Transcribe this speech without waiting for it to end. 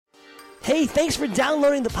Hey, thanks for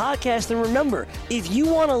downloading the podcast, and remember, if you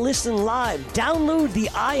want to listen live, download the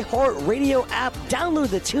iHeartRadio app, download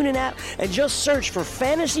the TuneIn app, and just search for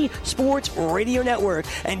Fantasy Sports Radio Network,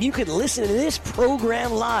 and you can listen to this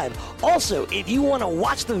program live. Also, if you want to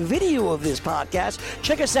watch the video of this podcast,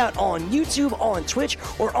 check us out on YouTube, on Twitch,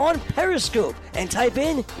 or on Periscope, and type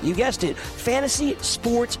in, you guessed it, Fantasy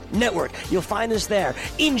Sports Network. You'll find us there.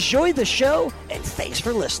 Enjoy the show, and thanks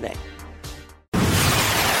for listening.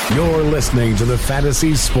 You're listening to the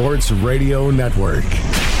Fantasy Sports Radio Network.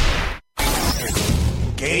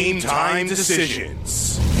 Game time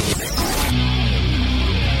decisions.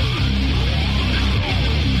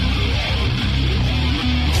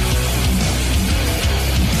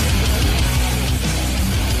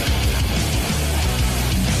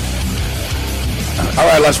 All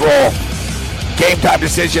right, let's roll. Game time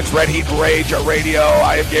decisions, Red Heat and Rage at radio.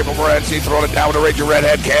 I am Gabriel Morency, throwing it down with the Ranger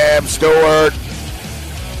Redhead Cam Stewart.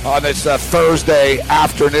 On this Thursday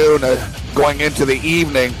afternoon, going into the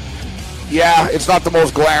evening. Yeah, it's not the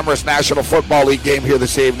most glamorous National Football League game here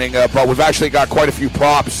this evening, but we've actually got quite a few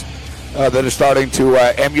props that are starting to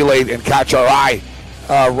emulate and catch our eye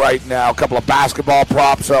right now. A couple of basketball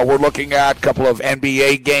props we're looking at, a couple of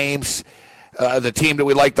NBA games. The team that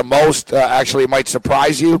we like the most actually might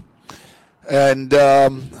surprise you. And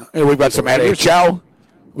we've got some NHL.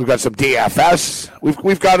 We've got some DFS.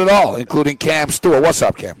 We've got it all, including Cam Stewart. What's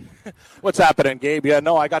up, Cam? What's happening, Gabe? Yeah,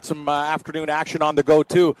 no, I got some afternoon action on the go,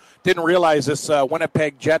 too. Didn't realize this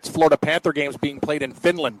Winnipeg Jets Florida Panther game is being played in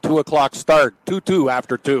Finland. 2 o'clock start, 2-2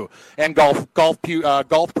 after 2. And golf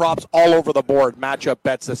props all over the board, matchup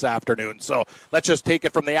bets this afternoon. So let's just take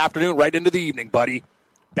it from the afternoon right into the evening, buddy.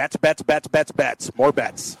 Bets, more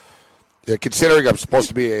bets. Yeah, considering I'm supposed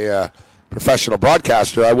to be a professional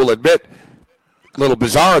broadcaster, I will admit, a little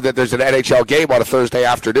bizarre that there's an NHL game on a Thursday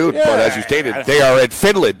afternoon, but as you stated, they are in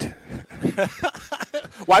Finland.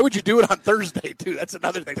 Why would you do it on Thursday, too? That's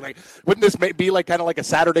another thing. Like, wouldn't this be like kind of like a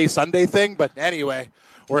Saturday, Sunday thing? But anyway,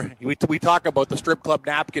 we talk about the Strip Club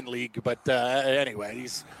Napkin League, but anyway,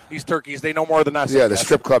 these turkeys, they know more than us. Yeah, the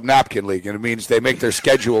Strip Club Napkin League, and it means they make their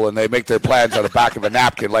schedule and they make their plans on the back of a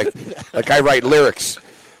napkin, like I write lyrics.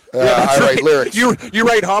 I write lyrics. You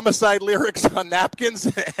write homicide lyrics on napkins,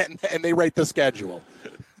 and they write the schedule.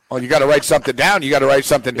 Well, you got to write something down. You got to write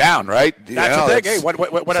something down, right? That's the thing. Hey,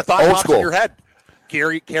 when a thought pops in your head,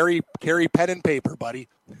 carry pen and paper, buddy.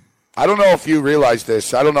 I don't know if you realize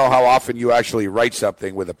this. I don't know how often you actually write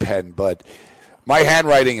something with a pen, but my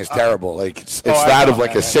handwriting is terrible. Like it's that of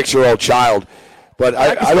like a 6-year-old child. But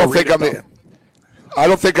I don't think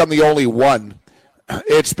I'm the only one.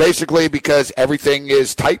 It's basically because everything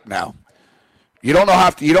is typed now. You don't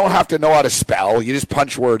have to know how to spell. You just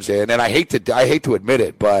punch words in, and I hate to admit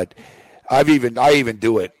it, but I even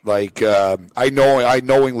do it. Like I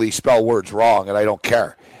knowingly spell words wrong, and I don't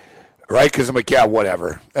care, right? Because I'm like, yeah,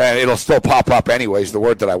 whatever, and it'll still pop up anyways, the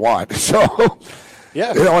word that I want. So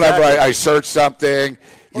yeah, whenever I search something,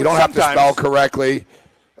 you don't have to spell correctly.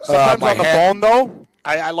 Sometimes on the phone, though.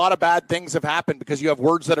 A lot of bad things have happened because you have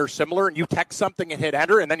words that are similar, and you text something and hit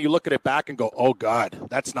enter, and then you look at it back and go, "Oh God,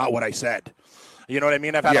 that's not what I said." You know what I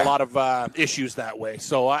mean? I've had a lot of issues that way.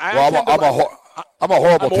 So I'm a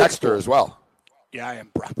horrible texter as well. Yeah, I am.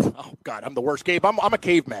 Oh God, I'm the worst. Gabe, I'm a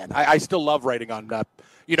caveman. I still love writing on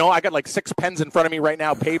I got like 6 pens in front of me right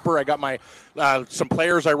now, paper. I got my some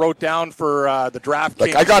players I wrote down for the draft.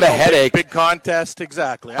 Like I got a headache. Big contest,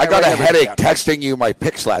 exactly. I got a headache texting you my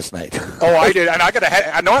picks last night. Oh, I did, and I got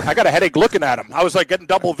a headache looking at them. I was like getting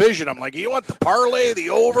double vision. I'm like, you want the parlay, the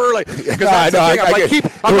over, like because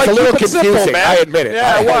I'm like, a little confusing. Simple, man. I admit it.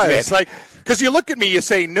 Yeah, it was. It's like. Because you look at me, you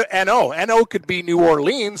say N-O. N-O could be New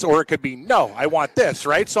Orleans, or it could be no, I want this,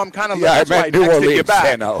 right? So I'm kind of that's why I New Orleans, you back.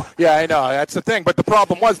 N-O. Yeah, I know. That's the thing. But the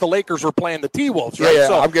problem was the Lakers were playing the T-Wolves, right? Yeah,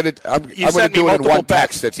 so I'm gonna do it in one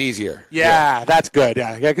text. That's easier. Yeah, that's good.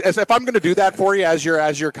 Yeah, if I'm going to do that for you as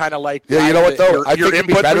you're kind of like you know what though? I think your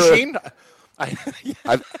input machine. I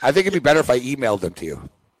think it'd be better if I emailed them to you.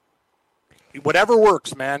 Whatever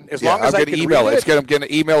works, man. As long as I can email read it. I'm going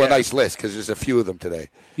to email a nice list because there's a few of them today.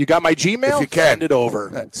 You got my Gmail? If you can. Send it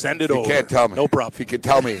over. Send it over. You can't tell me. No problem. If you can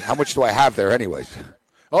tell me, how much do I have there anyways?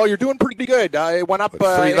 Oh, you're doing pretty good. It went up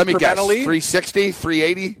let me guess, incrementally. 360,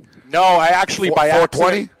 380? No, I actually by 420?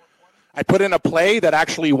 accident. I put in a play that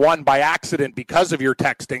actually won by accident because of your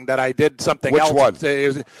texting that I did something else. Which one?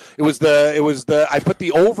 It was the I put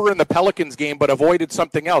the over in the Pelicans game but avoided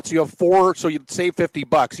something else. You have so you'd save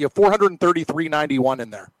 $50. You have $433.91 in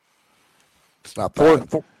there. It's not bad.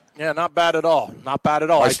 Yeah, not bad at all. Not bad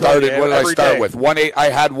at all. I started. What did I start day. with? I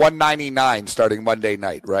had 199 starting Monday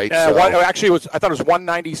night, right? Yeah, so, actually, I thought it was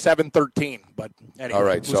 197.13. But anyway, all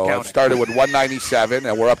right, so counting? I started with 197,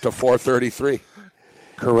 and we're up to 433.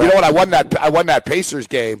 Correct. You know what? I won that Pacers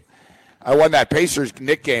game. I won that Pacers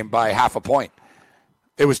Knick game by half a point.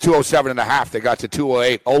 It was 207.5. They got to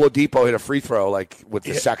 208. Oladipo hit a free throw with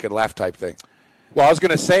the second left type thing. Well, I was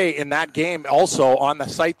going to say in that game also on the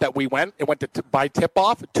site that we went, it went to by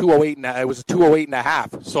tip-off 208. It was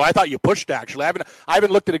 208.5. So I thought you pushed actually. I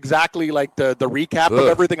haven't looked at exactly the recap of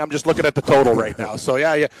everything. I'm just looking at the total right now. So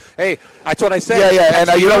yeah. Hey, that's what I said. Yeah.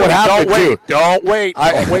 And you know what happened too? Don't wait.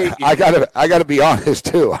 I gotta be honest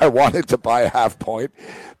too. I wanted to buy a half point,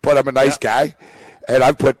 but I'm a nice guy, and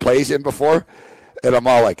I've put plays in before, and I'm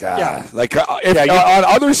all like, on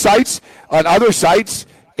other sites.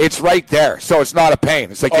 It's right there, so it's not a pain.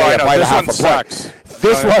 It's like, buy the half a point.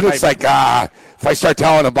 This one, it's like, if I start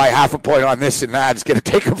telling them buy half a point on this and that, it's going to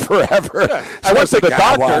take them forever. Yeah. I went to the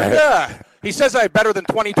doctor. He says I have better than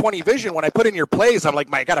 20/20 vision. When I put in your plays, I'm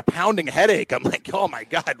like, I got a pounding headache. I'm like, oh my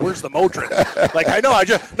God, where's the Motrin? I know.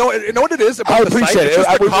 You know what it is? I appreciate it.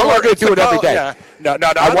 We're going to do it every day. Yeah. No.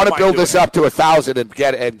 I want to build this up to 1,000 and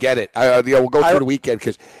get it. We'll go through the weekend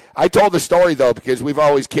because I told the story though because we've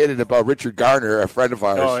always kidded about Richard Garner, a friend of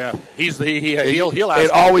ours. Oh yeah, he'll ask. It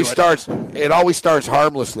always starts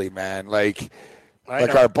harmlessly, man.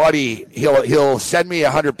 Our buddy, he'll send me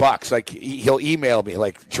 $100. He'll email me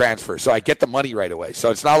transfer, so I get the money right away.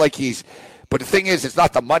 So it's not like he's. But the thing is, it's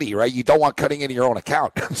not the money, right? You don't want cutting into your own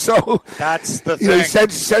account. So that's the thing. He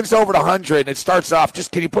sends over the 100, and it starts off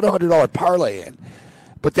just can you put $100 parlay in?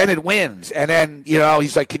 But then it wins, and then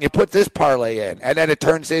he's like, can you put this parlay in? And then it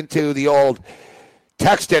turns into the old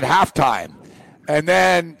text at halftime. And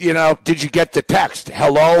then, did you get the text?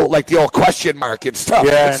 Hello? Like the old question mark and stuff.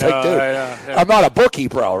 Yeah, it's dude, I'm not a bookie,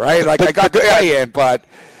 bro, right? I got the play in, but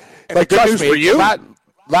trust me, for you?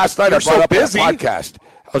 Last night I brought up busy. that podcast.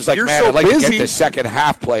 I was like, man, I'd like to get the second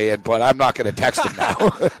half play in, but I'm not going to text him now.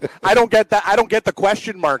 I don't get that. I don't get the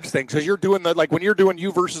question marks thing because you're doing when you're doing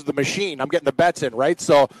you versus the machine, I'm getting the bets in, right?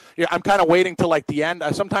 So I'm kind of waiting till the end.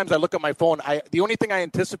 Sometimes I look at my phone. The only thing I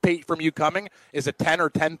anticipate from you coming is a 10 or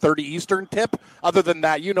 10:30 Eastern tip. Other than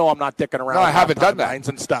that, I'm not dicking around. No, I haven't done that.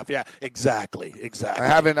 And stuff. Yeah, exactly. I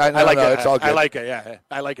haven't. I like it. It's all good. I like it. Yeah,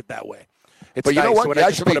 I like it that way. But you know what? You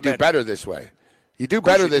actually do better this way. You do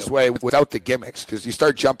better this way without the gimmicks because you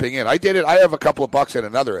start jumping in. I did it. I have a couple of bucks in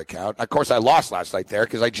another account. Of course, I lost last night there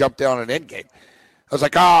because I jumped down an end game. I was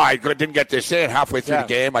like, I didn't get this in halfway through the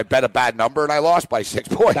game. I bet a bad number, and I lost by 6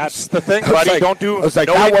 points. That's the thing, buddy. I was like,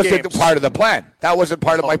 that wasn't part of the plan. That wasn't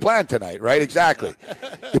part of my plan tonight, right? Exactly.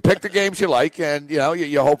 You pick the games you like, and,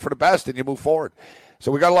 you hope for the best, and you move forward.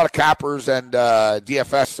 So we got a lot of cappers and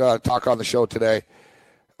DFS talk on the show today.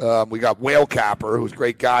 We got Whale Capper, who's a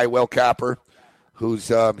great guy, Whale Capper.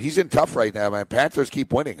 He's in tough right now, man. Panthers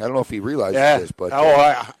keep winning. I don't know if he realizes this, but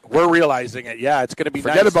we're realizing it. Yeah, it's going to be.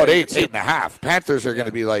 Forget about 8.5. Panthers are going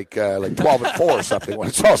to be like 12-4 or something when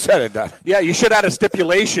it's all said and done. Yeah, you should add a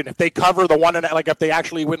stipulation if they cover the one and if they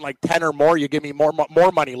actually win 10 or more, you give me more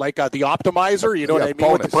money, the optimizer. You know what I mean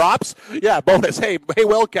bonus. with the props? Yeah, bonus. Hey,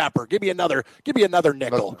 Will Capper, give me another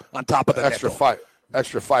nickel on top of the extra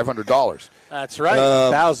 $500. That's right,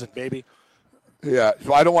 1,000, baby. Yeah,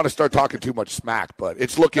 so I don't want to start talking too much smack, but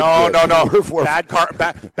it's looking good. No. Bad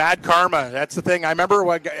karma. That's the thing. I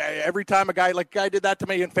remember every time a guy did that to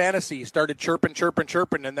me in fantasy, he started chirping,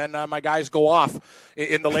 and then my guys go off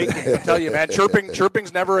in the late game. I tell you, man,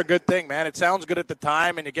 chirping's never a good thing, man. It sounds good at the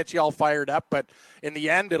time, and it gets you all fired up, but in the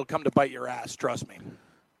end, it'll come to bite your ass. Trust me.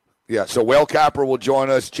 Yeah, so Whale Capper will join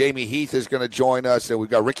us. Jamie Heath is going to join us, and we've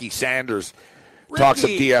got Ricky Sanders. Talk some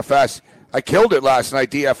DFS. I killed it last night,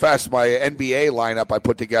 DFS, my NBA lineup I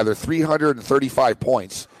put together, 335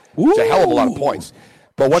 points. It's a hell of a lot of points.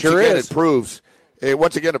 But once again, it proves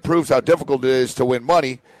how difficult it is to win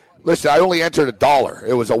money. Listen, I only entered $1.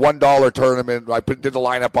 It was a $1 tournament. I did the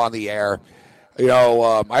lineup on the air.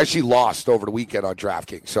 I actually lost over the weekend on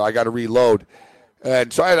DraftKings, so I got to reload.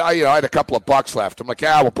 And so I had a couple of bucks left. I'm like,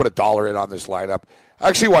 we'll put $1 in on this lineup. I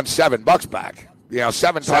actually won $7 back.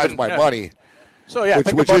 7 times my money. So yeah,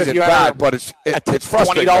 which isn't bad, but it's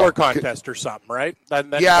frustrating. $20 contest or something, right?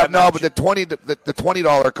 But the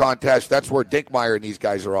 $20 contest, that's where Dinkmeyer and these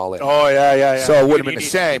guys are all in. Oh yeah. So it would have been the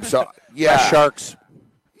same. So yeah, Sharks.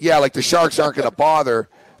 Yeah, the Sharks aren't going to bother.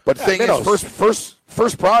 But the thing is,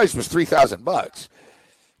 first prize was $3,000.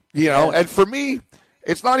 And for me,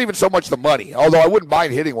 it's not even so much the money. Although I wouldn't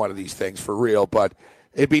mind hitting one of these things for real, but.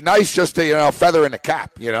 It'd be nice just to, feather in the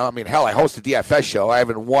cap. I mean, hell, I host a DFS show. I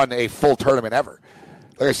haven't won a full tournament ever.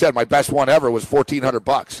 Like I said, my best one ever was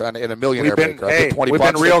 $1,400 in a millionaire maker. I put 20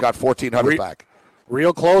 bucks and got $1,400 back.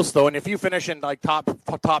 Real close, though. And if you finish in like top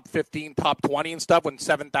 15, top 20 and stuff when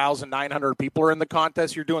 7,900 people are in the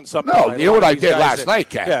contest, you're doing something. No, you know what I did last night,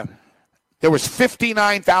 Ken? Yeah. There was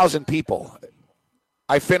 59,000 people.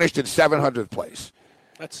 I finished in 700th place.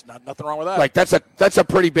 That's nothing wrong with that. Like, that's a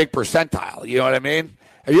pretty big percentile. You know what I mean?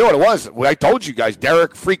 And you know what it was? I told you guys,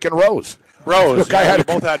 Derek freaking Rose. Rose.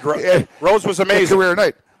 Rose was amazing. Career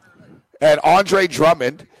night. And Andre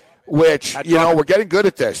Drummond, which, we're getting good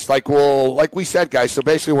at this. Like we said, guys, so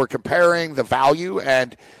basically we're comparing the value.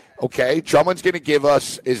 And, okay, Drummond's going to give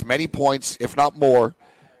us as many points, if not more,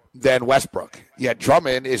 than Westbrook. Yet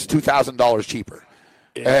Drummond is $2,000 cheaper.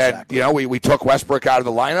 Exactly. And, we took Westbrook out of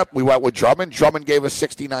the lineup. We went with Drummond. Drummond gave us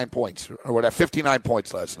 69 points, or whatever, 59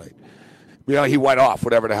 points last night. He went off,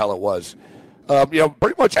 whatever the hell it was.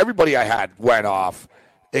 Pretty much everybody I had went off,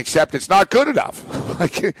 except it's not good enough.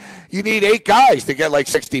 Like, you need 8 guys to get like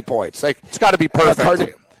 60 points. Like, it's got to be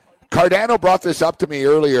perfect. Cardano brought this up to me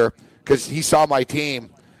earlier because he saw my team,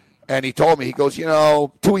 and he told me, he goes,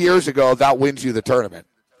 2 years ago, that wins you the tournament.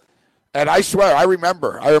 And I swear, I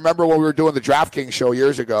remember when we were doing the DraftKings show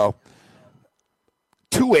years ago,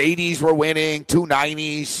 280s were winning,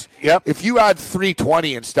 290s. Yep. If you had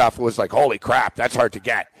 320 and stuff, it was like, holy crap, that's hard to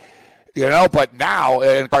get. But now,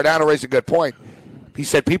 and Cardano raised a good point, he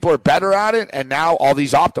said people are better at it, and now all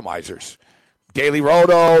these optimizers. Daily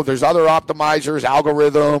Roto, there's other optimizers,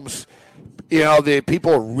 algorithms. The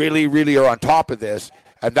people really, really are on top of this.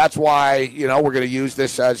 And that's why, we're going to use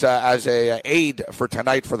this as a aid for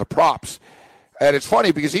tonight for the props. And it's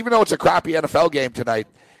funny because even though it's a crappy NFL game tonight,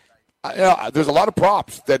 there's a lot of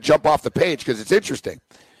props that jump off the page because it's interesting.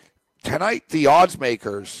 Tonight, the odds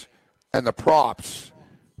makers and the props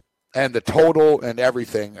and the total and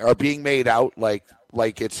everything are being made out like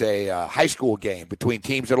it's a high school game between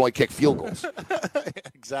teams that only kick field goals.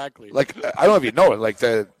 Exactly. Like, I don't know if you know it. Like,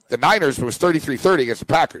 the Niners was 33-30 against the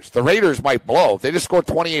Packers. The Raiders might blow. They just scored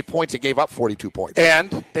 28 points and gave up 42 points.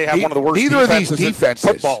 And they have one of the worst neither defenses of these defenses,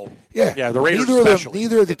 in football. Yeah, the Raiders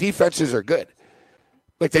neither of the defenses are good.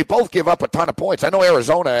 Like, they both give up a ton of points. I know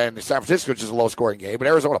Arizona and San Francisco, which is a low-scoring game, but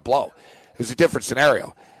Arizona blow. It was a different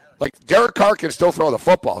scenario. Like, Derek Carr can still throw the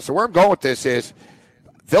football. So where I'm going with this is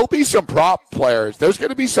there'll be some prop players. There's going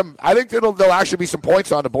to be some – I think there'll actually be some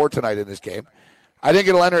points on the board tonight in this game. I think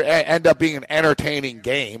it'll end up being an entertaining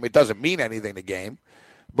game. It doesn't mean anything to game.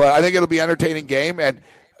 But I think it'll be an entertaining game. And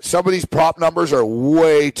some of these prop numbers are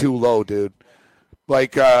way too low, dude.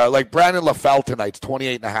 Like Brandon LaFell tonight's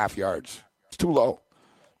 28.5 yards. It's too low.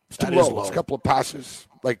 It's too low. It's a couple of passes.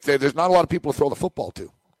 Like, there's not a lot of people to throw the football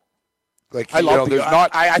to. Like,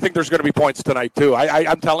 I think there's going to be points tonight too.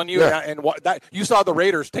 I'm telling you, and you saw the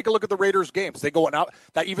Raiders. Take a look at the Raiders games. They going out.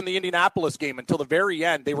 That even the Indianapolis game until the very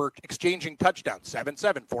end, they were exchanging touchdowns: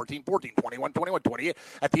 7-7, 14-14, 21-21, 28.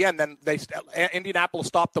 At the end, then Indianapolis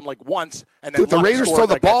stopped them like once, and then the Raiders throw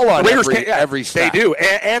the ball on every snap. They do,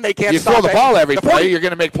 and they can't. You throw the ball every play, you're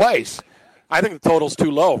going to make plays. I think the total's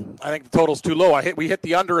too low. We hit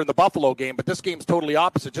the under in the Buffalo game, but this game's totally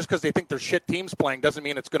opposite. Just because they think there's shit teams playing doesn't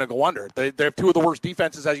mean it's going to go under. They have two of the worst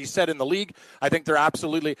defenses, as you said, in the league. I think they're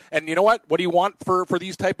absolutely – and you know what? What do you want for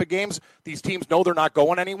these type of games? These teams know they're not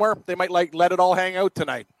going anywhere. They might let it all hang out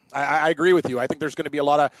tonight. I agree with you. I think there's going to be a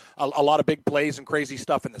lot of big plays and crazy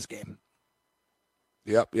stuff in this game.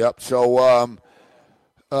 Yep. So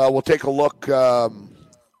we'll take a look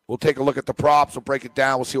We'll take a look at the props. We'll break it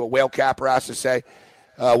down. We'll see what Whale Capper has to say.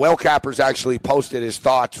 Whale Capper's actually posted his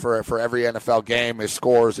thoughts for every NFL game, his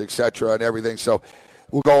scores, etc., and everything. So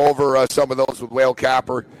we'll go over some of those with Whale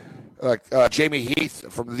Capper. Jamie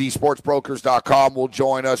Heath from thesportsbrokers.com will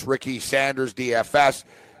join us. Ricky Sanders, DFS.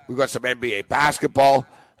 We've got some NBA basketball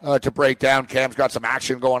to break down. Cam's got some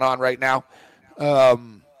action going on right now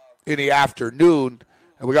in the afternoon.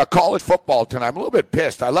 And we got college football tonight. I'm a little bit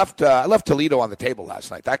pissed. I left Toledo on the table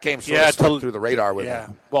last night. That game sort of slipped through the radar with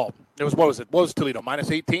me. Well, it was, what was Toledo,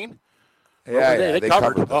 minus 18? Yeah, they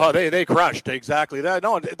covered. Oh, they crushed. Exactly.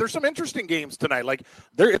 No, there's some interesting games tonight. Like,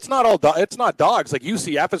 it's not dogs. Like,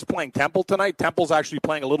 UCF is playing Temple tonight. Temple's actually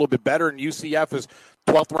playing a little bit better, and UCF is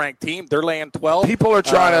 12th ranked team. They're laying 12. People are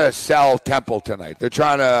trying to sell Temple tonight. They're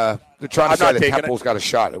trying to say that Temple's got a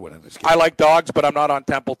shot at winning this game. I like dogs, but I'm not on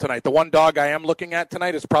Temple tonight. The one dog I am looking at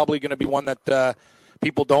tonight is probably going to be one that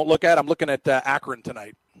people don't look at. I'm looking at Akron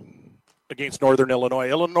tonight against Northern Illinois.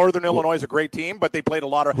 Northern Illinois is a great team, but they played a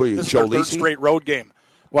lot of this is their third straight road game.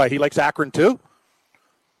 Why, he likes Akron too?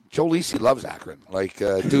 Joe Lisi loves Akron. Like,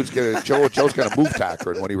 Joe's gonna move to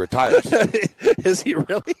Akron when he retires. Is he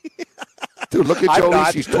really? Dude, look at Joe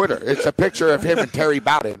Lisi's Twitter. It's a picture of him and Terry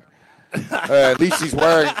Bowden. At least he's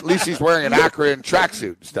wearing an Akron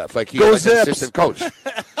tracksuit and stuff. Like he's like an assistant coach.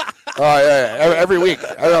 Oh yeah, every week.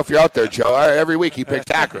 I don't know if you're out there, Joe. Every week he picks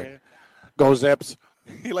Akron. Go Zips.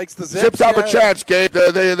 He likes the Zips. Zips have a chance, Gabe.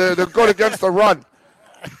 They're good against the run.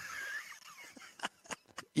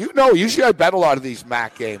 Usually I bet a lot of these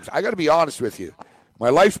MAC games. I got to be honest with you. My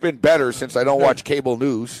life's been better since I don't watch cable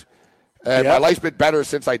news. And my life's been better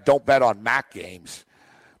since I don't bet on MAC games.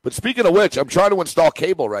 But speaking of which, I'm trying to install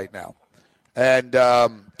cable right now. And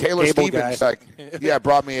Taylor Cable Stevens guy.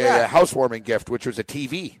 brought me a housewarming gift, which was a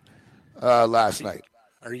TV last night.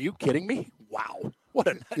 Are you kidding me? Wow. What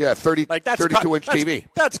a 32-inch TV.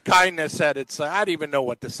 That's kindness at its. I don't even know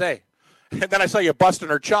what to say. And then I saw you busting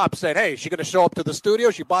her chops saying, hey, is she going to show up to the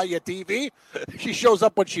studio? She bought you a TV? She shows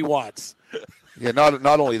up when she wants. Yeah, not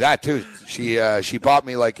only that, too. She bought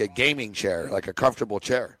me like a gaming chair, like a comfortable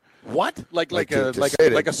chair. What? Like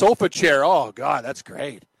a sofa chair. Oh, God, that's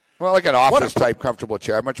great. Well, like an office-type comfortable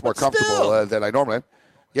chair. Much more comfortable than I normally am.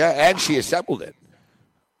 Yeah, and she assembled it.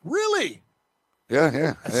 Really?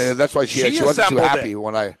 Yeah. That's why she wasn't too happy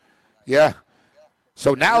when I. Yeah.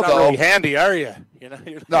 So now, You're not really handy, are you?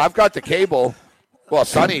 No, I've got the cable. Well,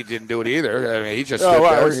 Sonny didn't do it either. I mean, he just stood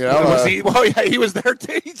there. He was there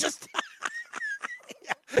too.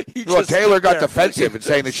 Taylor got defensive and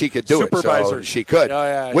saying that she could do it, so she could.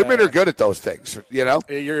 Women are good at those things, Now,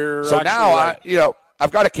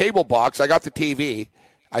 I've got a cable box. I got the TV.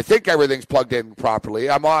 I think everything's plugged in properly.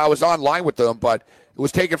 I was online with them, but it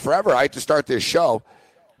was taking forever. I had to start this show.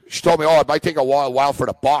 She told me, it might take a while for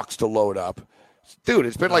the box to load up. Dude,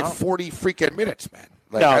 it's been like 40 freaking minutes, man.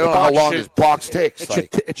 Like, I don't know how long this box takes.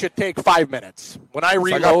 It should take 5 minutes. When I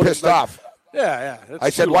reload, I got pissed off. Yeah. I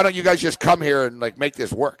said, why don't you guys just come here and make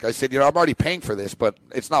this work? I said, I'm already paying for this, but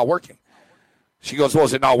it's not working. She goes, well,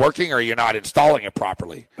 is it not working, or you're not installing it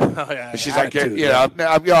properly? And she's attitude,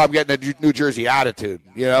 I'm getting a New Jersey attitude,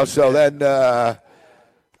 So then,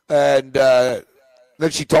 then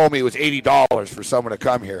she told me it was $80 for someone to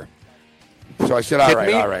come here. So I said, all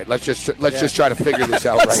right. Let's just try to figure this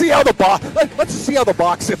out. Let's see how the box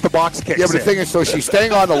if the box kicks. Yeah, but the thing is, so she's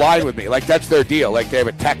staying on the line with me. Like, that's their deal. Like, they have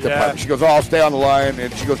a tech department. She goes, I'll stay on the line,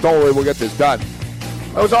 and she goes, don't worry, we'll get this done.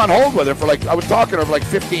 I was on hold with her I was talking to her for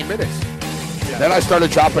 15 minutes. Yeah. Then I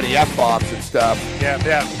started dropping the F-bombs and stuff. Yeah.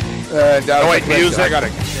 And music. I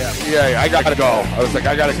gotta go. I was like,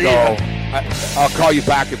 I gotta go. I'll call you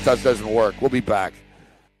back if that doesn't work. We'll be back.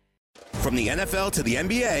 From the NFL to the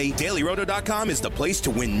NBA, DailyRoto.com is the place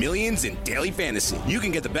to win millions in daily fantasy. You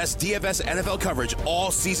can get the best DFS NFL coverage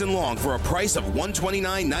all season long for a price of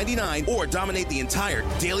 $129.99 or dominate the entire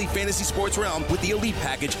daily fantasy sports realm with the Elite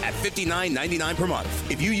Package at $59.99 per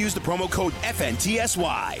month. If you use the promo code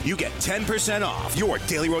FNTSY, you get 10% off your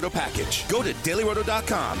Daily Roto package. Go to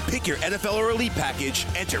DailyRoto.com, pick your NFL or Elite Package,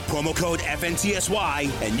 enter promo code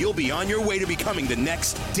FNTSY, and you'll be on your way to becoming the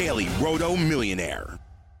next Daily Roto millionaire.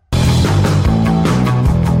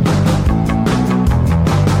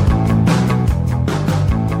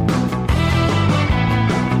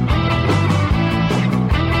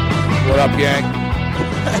 What up, gang?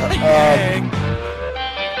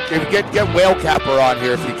 Get Whale Capper on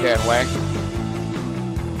here if you can, Wang.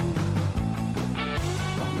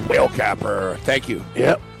 Whale Capper, thank you.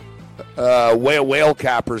 Yep. Whale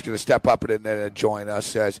Capper is going to step up and join us.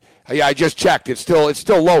 Says, I just checked. It's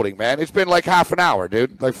still loading, man. It's been like half an hour,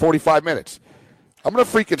 dude. Like 45 minutes. I'm gonna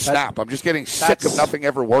freaking snap. I'm just getting sick of nothing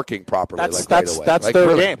ever working properly. That's right their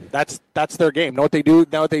really. game. That's their game. Know what they do?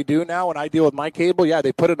 Now when I deal with my cable,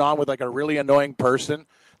 they put it on with like a really annoying person.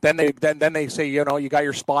 Then they say, you got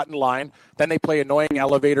your spot in line. Then they play annoying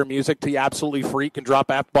elevator music till you absolutely freak and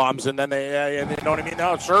drop F-bombs. And then they, you know what I mean?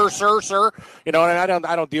 No, sir. And I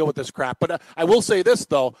don't deal with this crap. But I will say this,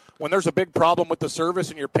 though. When there's a big problem with the service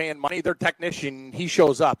and you're paying money, their technician, he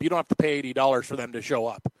shows up. You don't have to pay $80 for them to show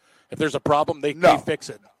up. If there's a problem, they fix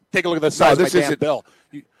it. Take a look at the size of my damn bill.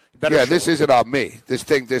 This isn't on me. This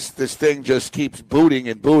thing just keeps booting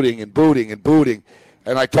and booting and booting and booting.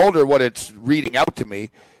 And I told her what it's reading out to me.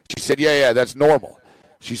 She said, yeah, that's normal.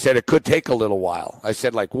 She said it could take a little while. I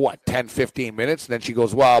said, like, what, 10, 15 minutes? And then she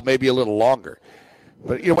goes, well, maybe a little longer.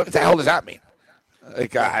 But, what the hell does that mean?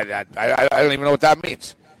 Like, I don't even know what that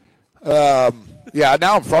means. Now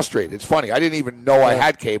I'm frustrated. It's funny. I didn't even know I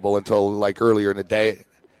had cable until, like, earlier in the day.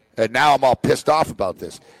 And now I'm all pissed off about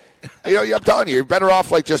this. I'm telling you, you're better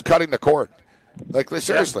off, like, just cutting the cord. Like,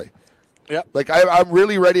 seriously. Yeah. Like, I'm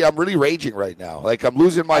really ready. I'm really raging right now. Like, I'm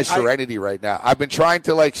losing my serenity right now. I've been trying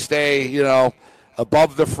to, like, stay,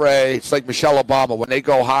 above the fray. It's like Michelle Obama. When they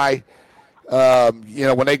go high,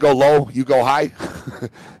 when they go low, you go high.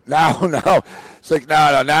 Now. It's like,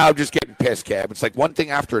 no. Now I'm just getting pissed, Cam. It's like one thing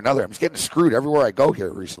after another. I'm just getting screwed everywhere I go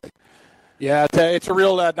here recently. Yeah, it's a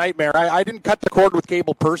real nightmare. I didn't cut the cord with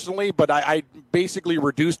cable personally, but I basically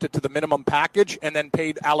reduced it to the minimum package and then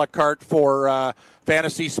paid a la carte for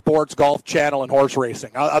fantasy sports, golf channel, and horse racing.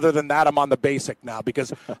 Other than that, I'm on the basic now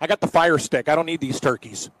because I got the Fire Stick. I don't need these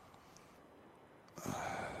turkeys.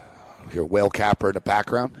 Your whale capper in the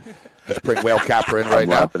background. Let's bring whale capper in right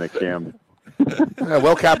now. Laughing at Cam.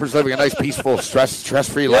 Whale capper's living a nice, peaceful,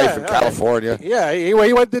 stress-free life in California. Yeah, he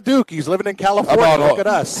went to Duke. He's living in California. Look at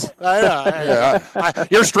us. I know.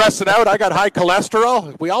 You're stressing out. I got high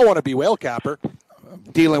cholesterol. We all want to be whale capper.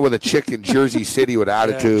 Dealing with a chick in Jersey City with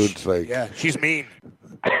attitudes. She's mean.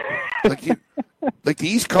 Like the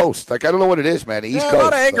East Coast. Like, I don't know what it is, man. The East Coast. A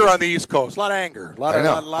lot of anger on the East Coast. A lot of anger. I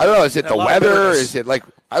don't know. Is it the weather? Is it like,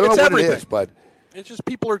 I don't know what it is, but it's just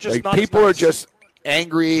people are just not people nice. are just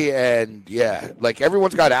angry and like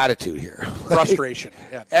everyone's got attitude here. Frustration.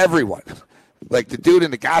 Like, everyone. Like the dude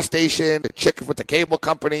in the gas station, the chick with the cable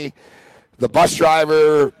company, the bus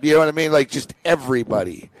driver, you know what I mean? Like just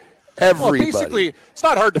everybody. Well, basically, it's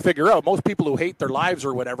not hard to figure out. Most people who hate their lives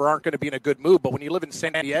or whatever aren't going to be in a good mood. But when you live in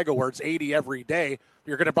San Diego where it's 80 every day,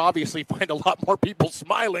 you're going to obviously find a lot more people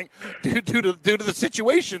smiling due to the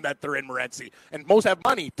situation that they're in, Morency. And most have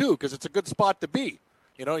money, too, because it's a good spot to be.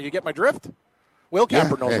 You know, you get my drift? Will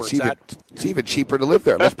Capper knows where it's at. It's even cheaper to live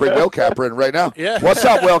there. Let's bring Will Capper in right now. Yeah. What's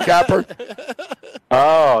up, Will Capper?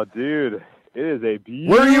 Oh, dude. It is a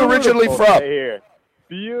beautiful Where are you originally from? day here.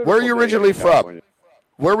 Beautiful. Where are you originally from?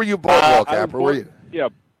 Where were you born, Will Capper?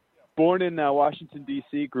 Born in Washington,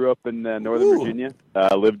 D.C., grew up in Northern Virginia,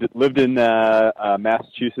 lived in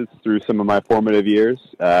Massachusetts through some of my formative years,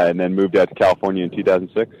 and then moved out to California in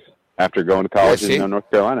 2006 after going to college in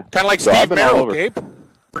North Carolina. Kind of like Steve Merrill, Gabe.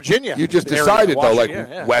 Virginia. You just decided, though,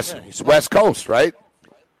 like West Coast, right?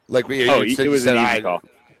 Like it was an easy call.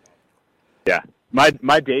 Yeah.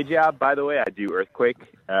 My day job, by the way, I do earthquake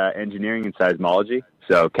engineering and seismology,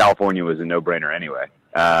 so California was a no-brainer anyway.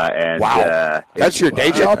 That's your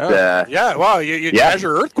day job? You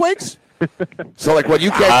measure earthquakes? So, like, when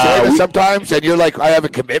you can't join us sometimes and you're like, I have a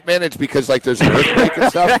commitment, it's because, like, there's an earthquake and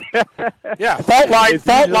stuff? Yeah, fault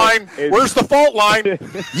line. Where's the fault line?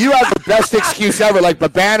 You have the best excuse ever. Like,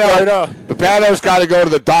 Babano's got to go to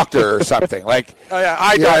the doctor or something. Like,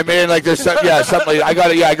 I mean, like, there's something, I got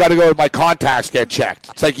to go to my contacts get checked.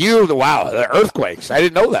 It's like the earthquakes. I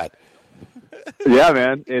didn't know that. Yeah,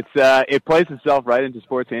 man. It plays itself right into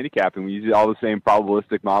sports handicapping. We use all the same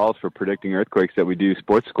probabilistic models for predicting earthquakes that we do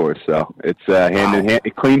sports scores. So it's hand in hand,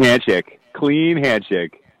 clean handshake.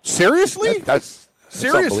 Seriously? That's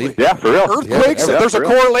seriously? Yeah, for real. Earthquakes? There's a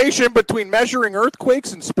correlation between measuring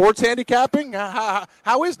earthquakes and sports handicapping?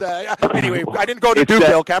 How is that? Anyway, I didn't go to Duke,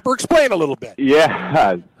 Bill Capper. Explain a little bit.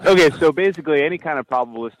 Yeah. Okay, so basically any kind of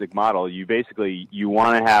probabilistic model, you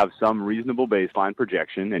want to have some reasonable baseline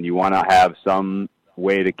projection, and you want to have some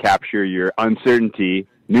way to capture your uncertainty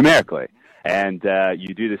numerically. And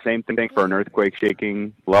you do the same thing for an earthquake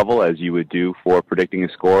shaking level as you would do for predicting a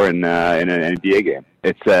score in an NBA game.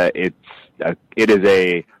 It is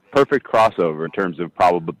a perfect crossover in terms of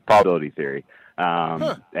probability theory.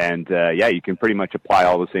 You can pretty much apply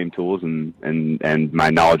all the same tools and my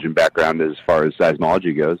knowledge and background as far as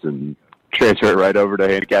seismology goes and transfer it right over to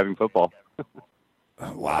handicapping football.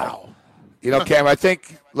 Wow. You know, Cam, I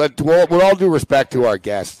think, with all due respect to our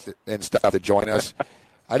guests and stuff that join us,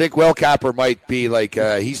 I think Will Capper might be like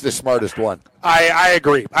he's the smartest one. I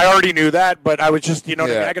agree. I already knew that, but I was just, I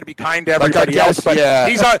got to be kind to everybody else. But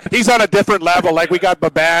he's on a different level. Like we got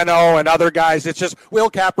Babano and other guys. It's just Will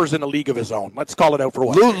Capper's in a league of his own. Let's call it out for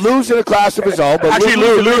one. Lou's in a class of his own. But actually,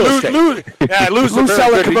 Lou's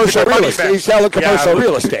selling commercial real estate. He's selling commercial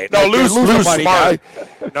real estate. No, Lou's money guy.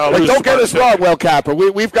 No, don't get us wrong, Will Capper.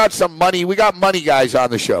 We've got some money. We got money guys on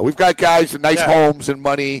the show. We've got guys with nice homes and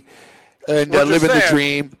money. And living the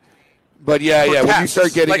dream. But, when you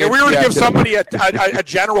start getting if we were to give somebody a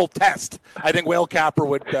general test, I think Will Capper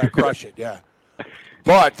would crush it, yeah.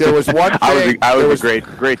 But there was one thing. I was a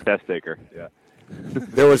great test taker, yeah.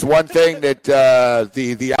 There was one thing that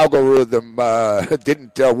the algorithm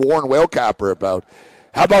didn't warn Will Capper about.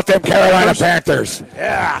 How about them Carolina Panthers?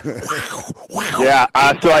 Yeah. So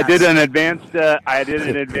I did an advanced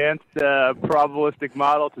probabilistic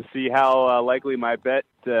model to see how likely my bet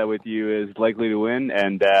with you is likely to win,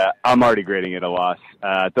 and I'm already grading it a loss.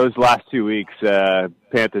 Those last 2 weeks,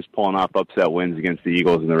 Panthers pulling off upset wins against the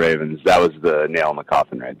Eagles and the Ravens. That was the nail in the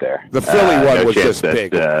coffin right there. The Philly one was just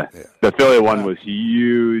big. The Philly one was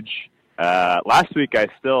huge. Last week, I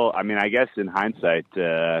guess in hindsight,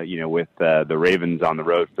 with the Ravens on the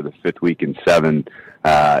road for the 5th week in 7,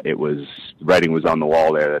 writing was on the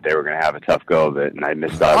wall there that they were going to have a tough go of it, and I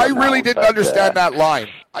missed out. I really didn't understand that line.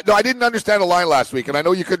 No, I didn't understand the line last week, and I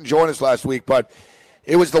know you couldn't join us last week, but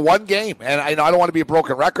it was the one game, and I don't want to be a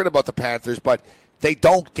broken record about the Panthers, but they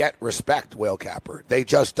don't get respect, Whale Capper. They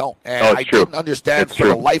just don't. And I didn't understand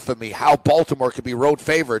the life of me how Baltimore could be road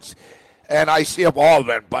favorites. And I see them all,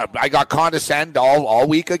 but I got condescended all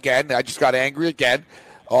week again. I just got angry again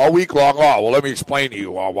all week long. Oh, well, let me explain to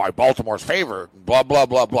you why Baltimore's favored. Blah, blah,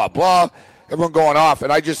 blah, blah, blah. Everyone going off.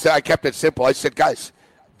 And I kept it simple. I said, guys,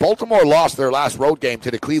 Baltimore lost their last road game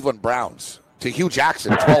to the Cleveland Browns, to Hugh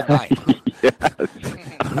Jackson, 12-9.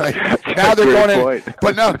 Right. Now they're going in.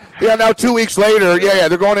 But now 2 weeks later,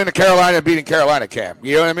 they're going into Carolina and beating Carolina, Cam.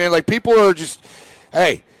 You know what I mean? Like, people are just,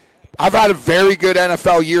 hey, I've had a very good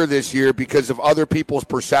NFL year this year because of other people's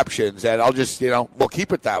perceptions, and I'll just, we'll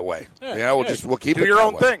keep it that way. Yeah, we'll keep do it your that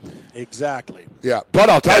own way. thing. Exactly. Yeah, but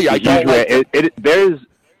I'll tell you, I don't like it.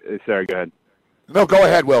 Sorry, go ahead. No, go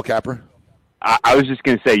ahead, Will Capper. I was just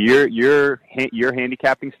going to say your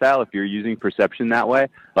handicapping style, if you're using perception that way,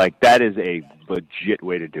 like that is a legit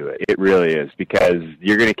way to do it. It really is, because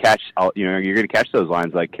you're going to catch those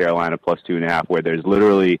lines like Carolina plus 2.5, where there's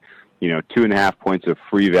literally 2.5 points of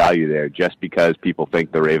free value there just because people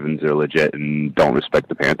think the Ravens are legit and don't respect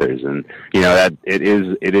the Panthers. And that it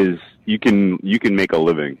is you can make a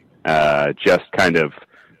living just kind of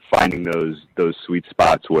finding those sweet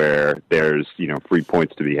spots where there's free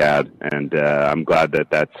points to be had. And I'm glad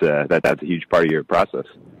that's a huge part of your process.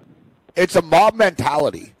 It's a mob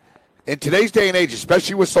mentality in today's day and age,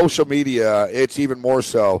 especially with social media. It's even more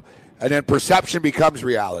so, and then perception becomes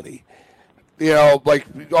reality. Like,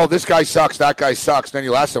 oh, this guy sucks, that guy sucks. Then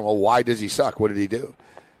you ask him, well, why does he suck? What did he do?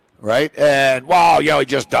 Right? And, he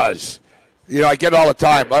just does. I get it all the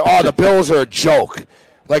time. Like, oh, the Bills are a joke.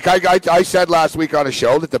 Like I said last week on a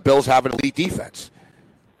show that the Bills have an elite defense.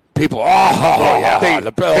 People,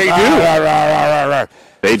 the Bills. They do.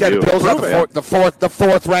 They do. The Bills have the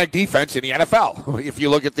fourth-ranked defense in the NFL. If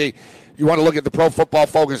you look at you want to look at the Pro Football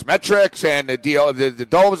Focus metrics and the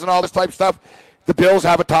domes and all this type of stuff, the Bills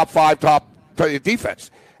have a top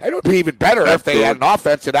defense. It would be even better if they had an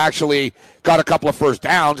offense that actually got a couple of first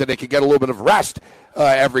downs and they could get a little bit of rest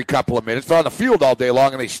every couple of minutes. They're on the field all day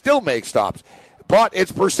long and they still make stops. But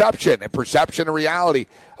it's perception and reality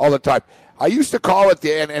all the time. I used to call it,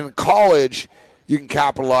 and in college you can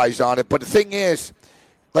capitalize on it. But the thing is,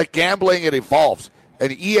 like gambling, it evolves.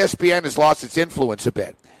 And ESPN has lost its influence a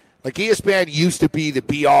bit. Like ESPN used to be the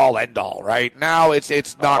be-all, end-all, right? Now it's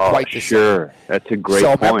not quite the same. Sure, that's a great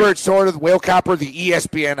point. So remember, it's sort of Whale Capper, the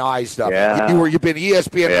ESPN stuff. Yeah. You've been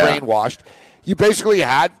ESPN brainwashed. You basically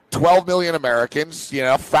had 12 million Americans,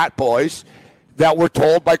 fat boys, that were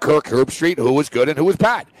told by Kirk Herbstreit who was good and who was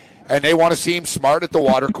bad. And they want to seem smart at the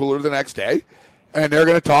water cooler the next day. And they're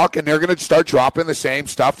going to talk, and they're going to start dropping the same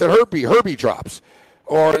stuff that Herbie drops.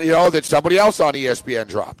 Or, that somebody else on ESPN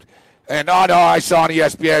dropped. And, I saw on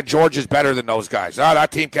ESPN, George is better than those guys.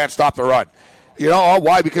 That team can't stop the run.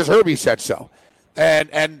 Why? Because Herbie said so.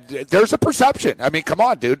 And there's a perception. I mean, come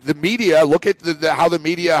on, dude. The media, look at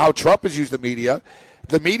how Trump has used the media.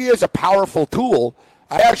 The media is a powerful tool.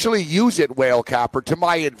 I actually use it, Whale Capper, to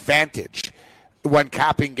my advantage when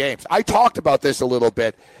capping games. I talked about this a little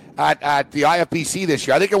bit at the IFBC this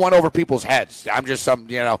year. I think it went over people's heads. I'm just some,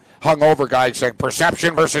 hungover guy saying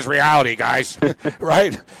perception versus reality, guys.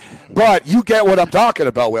 Right? But you get what I'm talking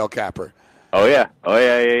about, Whale Capper. Oh yeah.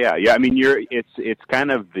 I mean, it's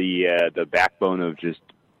kind of the backbone of just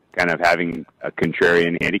kind of having a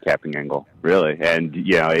contrarian handicapping angle, really. And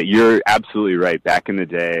you're absolutely right. Back in the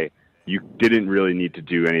day, you didn't really need to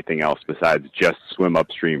do anything else besides just swim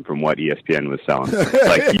upstream from what ESPN was selling.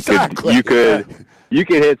 Like you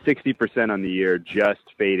could hit 60% on the year just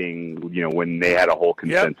fading, when they had a whole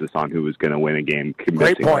consensus on who was going to win a game.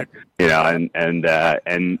 Great point. And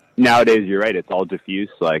nowadays you're right. It's all diffuse.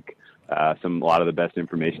 Like a lot of the best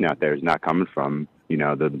information out there is not coming from the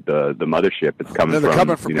mothership. It's coming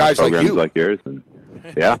from guys programs like yours. And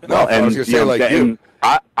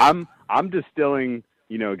I'm distilling.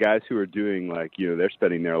 Guys who are doing they're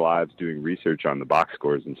spending their lives doing research on the box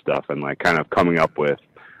scores and stuff, and kind of coming up with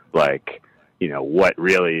what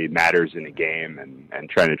really matters in a game, and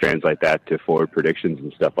trying to translate that to forward predictions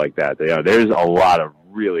and stuff like that. There's a lot of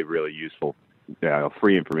really, really useful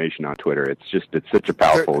free information on Twitter. It's such a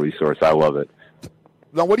powerful resource. I love it.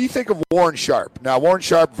 Now, what do you think of Warren Sharp? Now, Warren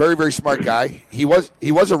Sharp, very, very smart guy. He was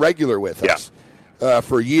a regular with us.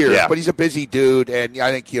 For years, but he's a busy dude, and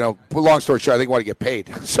I think, long story short, I think I want to get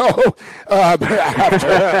paid. So, to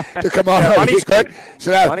come on, money's good.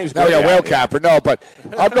 So now Whale Capper. No, but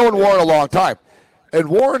I've known Warren a long time. And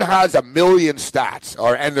Warren has a million stats,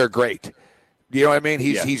 and they're great. You know what I mean?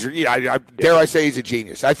 Dare I say he's a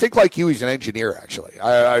genius. I think like you, he's an engineer actually.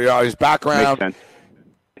 His background. Makes sense.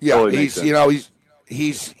 Yeah, totally makes sense.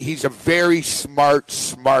 He's a very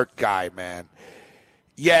smart guy, man.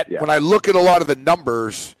 Yet when I look at a lot of the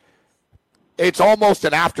numbers, it's almost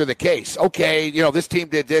an after the case. Okay, this team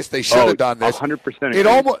did this. They should have done this. 100%.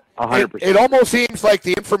 It almost seems like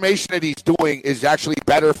the information that he's doing is actually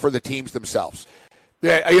better for the teams themselves.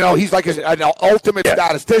 He's like an ultimate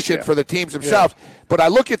statistician for the teams themselves. Yeah. But I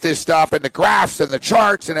look at this stuff and the graphs and the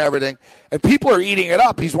charts and everything, and people are eating it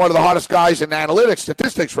up. He's one of the hottest guys in analytics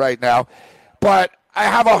statistics right now. But I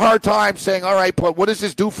have a hard time saying, all right, but what does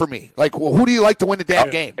this do for me? Like, well, who do you like to win the damn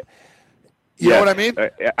game? You know what I mean?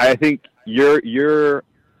 I think you're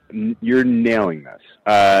nailing this.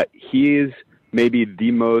 He's maybe the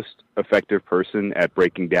most effective person at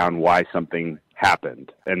breaking down why something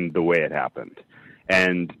happened and the way it happened.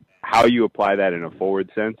 And how you apply that in a forward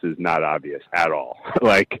sense is not obvious at all.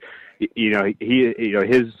 Like, his preseason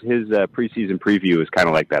preview was kind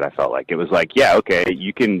of like that. I felt like it was like, yeah, okay,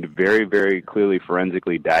 you can very, very clearly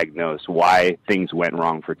forensically diagnose why things went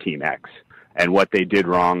wrong for Team X and what they did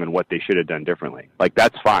wrong and what they should have done differently. Like,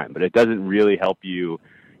 that's fine, but it doesn't really help you,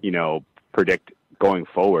 predict going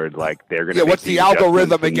forward. Like, they're going to. Yeah, what's the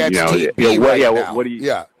algorithm against Team B right now? What do you?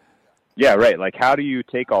 Yeah. Yeah, right. Like, how do you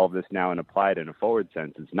take all of this now and apply it in a forward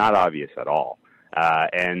sense? It's not obvious at all.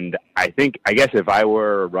 And I guess if I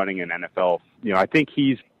were running an NFL, I think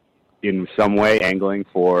he's in some way angling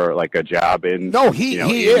for like a job in. No, he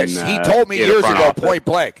is. He told me years ago, point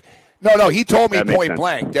blank. No, he told me point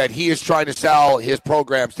blank that he is trying to sell his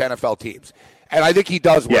programs to NFL teams, and I think he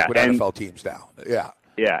does work with NFL teams now. Yeah.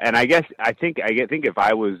 Yeah, and I think if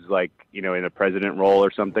I was like, in a president role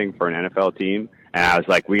or something for an NFL team, and I was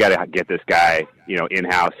like, we got to get this guy,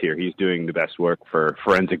 in-house here. He's doing the best work for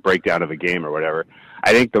forensic breakdown of a game or whatever.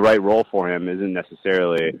 I think the right role for him isn't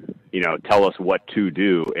necessarily, tell us what to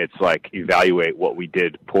do. It's like evaluate what we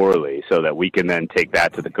did poorly so that we can then take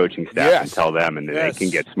that to the coaching staff and tell them, and then they can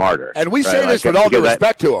get smarter. And we say this with all due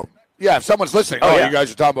respect to him. Yeah, if someone's listening, you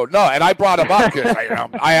guys are talking about and I brought him up because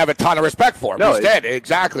I have a ton of respect for him. No, he's dead,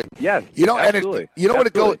 exactly. Yeah, absolutely. And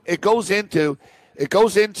what it goes into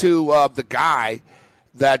the guy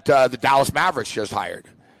that the Dallas Mavericks just hired,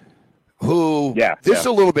 who this is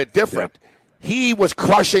a little bit different. Yeah. He was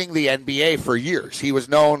crushing the NBA for years. He was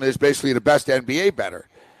known as basically the best NBA bettor,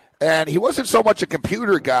 and he wasn't so much a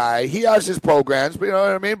computer guy. He has his programs, but you know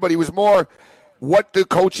what I mean. But he was more, what do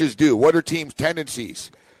coaches do? What are teams' tendencies?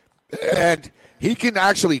 And he can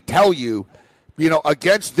actually tell you,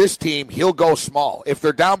 against this team, he'll go small. If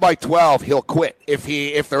they're down by 12, he'll quit.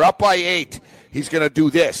 If they're up by 8, he's going to do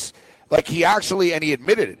this. Like he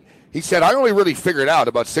admitted it. He said, I only really figured out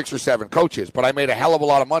about 6 or 7 coaches, but I made a hell of a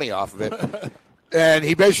lot of money off of it. And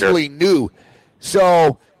he basically knew.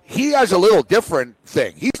 So he has a little different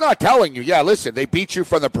thing. He's not telling you, listen, they beat you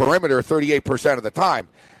from the perimeter 38% of the time.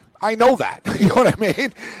 I know that. You know what I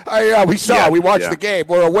mean? We watched the game.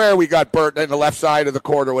 We're aware we got burnt in the left side of the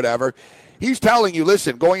court or whatever. He's telling you,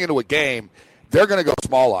 listen, going into a game, they're going to go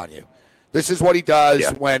small on you. This is what he does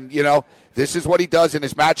when, this is what he does in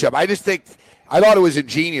his matchup. I thought it was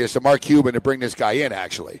ingenious of Mark Cuban to bring this guy in,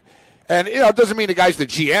 actually. And, it doesn't mean the guy's the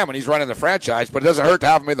GM and he's running the franchise, but it doesn't hurt to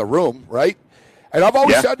have him in the room, right? And I've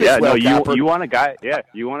always said this, you want a guy,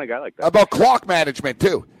 you want a guy like that. About clock management,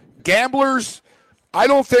 too. Gamblers, I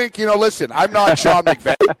don't think, listen, I'm not Sean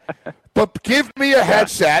McVay, but give me a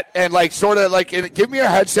headset and give me a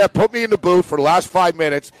headset, put me in the booth for the last 5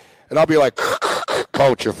 minutes, and I'll be like,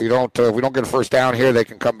 Coach, if we don't get a first down here, they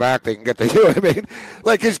can come back, they can get the, you know what I mean?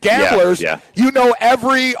 Like as gamblers,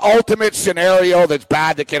 every ultimate scenario that's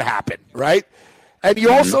bad that can happen, right? And you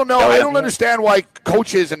also know, I don't understand why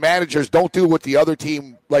coaches and managers don't do what the other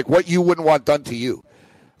team, like what you wouldn't want done to you.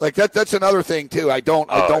 Like that's another thing too. I don't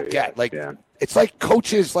get. It's like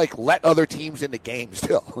coaches let other teams in the game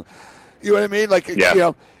still. You know what I mean?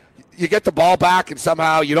 You get the ball back and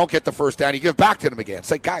somehow you don't get the first down. You give it back to them again.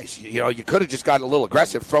 It's like, guys, you could have just gotten a little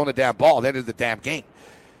aggressive, thrown the damn ball, then ended the damn game,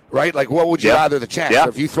 right? Like, what would you rather the chance?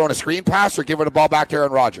 Have you thrown a screen pass or giving the ball back to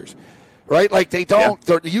Aaron Rodgers, right? Like they don't.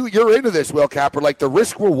 You're into this, Will Capper. Like the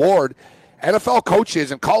risk reward. NFL coaches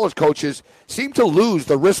and college coaches seem to lose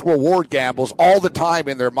the risk-reward gambles all the time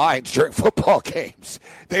in their minds during football games.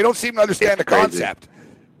 They don't seem to understand the concept.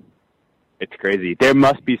 It's crazy. There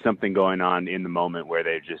must be something going on in the moment where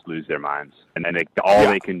they just lose their minds, and then all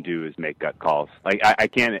they can do is make gut calls. Like I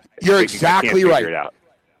can't. You're exactly right. It out.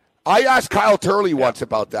 I asked Kyle Turley once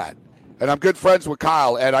about that, and I'm good friends with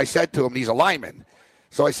Kyle, and I said to him, he's a lineman.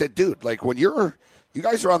 So I said, dude, like when you're you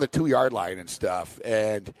guys are on the 2-yard line and stuff,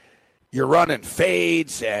 and you're running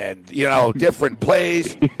fades and, different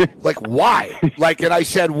plays. Like, why? And I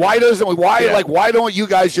said, why don't you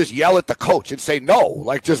guys just yell at the coach and say no?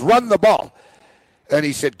 Like, just run the ball. And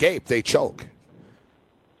he said, Gabe, they choke.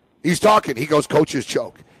 He's talking. He goes, coaches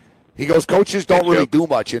choke. He goes, coaches don't really do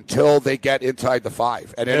much until they get inside the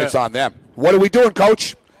 5, and then it's on them. What are we doing,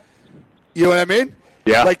 coach? You know what I mean?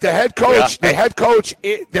 Yeah. Like the head coach, the head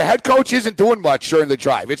coach isn't doing much during the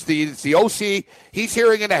drive. It's the OC. He's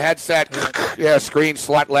hearing in the headset, screen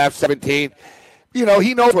slut left 17.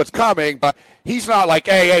 He knows what's coming, but he's not like,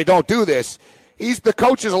 hey, don't do this. The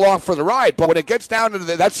coach is along for the ride, but when it gets down to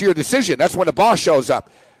that's your decision. That's when the boss shows up.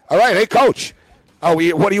 All right, hey coach,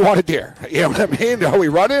 what do you want to do? You know what I mean? Are we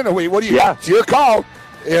running? It's your call.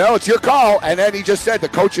 It's your call. And then he just said the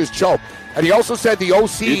coaches choke, and he also said the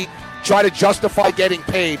OC try to justify getting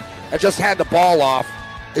paid and just hand the ball off.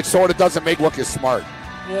 It sort of doesn't make look as smart.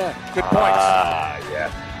 Yeah, good points.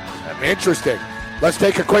 Interesting. Let's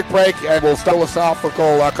take a quick break, and we'll start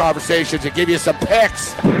philosophical conversations and give you some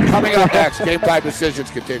picks coming up next. Game Time Decisions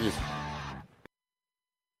continues.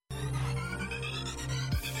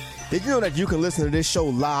 Did you know that you can listen to this show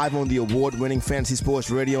live on the award-winning Fantasy Sports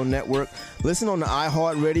Radio Network? Listen on the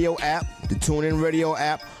iHeartRadio app, the TuneIn Radio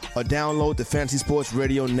app, or download the Fantasy Sports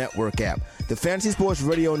Radio Network app. The Fantasy Sports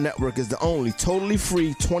Radio Network is the only totally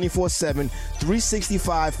free 24/7,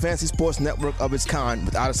 365 fantasy sports network of its kind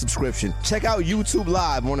without a subscription. Check out YouTube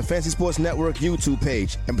Live on the Fantasy Sports Network YouTube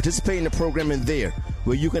page and participate in the programming there,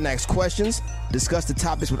 where you can ask questions, discuss the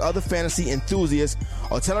topics with other fantasy enthusiasts,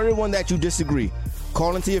 or tell everyone that you disagree.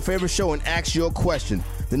 Call into your favorite show and ask your question.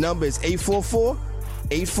 The number is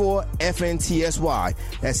 844-84-FNTSY.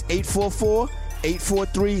 That's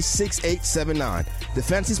 844-843-6879. The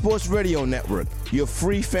Fantasy Sports Radio Network, your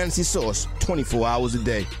free fantasy source 24 hours a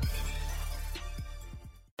day.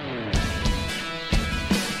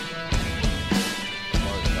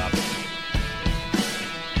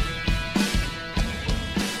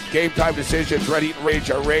 Game Time Decisions, Ready to Rage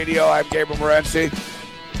Our Radio. I'm Gabriel Morency.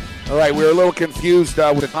 All right, we're a little confused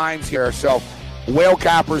with the times here, so Whale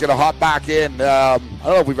Capper's going to hop back in. I don't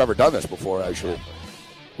know if we've ever done this before, actually.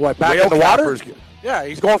 What, back Whale in the water? Capper's, yeah,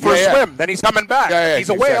 he's going for a swim. Then he's coming back. He's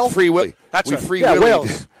a whale. Free Willy.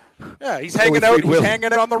 Whales. Yeah, he's hanging out. He's hanging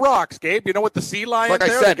out on the rocks, Gabe. You know what, the sea lion like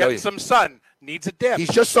there? I said, getting some sun. Needs a dip. He's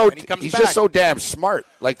just so damn smart.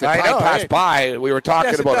 Like the time passed by, we were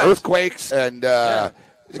talking about earthquakes and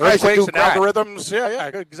earthquakes and algorithms. Yeah,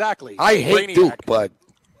 exactly. I hate Duke, but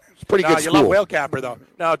it's pretty good school. You love Whale Capper, though.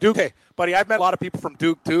 No, Duke, hey, buddy, I've met a lot of people from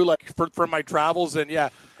Duke, too, like from my travels, and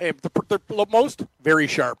they're most very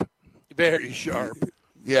sharp. Very sharp.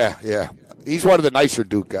 Yeah. He's one of the nicer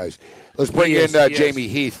Duke guys. Let's bring in Jamie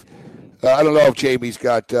Heath. I don't know if Jamie's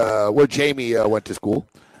got where Jamie went to school.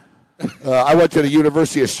 I went to the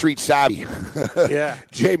University of Street Savvy. Yeah.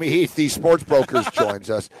 Jamie Heath, the sports brokers,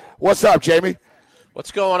 joins us. What's up, Jamie?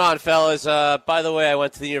 What's going on, fellas? By the way, I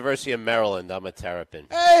went to the University of Maryland. I'm a Terrapin.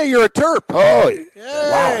 Hey, you're a Terp. Oh,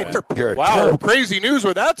 wow. Crazy news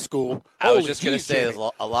with that school. I was just going to say there's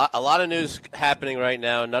a lot of news happening right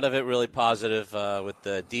now. None of it really positive with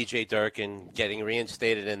the DJ Durkin getting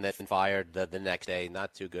reinstated and then fired the next day.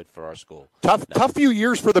 Not too good for our school. Tough few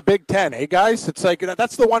years for the Big Ten, hey, guys? It's like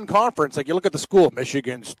that's the one conference. Like, you look at the school,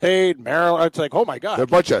 Michigan State, Maryland. It's like, oh, my God. They're a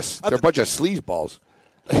bunch of sleazeballs.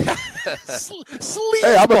 Hey,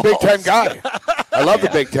 I'm a Big Ten guy. I love the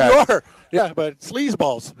Big Ten. You are. Yeah, but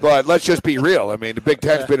sleazeballs. But let's just be real. I mean, the Big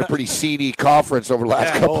Ten's been a pretty seedy conference over the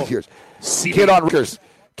last couple of years. Kid on Rutgers,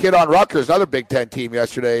 another Big Ten team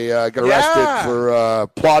yesterday, got arrested for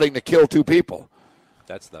plotting to kill 2 people.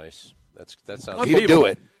 That's nice. That sounds. He didn't do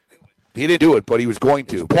it. He didn't do it, but he was going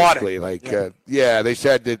to. Basically, they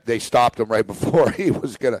said that they stopped him right before he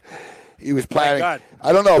was gonna. He was planning.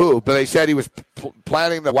 I don't know who, but they said he was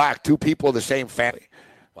planning to whack 2 people in the same family.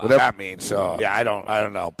 Wow. Whatever that means. So I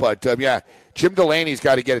don't know. But Jim Delaney's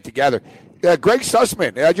got to get it together. Greg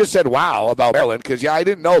Sussman. I just said wow about Maryland because I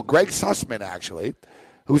didn't know Greg Sussman actually,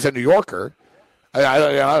 who's a New Yorker. I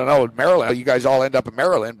don't know Maryland. You guys all end up in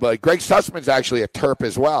Maryland, but Greg Sussman's actually a Terp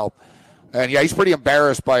as well. And he's pretty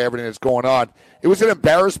embarrassed by everything that's going on. It was an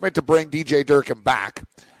embarrassment to bring DJ Durkin back.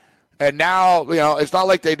 And now, it's not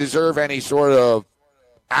like they deserve any sort of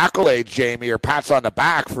accolades, Jamie, or pats on the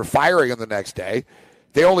back for firing him the next day.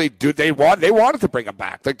 They wanted to bring him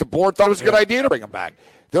back. Like the board thought it was a good idea to bring him back.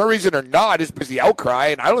 The only reason they're not is because the outcry,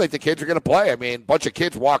 and I don't think the kids are going to play. I mean, a bunch of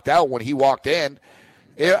kids walked out when he walked in.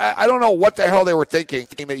 I don't know what the hell they were thinking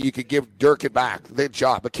that you could give Durkin back the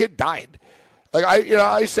job. The kid died. Like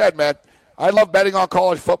I said, man, I love betting on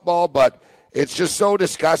college football, but it's just so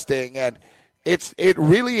disgusting. And it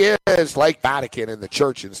really is like Vatican and the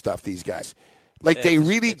church and stuff, these guys. Like, they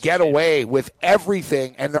really get away with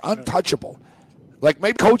everything, and they're untouchable. Like,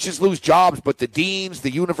 maybe coaches lose jobs, but the deans,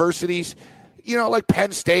 the universities, like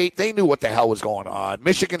Penn State, they knew what the hell was going on.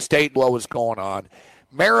 Michigan State knew what was going on.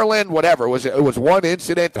 Maryland, whatever. It was one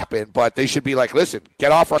incident happened, but they should be like, listen,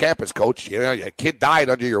 get off our campus, coach. A kid died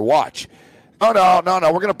under your watch. No,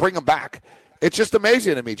 we're going to bring him back. It's just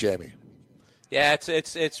amazing to me, Jamie. Yeah,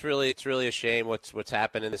 it's really a shame what's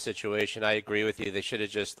happened in the situation. I agree with you. They should have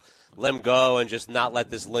just let him go and just not let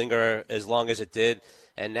this linger as long as it did.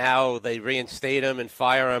 And now they reinstate him and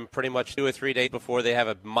fire him pretty much 2 or 3 days before they have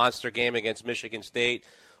a monster game against Michigan State.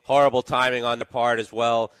 Horrible timing on the part as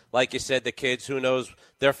well. Like you said, the kids, who knows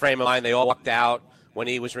their frame of mind. They all walked out when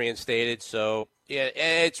he was reinstated. So yeah,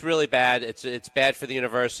 it's really bad. It's bad for the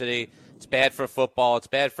university. It's bad for football. It's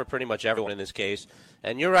bad for pretty much everyone in this case.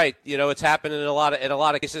 And you're right. It's happened in a lot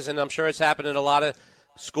of cases, and I'm sure it's happened in a lot of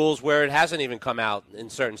schools where it hasn't even come out in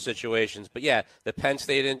certain situations. But yeah, the Penn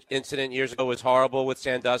State incident years ago was horrible with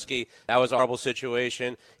Sandusky. That was a horrible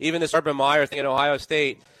situation. Even this Urban Meyer thing in Ohio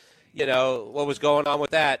State, what was going on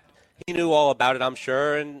with that? He knew all about it, I'm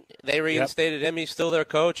sure, and they reinstated him. He's still their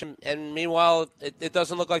coach, and meanwhile, it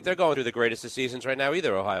doesn't look like they're going through the greatest of seasons right now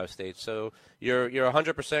either, Ohio State. So you're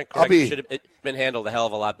 100% correct. It should have been handled a hell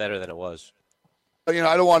of a lot better than it was. I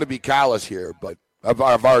don't want to be callous here, but I've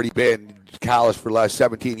already been callous for the last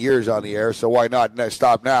 17 years on the air, so why not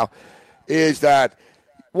stop now? Is that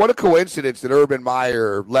what a coincidence that Urban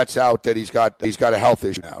Meyer lets out that he's got a health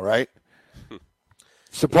issue now, right?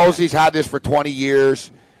 Suppose he's had this for 20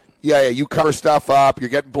 years. Yeah, you cover stuff up. You're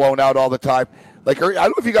getting blown out all the time. Like, I don't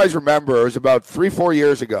know if you guys remember, it was about 3-4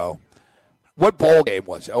 years ago. What bowl game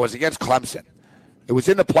was it? It was against Clemson. It was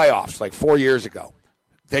in the playoffs like 4 years ago.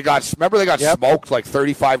 They got smoked like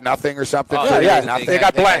 35-0 or something. Oh, yeah. They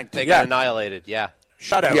got blanked. They got annihilated. Yeah.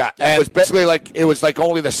 Shut out. Yeah, and it was basically like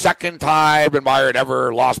only the second time Urban Meyer had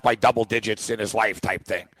ever lost by double digits in his life type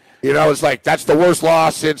thing. It's like that's the worst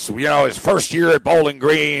loss since his first year at Bowling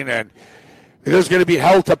Green, and there's going to be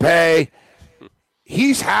hell to pay.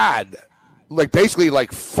 He's had basically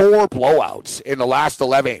 4 blowouts in the last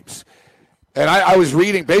 11 games, and I was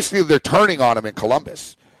reading basically they're turning on him in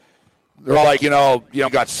Columbus. They're like,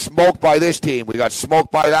 got smoked by this team. We got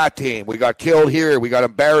smoked by that team. We got killed here. We got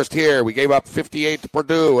embarrassed here. We gave up 58 to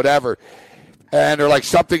Purdue, whatever. And they're like,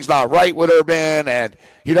 something's not right with Urban, and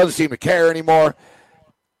he doesn't seem to care anymore.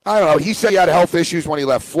 I don't know. He said he had health issues when he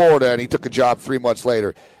left Florida, and he took a job 3 months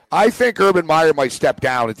later. I think Urban Meyer might step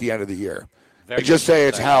down at the end of the year. And just say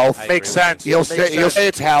it's health. Makes sense. He'll say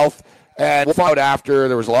it's health. And we'll find out after.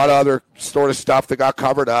 There was a lot of other sort of stuff that got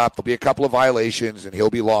covered up. There'll be a couple of violations, and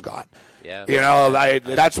he'll be long gone. Yeah.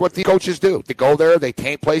 That's what the coaches do. They go there, they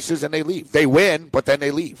taint places, and they leave. They win, but then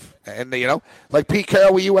they leave. And, like Pete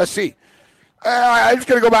Carroll with USC. I'm just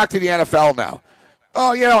going to go back to the NFL now.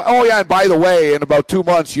 And by the way, in about 2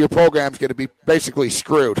 months, your program's going to be basically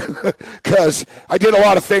screwed because I did a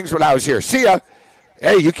lot of things when I was here. See ya.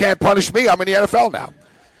 Hey, you can't punish me. I'm in the NFL now.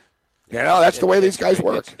 That's the way these guys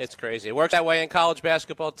work. It's crazy. It works that way in college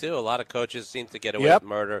basketball, too. A lot of coaches seem to get away with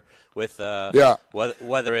murder with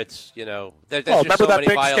whether it's, there's remember so that many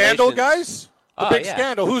big violations. Scandal, guys? The big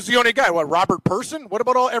scandal. Who's the only guy? What, Robert Person? What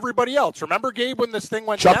about everybody else? Remember, Gabe, when this thing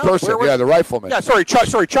went Chuck down? Person, the rifleman. Yeah,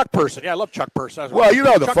 Chuck Person. Yeah, I love Chuck Person. Well,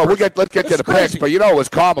 the fun. Let's get to the picks, but it was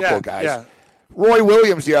comical, guys. Yeah. Roy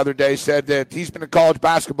Williams the other day said that he's been in college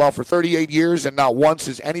basketball for 38 years, and not once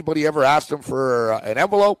has anybody ever asked him for an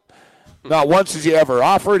envelope. Not once has he ever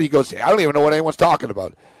offered. He goes, I don't even know what anyone's talking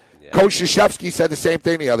about. Yeah. Coach Krzyzewski said the same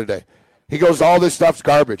thing the other day. He goes, all this stuff's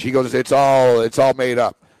garbage. He goes, it's all made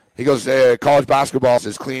up. He goes, college basketball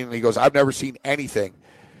is clean. He goes, I've never seen anything.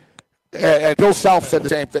 And Bill Self said the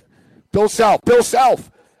same thing. Bill Self. Bill's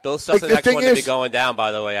the next one to be going down,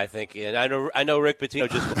 by the way, I think. And I know Rick Pitino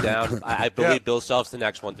just went down. I believe Bill Self's the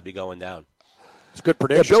next one to be going down. It's a good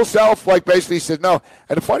prediction. Yeah, Bill Self basically said no.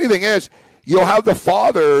 And the funny thing is, you'll have the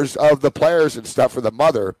fathers of the players and stuff, or the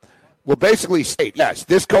mother, will basically state, yes,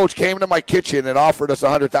 this coach came to my kitchen and offered us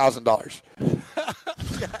 $100,000.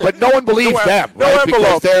 But no one believes them, right?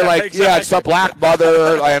 Because they're like, exactly. It's a black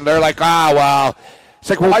mother, and they're like, well. It's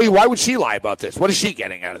like, why would she lie about this? What is she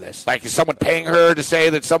getting out of this? Like, is someone paying her to say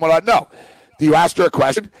that someone, no. You asked her a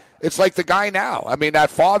question. It's like the guy now. I mean, that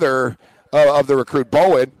father of the recruit,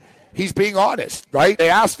 Bowen, he's being honest, right? They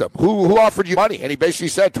asked him, who offered you money? And he basically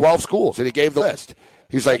said 12 schools, and he gave the list.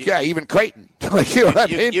 He's like, even Creighton. Like, you know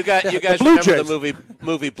what I mean? You guys remember the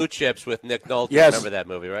movie Blue Chips with Nick Nolte? Yes. Remember that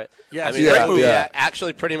movie, right? Yes. I mean, that movie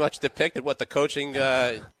actually pretty much depicted what the coaching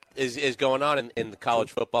is going on in the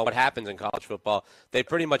college football, what happens in college football, they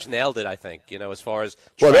pretty much nailed it, I think, as far as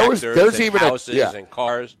tractors there's and even houses and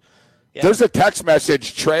cars. Yeah. There's a text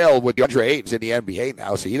message trail with the under 8s in the NBA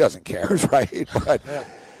now, so he doesn't care, right? But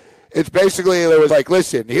it's basically, it was like,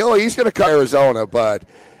 listen, he's going to come to Arizona, but,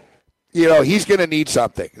 he's going to need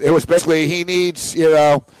something. It was basically he's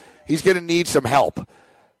going to need some help,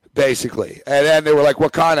 basically. And then they were like,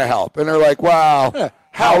 what kind of help? And they're like, wow,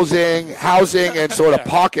 housing, and sort of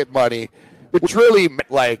pocket money, which really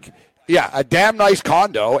meant like, a damn nice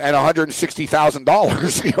condo and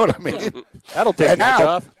 $160,000. You know what I mean? That'll take you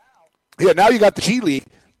off. Yeah, now you got the G League.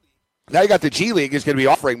 Now you got the G League is going to be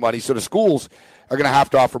offering money, so the schools are going to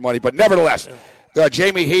have to offer money. But nevertheless,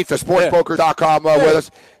 Jamie Heath of sportsbrokers.com with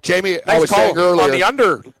us. Jamie, nice I was saying earlier.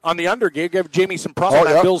 On the under, give Jamie some props on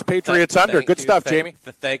that Bills Patriots under. Good stuff, Jamie.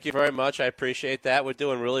 Thank you very much. I appreciate that. We're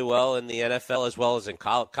doing really well in the NFL as well as in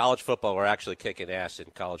college football. We're actually kicking ass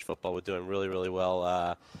in college football. We're doing really, really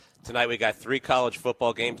well. Tonight we got 3 college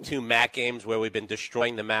football games, 2 MAC games where we've been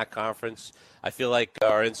destroying the MAC conference. I feel like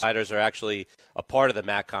our insiders are actually a part of the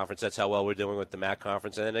MAC conference. That's how well we're doing with the MAC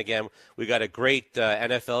conference. And then again, we got a great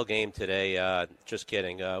NFL game today. Just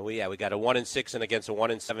kidding. We got a 1-6 and against a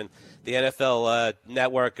 1-7. The NFL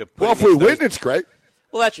Network. Well, if we win, it's great.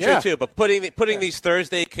 Well, that's true too. But putting these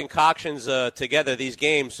Thursday concoctions together, these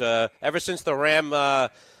games, ever since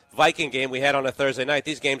the Viking game we had on a Thursday night,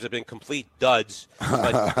 these games have been complete duds.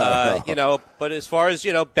 But but as far as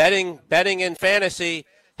betting in fantasy,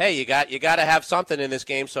 hey, you got to have something in this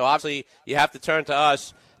game. So obviously you have to turn to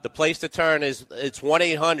us. The place to turn it's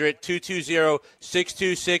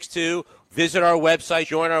 1-800-220-6262. Visit our website,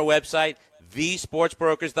 join our website,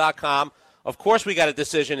 thesportsbrokers.com. Of course, we got a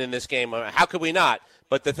decision in this game. How could we not?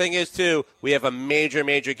 But the thing is, too, we have a major,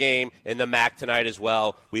 major game in the MAC tonight as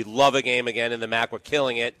well. We love a game again in the MAC. We're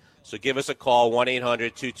killing it. So give us a call,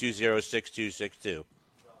 1-800-220-6262.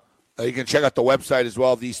 You can check out the website as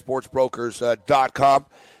well, thesportsbrokers.com.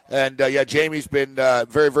 And, Jamie's been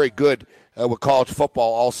very, very good with college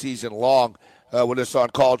football all season long with us on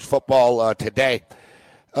college football today.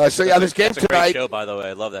 This game That's a tonight. Great show, by the way.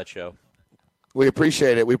 I love that show. We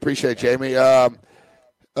appreciate it. We appreciate it, Jamie.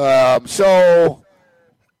 So,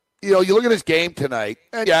 you look at this game tonight,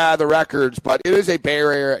 and the records, but it is a Bay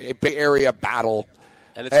Area battle.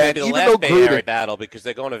 And it's going to be the last Bay Area battle because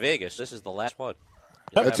they're going to Vegas. This is the last one.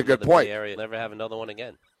 That's a good point. Bay Area, never have another one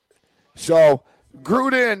again. So,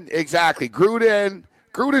 Gruden, exactly.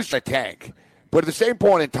 Gruden's a tank. But at the same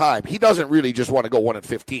point in time, he doesn't really just want to go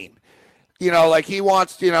 1-15. He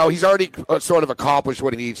wants, he's already sort of accomplished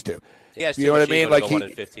what he needs to. Yes, you know what I mean? Like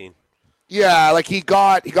 1-15. Yeah, like he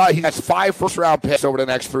has 5 first-round picks over the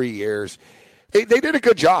next 3 years. They did a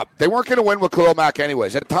good job. They weren't going to win with Khalil Mack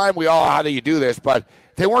anyways. At the time, how do you do this? But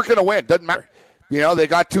they weren't going to win. Doesn't matter. They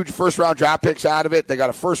got 2 first-round draft picks out of it. They got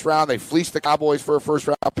a first round. They fleeced the Cowboys for a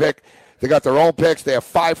first-round pick. They got their own picks. They have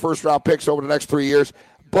 5 first-round picks over the next 3 years.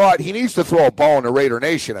 But he needs to throw a bone to Raider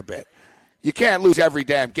Nation a bit. You can't lose every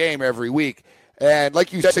damn game every week. And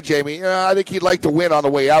like you said, Jamie, I think he'd like to win on the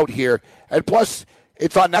way out here. And plus,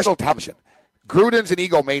 it's on national television. Gruden's an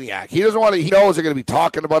egomaniac. He doesn't want to. He knows they're going to be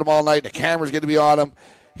talking about him all night. The camera's going to be on him.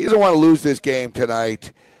 He doesn't want to lose this game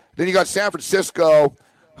tonight. Then you got San Francisco,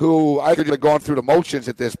 who I think are going through the motions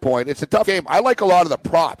at this point. It's a tough game. I like a lot of the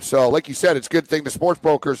props. So, like you said, it's a good thing the sports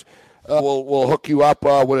brokers will hook you up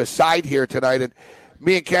with a side here tonight. And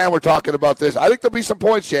me and Cam were talking about this. I think there'll be some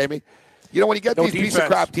points, Jamie. When you get these piece of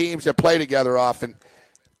crap teams that play together often,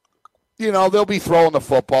 they'll be throwing the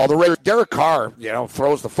football. The Raiders, Derek Carr,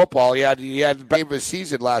 throws the football. He had the game of his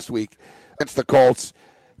season last week against the Colts.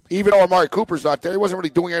 Even though Amari Cooper's not there, he wasn't really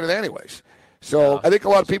doing anything anyways. So I think a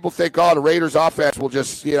lot of people think, the Raiders' offense will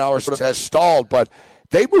just, or sort of has stalled. But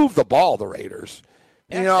they move the ball, the Raiders.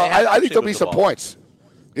 I think there'll be some points.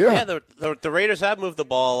 Yeah, the Raiders have moved the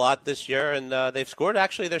ball a lot this year, and they've scored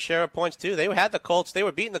actually their share of points too. They had the Colts; they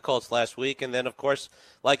were beating the Colts last week, and then of course,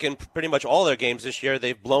 like in pretty much all their games this year,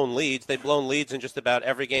 they've blown leads. They've blown leads in just about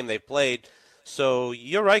every game they've played. So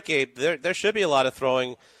you're right, Gabe. There should be a lot of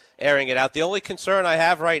airing it out. The only concern I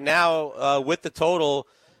have right now with the total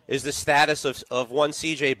is the status of one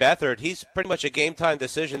C.J. Beathard. He's pretty much a game time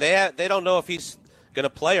decision. They don't know if he's going to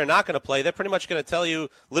play or not going to play. They're pretty much going to tell you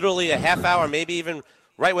literally a half hour, maybe even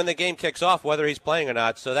right when the game kicks off, whether he's playing or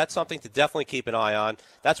not. So that's something to definitely keep an eye on.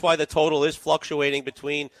 That's why the total is fluctuating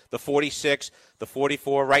between the 46, the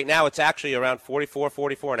 44. Right now it's actually around 44,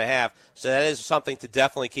 44.5. So that is something to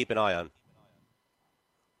definitely keep an eye on.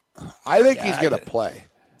 I think he's going to play.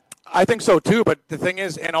 I think so too, but the thing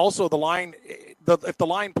is, and also the line, if the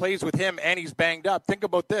line plays with him and he's banged up, think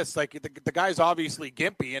about this: like the guy's obviously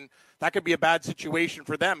gimpy, and that could be a bad situation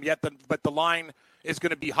for them. But the line is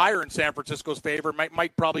going to be higher in San Francisco's favor.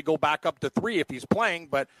 Might probably go back up to 3 if he's playing,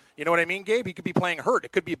 but you know what I mean, Gabe? He could be playing hurt.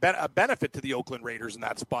 It could be a benefit to the Oakland Raiders in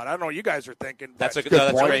that spot. I don't know what you guys are thinking. That's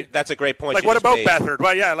a great point. Like, what about Beathard?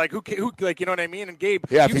 Well, yeah, like who, like, you know what I mean? And Gabe,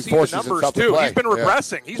 you've seen the numbers too. He's been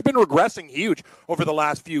regressing. Yeah. He's been regressing huge over the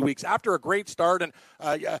last few weeks. After a great start and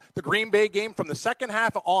the Green Bay game from the second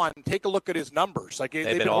half on, take a look at his numbers. Like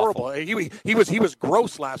they've been horrible. He was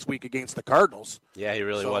gross last week against the Cardinals. Yeah, he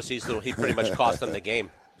really was. He pretty much cost them the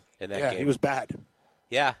game in that game. He was bad.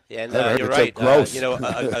 Yeah, and you're right.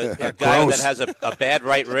 A guy that has a bad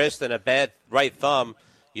right wrist and a bad right thumb,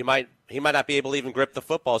 he might not be able to even grip the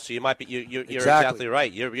football. So you're exactly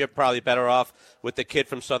right. You're probably better off with the kid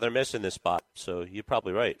from Southern Miss in this spot. So you're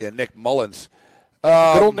probably right. Yeah, Nick Mullins.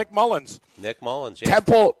 Good old Nick Mullins. Nick Mullins. Yeah.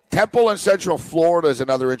 Temple and Central Florida is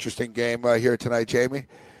another interesting game here tonight, Jamie.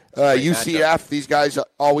 UCF, these guys are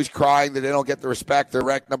always crying that they don't get the respect. They're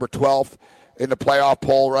ranked number 12 in the playoff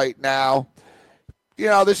poll right now. You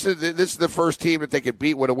know, this is the first team that they could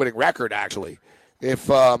beat with a winning record, actually. If,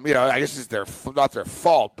 I guess it's not their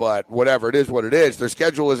fault, but whatever, it is what it is. Their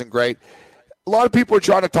schedule isn't great. A lot of people are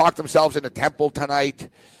trying to talk themselves into Temple tonight.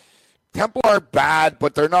 Temple aren't bad,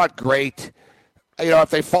 but they're not great. You know, if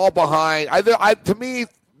they fall behind, to me,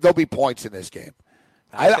 there'll be points in this game.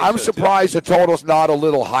 I'm surprised the total's not a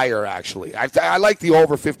little higher, actually. I like the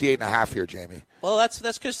over 58.5 here, Jamie. Well, that's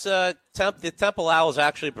because the Temple Owls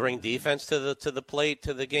actually bring defense to the plate,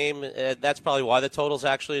 to the game. That's probably why the total's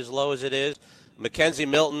actually as low as it is. Mackenzie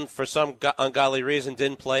Milton, for some ungodly reason,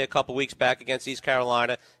 didn't play a couple weeks back against East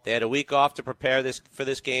Carolina. They had a week off to prepare for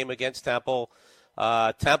this game against Temple.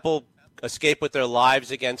 Temple escaped with their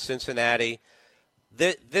lives against Cincinnati.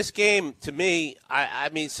 This game, to me, I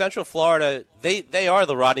mean, Central Florida, they are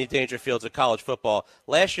the Rodney Dangerfields of college football.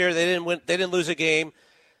 Last year, they didn't lose a game.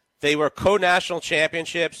 They were co-national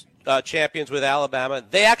champions with Alabama.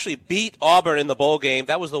 They actually beat Auburn in the bowl game.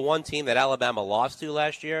 That was the one team that Alabama lost to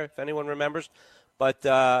last year, if anyone remembers.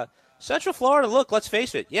 But Central Florida, look, let's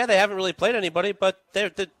face it. Yeah, they haven't really played anybody, but they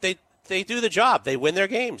do the job. They win their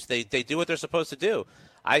games. They do what they're supposed to do.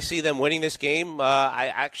 I see them winning this game.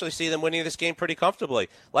 I actually see them winning this game pretty comfortably.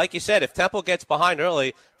 Like you said, if Temple gets behind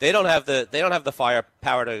early, they don't have the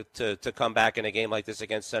firepower to come back in a game like this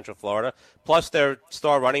against Central Florida. Plus, their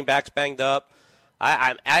star running back's banged up.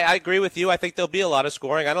 I agree with you. I think there'll be a lot of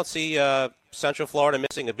scoring. I don't see Central Florida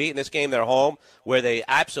missing a beat in this game. They're home, where they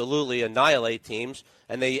absolutely annihilate teams,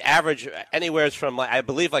 and they average anywhere from, I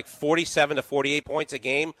believe, 47 to 48 points a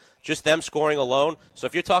game, just them scoring alone. So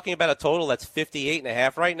if you're talking about a total that's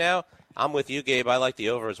 58.5 right now, I'm with you, Gabe. I like the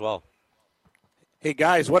over as well. Hey,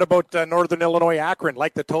 guys, what about Northern Illinois Akron?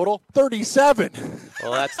 Like the total? 37.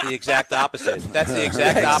 Well, that's the exact opposite. That's the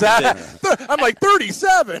exact opposite. I'm like,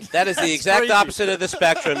 37? That is the exact opposite of the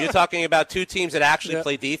spectrum. You're talking about two teams that actually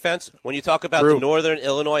play defense. When you talk about the Northern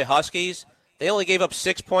Illinois Huskies, they only gave up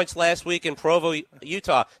 6 points last week in Provo,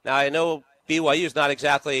 Utah. Now, I know BYU is not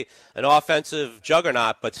exactly an offensive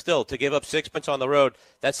juggernaut, but still, to give up 6 points on the road,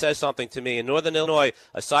 that says something to me. In Northern Illinois,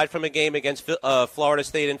 aside from a game against Florida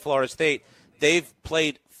State and Florida State, they've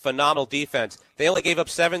played phenomenal defense. They only gave up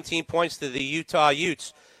 17 points to the Utah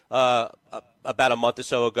Utes about a month or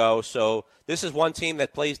so ago. So this is one team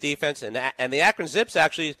that plays defense, and the Akron Zips,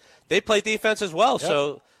 actually, they play defense as well. Yep,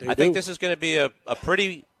 so I think this is going to be a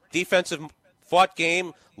pretty defensive-fought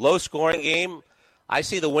game, low-scoring game. I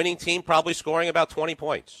see the winning team probably scoring about 20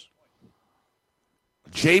 points.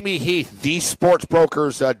 Jamie Heath,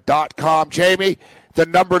 thesportsbrokers.com. Jamie, the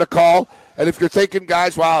number to call. And if you're thinking,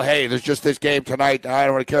 guys, well, hey, there's just this game tonight. I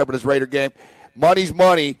don't really care about this Raider game. Money's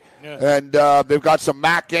money. Yeah. And they've got some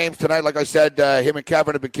MAC games tonight. Like I said, him and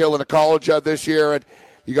Kevin have been killing the college this year. And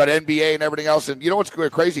you got NBA and everything else. And you know what's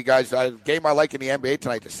crazy, guys? A game I like in the NBA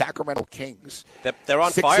tonight, the Sacramento Kings. They're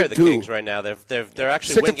on fire, the Kings, right now. They're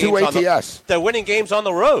actually winning games ATS. They're winning games on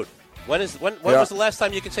the road. When was the last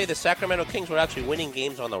time you could say the Sacramento Kings were actually winning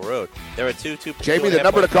games on the road? They're at 2-2. Jamie, the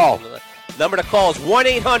number to call. Number to call is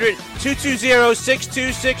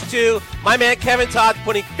 1-800-220-6262. My man Kevin Todd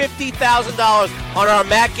putting $50,000 on our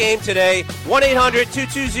MAC game today.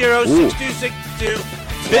 1-800-220-6262.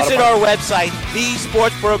 Visit our website,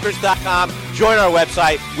 thesportsbrokers.com. Join our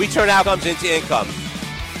website. We turn outcomes into income.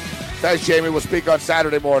 Thanks, Jamie. We'll speak on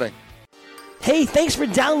Saturday morning. Hey, thanks for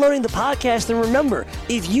downloading the podcast. And remember,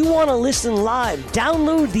 if you want to listen live,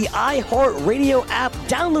 download the iHeartRadio app,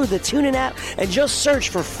 download the TuneIn app, and just search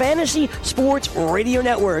for Fantasy Sports Radio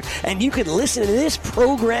Network, and you can listen to this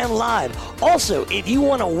program live. Also, if you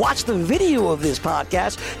want to watch the video of this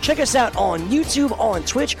podcast, check us out on YouTube, on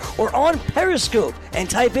Twitch, or on Periscope, and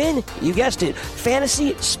type in, you guessed it,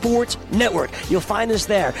 Fantasy Sports Network. You'll find us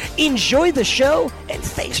there. Enjoy the show, and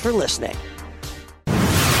thanks for listening.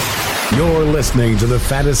 You're listening to the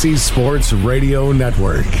Fantasy Sports Radio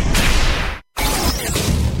Network.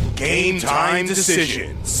 Game time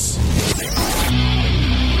decisions.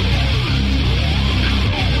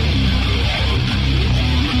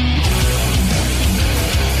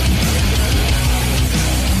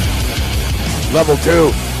 Level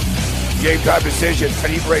 2. Game time decisions.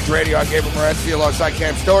 Red Heat Rage Radio. I'm Gabriel Morency alongside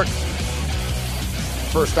Cam Stewart.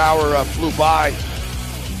 First hour flew by.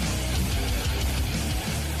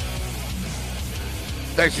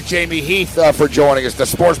 Thanks to Jamie Heath for joining us. The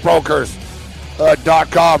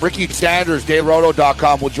sportsbrokers.com. Ricky Sanders,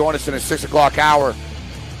 DayRoto.com will join us in a 6 o'clock hour.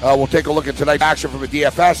 We'll take a look at tonight's action from a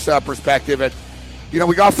DFS perspective. And,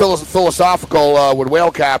 we got philosophical with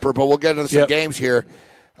Whale Capper, but we'll get into some games here.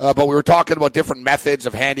 But we were talking about different methods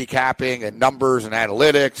of handicapping and numbers and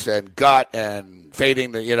analytics and gut and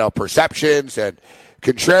fading the, perceptions and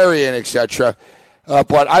contrarian, etc.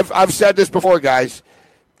 But I've said this before, guys.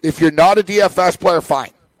 If you're not a DFS player, fine.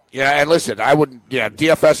 Yeah, and listen, I wouldn't. Yeah,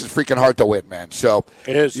 DFS is freaking hard to win, man. So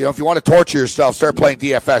it is. If you want to torture yourself, start playing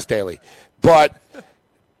DFS daily. But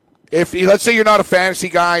let's say you're not a fantasy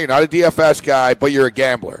guy, you're not a DFS guy, but you're a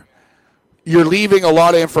gambler, you're leaving a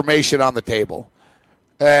lot of information on the table.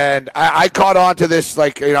 And I caught on to this, I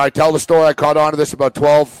tell the story. I caught on to this about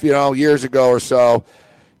 12, years ago or so,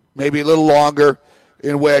 maybe a little longer.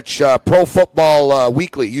 In which Pro Football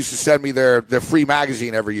Weekly used to send me their free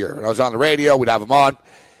magazine every year. And I was on the radio, we'd have them on.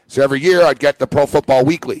 So every year I'd get the Pro Football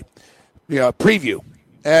Weekly, preview.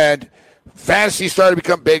 And fantasy started to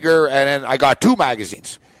become bigger, and then I got 2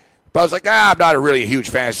 magazines. But I was like, I'm not really a huge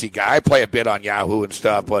fantasy guy. I play a bit on Yahoo and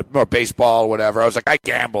stuff, but more baseball or whatever. I was like, I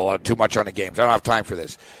gamble too much on the games. I don't have time for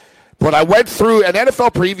this. But I went through an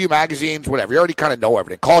NFL preview magazines, whatever. You already kind of know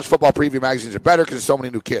everything. College football preview magazines are better because there's so many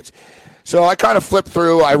new kids. So I kind of flipped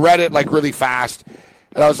through. I read it really fast,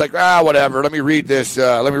 and I was like, whatever. Let me read this.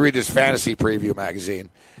 Let me read this fantasy preview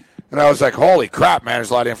magazine. And I was like, holy crap, man!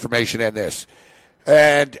 There's a lot of information in this.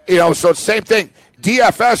 And so it's the same thing.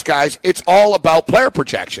 DFS guys, it's all about player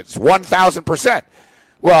projections, 1,000%.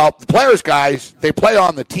 Well, the players guys, they play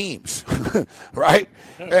on the teams, right?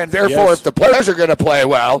 And therefore, if the players are going to play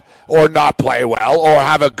well or not play well or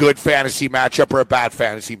have a good fantasy matchup or a bad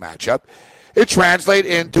fantasy matchup, it translates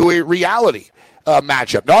into a reality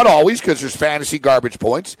matchup. Not always, because there's fantasy garbage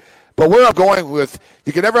points. But where I'm going with,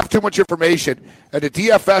 you can never have too much information, and the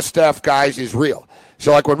DFS stuff, guys, is real.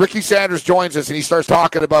 So when Ricky Sanders joins us and he starts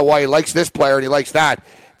talking about why he likes this player and he likes that,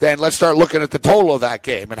 then let's start looking at the total of that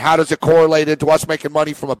game. And how does it correlate into us making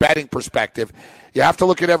money from a betting perspective? You have to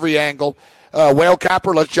look at every angle. Whale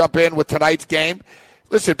Capper, let's jump in with tonight's game.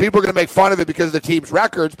 Listen, people are going to make fun of it because of the team's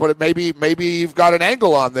records, but maybe you've got an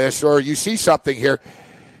angle on this or you see something here.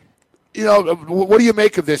 What do you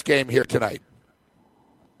make of this game here tonight?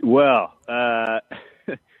 Well,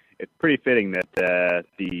 it's pretty fitting that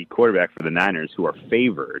the quarterback for the Niners, who are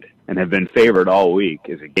favored and have been favored all week,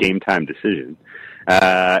 is a game-time decision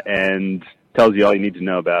and tells you all you need to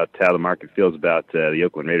know about how the market feels about the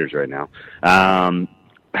Oakland Raiders right now. I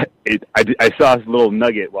saw this little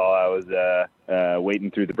nugget while I was waiting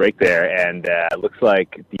through the break there, and it looks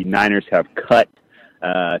like the Niners have cut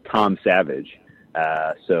Tom Savage.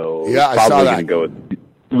 So yeah, probably going to go with,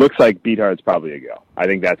 looks like Beathard's probably a go. I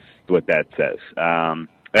think that's what that says.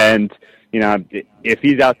 And, if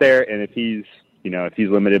he's out there and if he's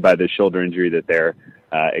limited by the shoulder injury that they're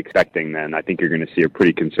expecting, then I think you're going to see a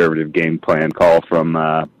pretty conservative game plan call from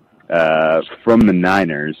the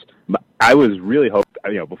Niners. I was really hoping,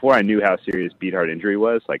 before I knew how serious Beathard injury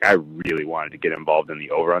was, I really wanted to get involved in the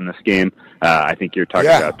over on this game. I think you're talking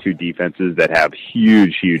about 2 defenses that have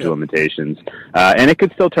huge limitations, and it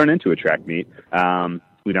could still turn into a track meet.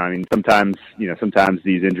 Sometimes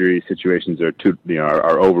these injury situations are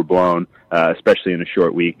are overblown, especially in a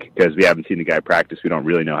short week because we haven't seen the guy practice. We don't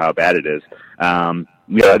really know how bad it is.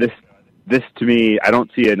 This to me, I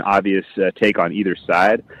don't see an obvious take on either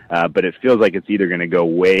side, but it feels like it's either going to go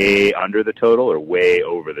way under the total or way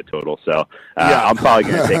over the total. So I'm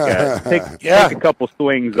probably going to take a couple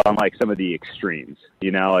swings on some of the extremes.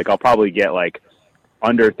 I'll probably get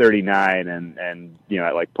under 39 and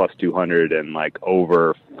at plus 200 and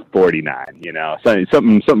over 49. So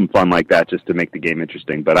something fun like that just to make the game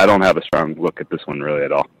interesting. But I don't have a strong look at this one really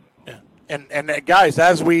at all. And guys,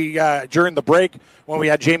 as we during the break when we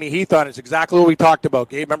had Jamie Heath on, it's exactly what we talked about.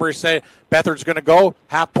 Gabe, remember he said Beathard's going to go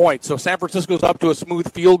half point. So San Francisco's up to a smooth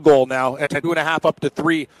field goal now, and 2.5 up to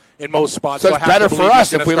 3 in most spots. So it's better for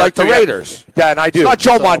us if we like the Raiders. Yeah, and I do. It's not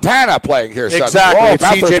Joe Montana playing here. Exactly. Oh,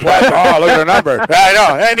 CJ Beathard. Oh, look at the number. I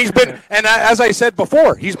know. And he's been, and as I said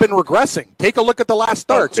before, he's been regressing. Take a look at the last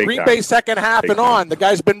starts. Big Green time. Bay second half Big and time. on. The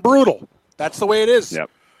guy's been brutal. That's the way it is. Yep.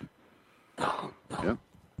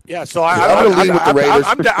 Yeah, so I'm gonna lean with the Raiders.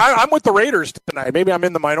 I'm with the Raiders tonight. Maybe I'm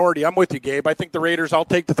in the minority. I'm with you, Gabe. I think the Raiders. I'll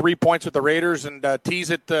take the 3 points with the Raiders and tease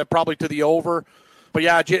it probably to the over. But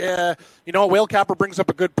yeah, Whale Capper brings up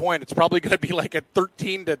a good point. It's probably going to be like a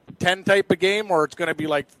 13-10 type of game, or it's going to be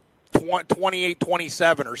like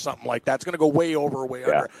 28-27 or something like that. It's going to go way over, way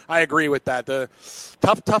under. I agree with that. The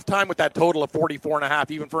tough time with that total of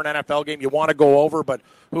 44.5. Even for an NFL game, you want to go over, but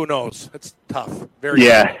who knows? It's tough. Very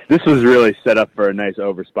tough. This was really set up for a nice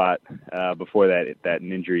over spot before that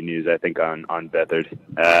injury news. I think on Beathard.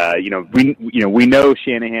 We know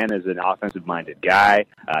Shanahan is an offensive-minded guy.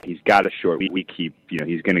 He's got a short week.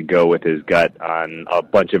 He's going to go with his gut on a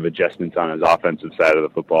bunch of adjustments on his offensive side of the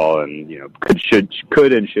football, and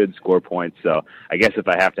could and should score points. So I guess if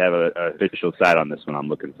I have to have an official side on this one, I'm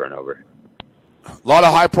looking for an over. A lot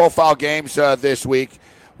of high-profile games this week.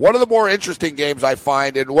 One of the more interesting games I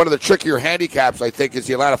find, and one of the trickier handicaps, I think, is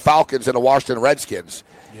the Atlanta Falcons and the Washington Redskins.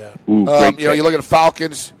 Yeah. Ooh, you look at the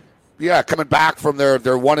Falcons, coming back from their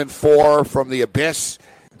 1-4 from the abyss.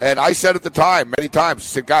 And I said at the time, many times, I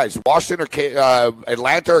said, guys, Washington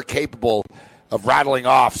Atlanta are capable of rattling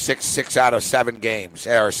off 6 out of 7 games,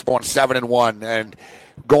 or going 7-1, and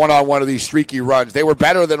going on one of these streaky runs. They were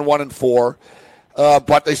better than 1-4,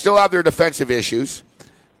 but they still have their defensive issues.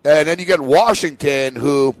 And then you get Washington,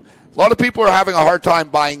 who a lot of people are having a hard time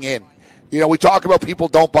buying in. We talk about people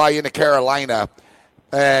don't buy into Carolina,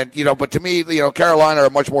 and but to me, Carolina are a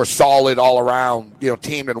much more solid all-around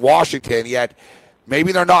team than Washington. Yet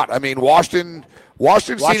maybe they're not. I mean, Washington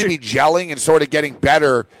seem to be gelling and sort of getting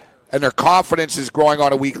better, and their confidence is growing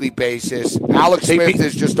on a weekly basis. Alex Smith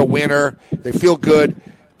is just a winner. They feel good.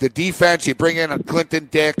 The defense, you bring in a Clinton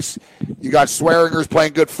Dix. You got Swearinger's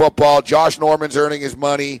playing good football. Josh Norman's earning his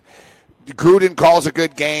money. Gruden calls a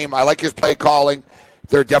good game. I like his play calling.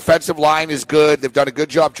 Their defensive line is good. They've done a good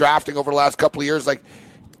job drafting over the last couple of years.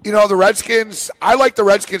 The Redskins, I like the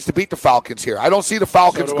Redskins to beat the Falcons here. I don't see the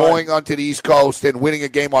Falcons going onto the East Coast and winning a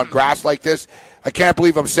game on grass like this. I can't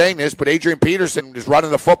believe I'm saying this, but Adrian Peterson is running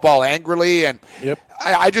the football angrily, and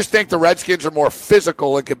I just think the Redskins are more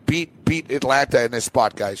physical and can beat Atlanta in this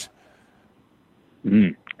spot, guys.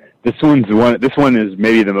 This one is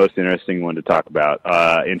maybe the most interesting one to talk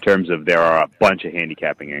about in terms of there are a bunch of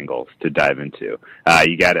handicapping angles to dive into.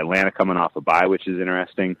 You got Atlanta coming off a bye, which is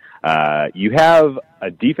interesting. You have a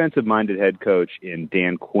defensive-minded head coach in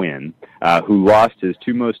Dan Quinn, who lost his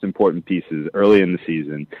 2 most important pieces early in the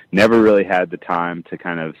season, never really had the time to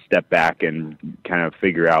kind of step back and kind of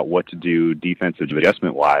figure out what to do defensive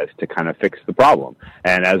adjustment-wise to kind of fix the problem.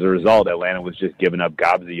 And as a result, Atlanta was just giving up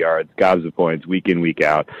gobs of yards, gobs of points, week in, week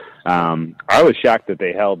out. I was shocked that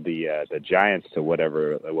they held the Giants to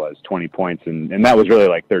whatever it was, 20 points, and that was really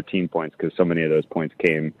like 13 points because so many of those points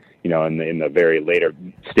came, in the very later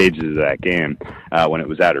stages of that game when it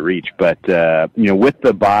was out of reach. But with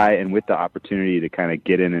the bye and with the opportunity to kind of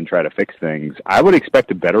get in and try to fix things, I would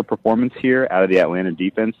expect a better performance here out of the Atlanta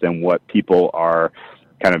defense than what people are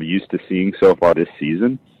kind of used to seeing so far this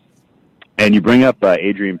season. And you bring up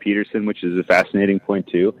Adrian Peterson, which is a fascinating point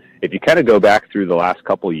too. If you kind of go back through the last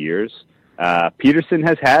couple of years, Peterson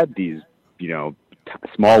has had these,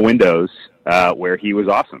 small windows where he was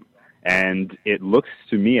awesome. And it looks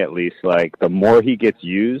to me, at least, like the more he gets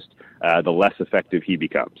used, the less effective he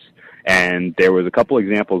becomes. And there was a couple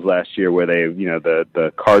examples last year where they,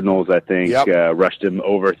 the Cardinals, I think, rushed him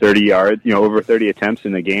over 30 yards, over 30 attempts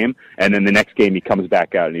in the game. And then the next game he comes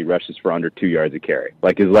back out and he rushes for under 2 yards a carry.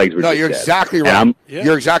 Like his legs were just you're dead. Exactly right.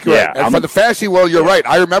 You're exactly right. And for the fantasy world, you're right.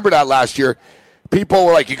 I remember that last year. People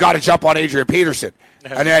were like, you got to jump on Adrian Peterson.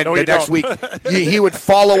 And then the next week, he would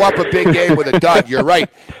follow up a big game with a dud. You're right.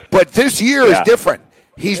 But this year is different.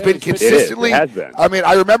 He's been consistently. It has been. I mean,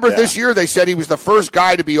 I remember this year they said he was the first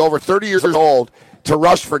guy to be over 30 years old to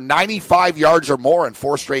rush for 95 yards or more in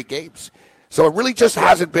 4 straight games. So it really just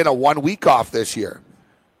hasn't been a 1 week off this year.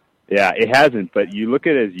 Yeah, it hasn't. But you look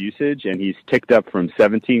at his usage, and he's ticked up from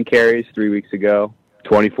 17 carries 3 weeks ago,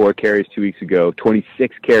 24 carries 2 weeks ago,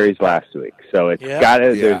 26 carries last week. So it's there's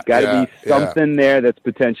got to be something there that's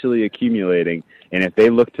potentially accumulating. And if they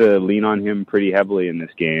look to lean on him pretty heavily in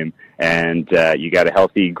this game, and you got a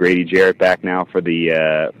healthy Grady Jarrett back now for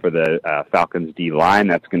the Falcons D line,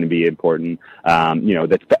 that's going to be important.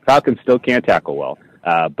 The Falcons still can't tackle well.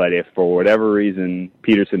 But if for whatever reason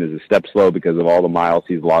Peterson is a step slow because of all the miles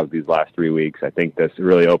he's logged these last 3 weeks, I think this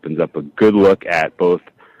really opens up a good look at both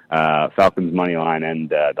Falcons money line and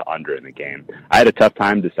the under in the game. I had a tough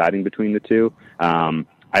time deciding between the two. I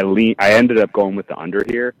ended up going with the under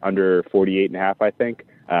here, under 48.5, I think,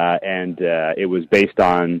 and it was based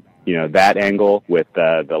on that angle with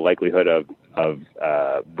the likelihood of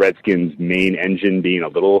Redskins' main engine being a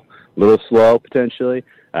little slow potentially.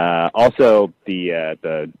 Also,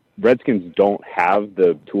 the Redskins don't have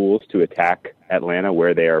the tools to attack Atlanta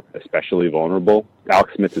where they are especially vulnerable.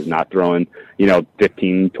 Alex Smith is not throwing,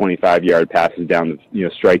 15, 25-yard passes down,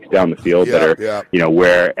 strikes down the field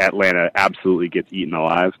where Atlanta absolutely gets eaten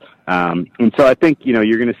alive. And so I think,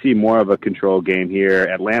 you're going to see more of a control game here.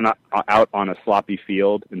 Atlanta out on a sloppy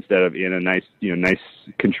field instead of in a nice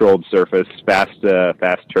controlled surface, fast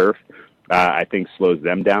turf. I think slows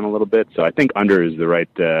them down a little bit. So I think under is the right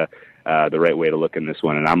way to look in this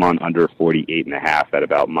one, and I'm on under 48.5 at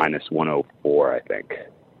about -104, I think.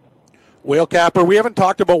 Whale Capper, we haven't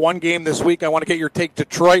talked about one game this week. I want to get your take.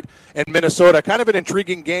 Detroit and Minnesota, kind of an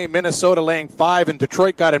intriguing game. Minnesota laying 5, and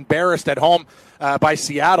Detroit got embarrassed at home by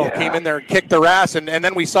Seattle. Yeah. Came in there and kicked their ass, and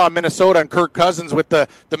then we saw Minnesota and Kirk Cousins with the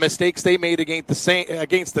mistakes they made against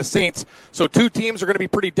the Saints. So two teams are going to be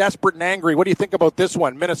pretty desperate and angry. What do you think about this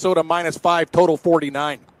one? Minnesota -5, total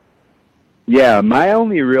 49. Yeah, my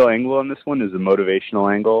only real angle on this one is a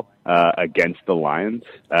motivational angle against the Lions.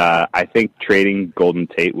 I think trading Golden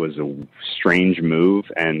Tate was a strange move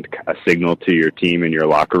and a signal to your team and your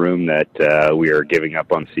locker room that we are giving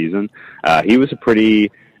up on season. He was a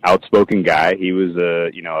pretty outspoken guy. He was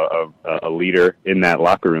a leader in that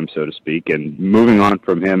locker room, so to speak. And moving on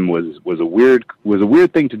from him was a weird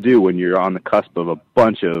thing to do when you're on the cusp of a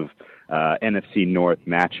bunch of NFC North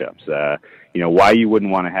matchups. Why you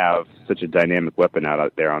wouldn't want to have such a dynamic weapon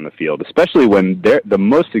out there on the field, especially when the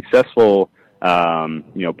most successful,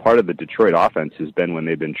 part of the Detroit offense has been when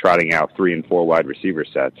they've been trotting out 3 and 4 wide receiver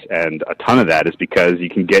sets. And a ton of that is because you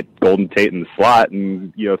can get Golden Tate in the slot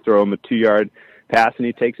and, throw him a 2-yard pass and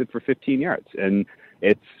he takes it for 15 yards. And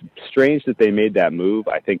it's strange that they made that move.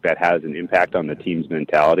 I think that has an impact on the team's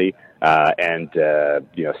mentality.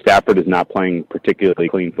 Stafford is not playing particularly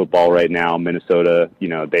clean football right now. Minnesota,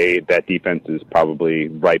 that defense is probably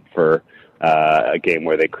ripe for a game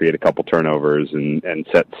where they create a couple turnovers and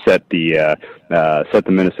set the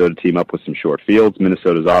Minnesota team up with some short fields.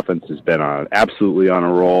 Minnesota's offense has been absolutely on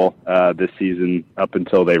a roll this season up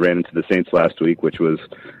until they ran into the Saints last week, which was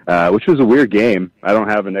a weird game. I don't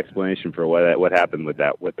have an explanation for what happened with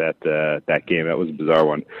that game. That was a bizarre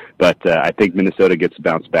one, but I think Minnesota gets a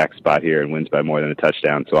bounce back spot here and wins by more than a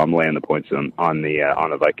touchdown. So I'm laying the points on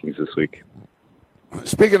the Vikings this week.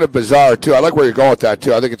 Speaking of bizarre, too, I like where you're going with that,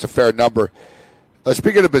 too. I think it's a fair number.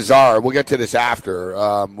 Speaking of bizarre, we'll get to this after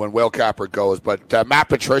when Whale Capper goes, but Matt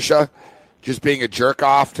Patricia just being a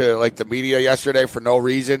jerk-off to the media yesterday for no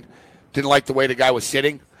reason. Didn't like the way the guy was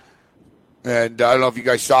sitting. And I don't know if you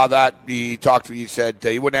guys saw that. He said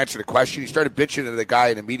he wouldn't answer the question. He started bitching to the guy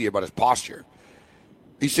in the media about his posture.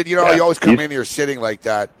 He said, you always come in here sitting like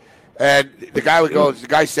that. And the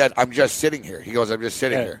guy said, I'm just sitting here. He goes, I'm just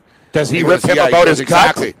sitting here. Does he rip him about his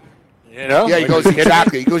exactly. Yeah, he goes,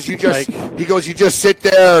 exactly. He goes, you just sit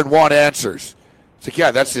there and want answers. It's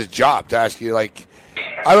that's his job to ask you, I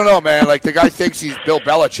don't know, man. The guy thinks he's Bill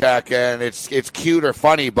Belichick and it's cute or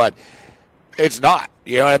funny, but it's not.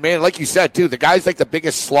 You know what I mean? Like you said, too, the guy's the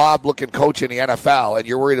biggest slob-looking coach in the NFL, and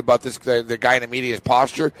you're worried about the guy in the media's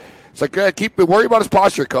posture. It's keep worry about his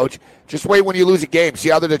posture, coach. Just wait when you lose a game. See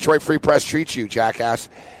how the Detroit Free Press treats you, jackass.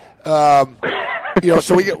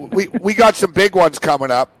 So we got some big ones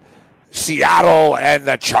coming up. Seattle and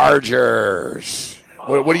the Chargers.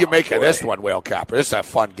 What do you make of this one, Whale Capper? This is a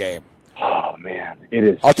fun game. Oh man, it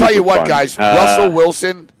is. I'll tell you what, fun. Guys. Russell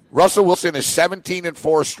Wilson is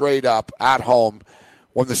 17-4 straight up at home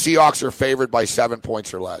when the Seahawks are favored by 7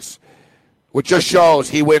 points or less, which just shows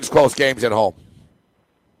he wins close games at home.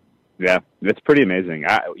 Yeah, that's pretty amazing.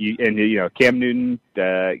 Cam Newton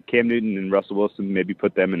and Russell Wilson, maybe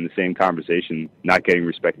put them in the same conversation, not getting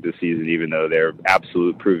respected this season, even though they're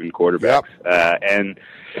absolute proven quarterbacks. Yep. And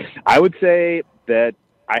I would say that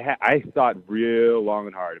I thought real long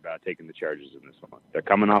and hard about taking the Chargers in this one. They're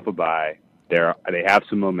coming off a bye. They have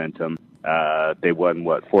some momentum. They won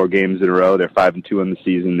 4 games in a row. They're 5-2 on the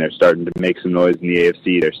season. They're starting to make some noise in the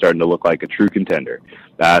AFC. They're starting to look like a true contender.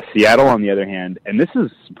 Seattle, on the other hand, and this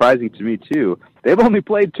is surprising to me too, they've only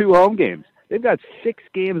played 2 home games. They've got 6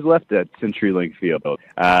 games left at CenturyLink Field.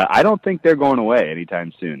 I don't think they're going away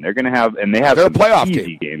anytime soon. They're going to have, and they have some playoff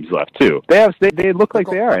easy games left too. They look like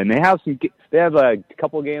they are, and they have a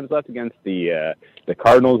couple of games left against the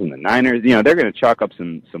Cardinals and the Niners. They're going to chalk up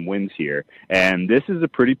some wins here, and this is a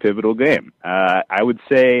pretty pivotal game. I would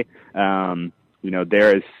say,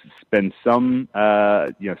 there has been some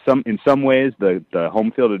in some ways the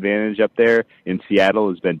home field advantage up there in Seattle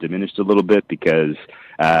has been diminished a little bit because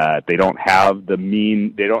they don't have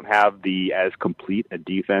the as complete a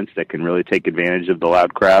defense that can really take advantage of the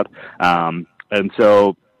loud crowd. And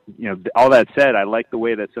so, all that said, I like the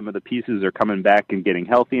way that some of the pieces are coming back and getting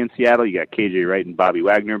healthy in Seattle. You got KJ Wright and Bobby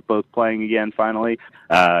Wagner both playing again finally.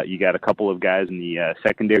 You got a couple of guys in the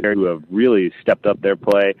secondary who have really stepped up their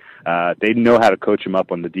play. They know how to coach them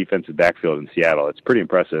up on the defensive backfield in Seattle. It's pretty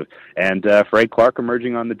impressive. And Frank Clark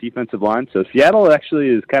emerging on the defensive line. So Seattle actually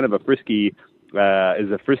is kind of a frisky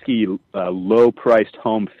low-priced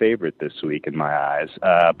home favorite this week in my eyes.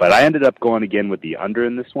 But I ended up going again with the under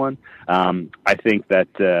in this one. I think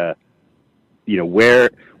that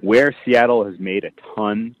where Seattle has made a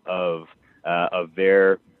ton of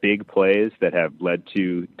their big plays that have led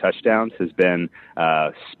to touchdowns has been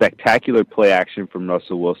spectacular play action from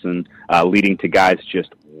Russell Wilson, leading to guys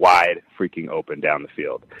just wide freaking open down the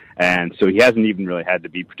field. And so he hasn't even really had to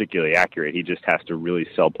be particularly accurate. He just has to really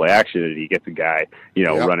sell play action, and he gets a guy,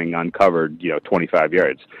 running uncovered, 25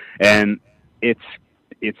 yards. And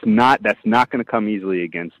that's not going to come easily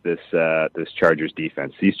against this Chargers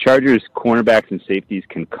defense. These Chargers cornerbacks and safeties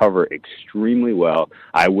can cover extremely well.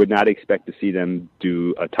 I would not expect to see them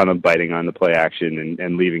do a ton of biting on the play action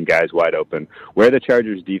and leaving guys wide open. Where the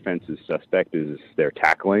Chargers defense is suspect is their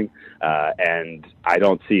tackling, and I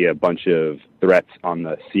don't see a bunch of threats on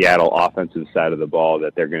the Seattle offensive side of the ball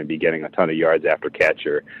that they're going to be getting a ton of yards after catch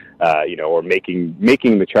or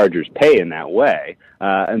making the Chargers pay in that way.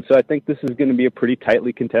 And so I think this is going to be a pretty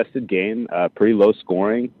tightly contested game, pretty low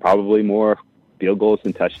scoring, probably more field goals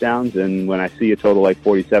than touchdowns. And when I see a total like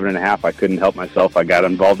 47.5, I couldn't help myself. I got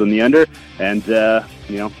involved in the under, and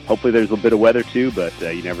hopefully there's a bit of weather too, but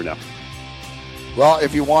you never know. Well,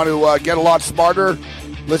 if you want to get a lot smarter,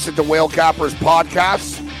 listen to Whale Capper's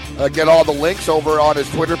podcasts. Get all the links over on his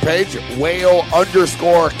Twitter page,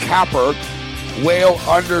 Whale_Capper.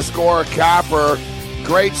 Whale_Capper.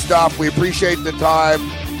 Great stuff. We appreciate the time.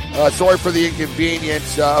 Sorry for the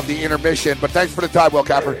inconvenience of the intermission, but thanks for the time, Whale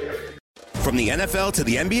Capper. From the NFL to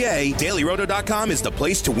the NBA, DailyRoto.com is the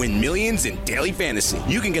place to win millions in daily fantasy.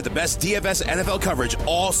 You can get the best DFS NFL coverage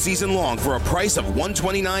all season long for a price of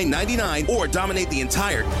 $129.99 or dominate the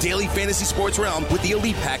entire daily fantasy sports realm with the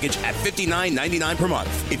Elite Package at $59.99 per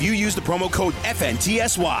month. If you use the promo code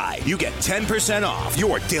FNTSY, you get 10% off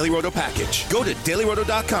your Daily Roto package. Go to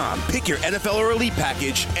DailyRoto.com, pick your NFL or Elite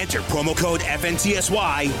Package, enter promo code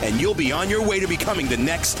FNTSY, and you'll be on your way to becoming the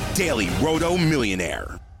next Daily Roto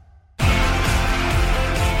millionaire.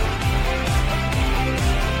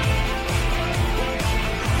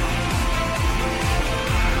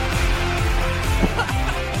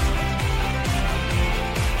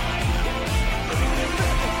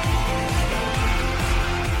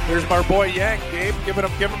 Here's my boy Yang, Gabe,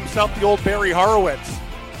 giving himself the old Barry Horowitz.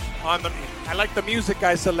 I like the music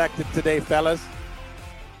I selected today, fellas.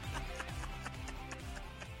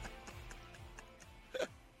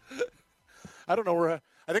 I don't know where.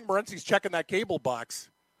 I think Morency's checking that cable box.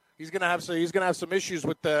 He's gonna have some issues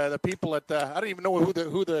with the people at the. I don't even know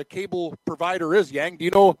who the cable provider is. Yang, do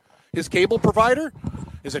you know his cable provider?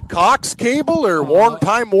 Is it Cox Cable or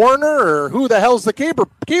Time Warner or who the hell's the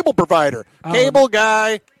cable provider? Cable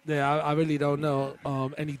guy. Yeah, I really don't know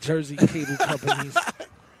any Jersey cable companies.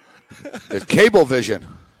 It's Cablevision.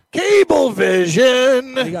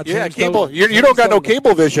 Cablevision. Yeah, cable. You don't got no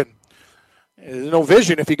Cablevision. There's no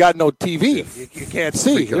vision if you got no TV. You can't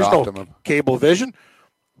see. There's Optimum. No Cablevision.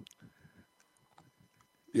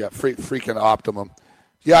 Yeah, freaking Optimum.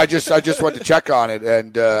 Yeah, I just went to check on it,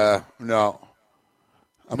 and no.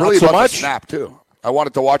 I'm really about to snap, too. I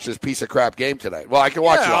wanted to watch this piece of crap game tonight. Well, I can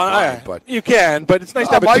watch it online, but you can, but it's nice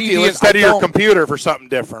to have a TV instead of your computer for something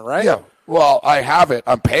different, right? Yeah. Well, I have it.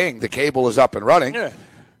 I'm paying. The cable is up and running. Yeah.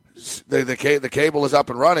 The cable is up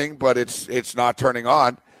and running, but it's not turning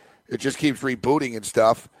on. It just keeps rebooting and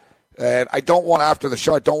stuff. And I don't want, after the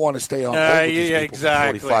show, I don't want to stay on hold with these people for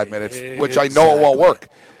 45 minutes, which I know it won't work.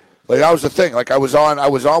 Like, that was the thing. Like, I was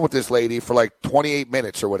on with this lady for like 28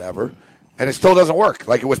 minutes or whatever, and it still doesn't work.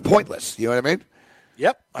 Like, it was pointless. You know what I mean?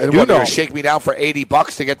 Yep. They're going to shake me down for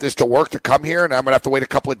 $80 to get this to work to come here, and I'm going to have to wait a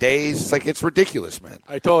couple of days. It's ridiculous, man.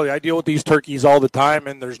 I told you, I deal with these turkeys all the time,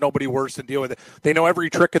 and there's nobody worse than deal with it. They know every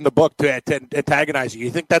trick in the book to antagonize you.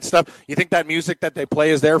 You think that stuff, you think that music that they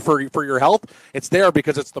play is there for your health? It's there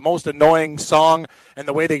because it's the most annoying song, and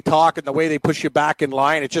the way they talk and the way they push you back in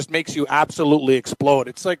line, it just makes you absolutely explode.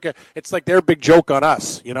 It's like their big joke on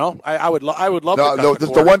us, you know? I would love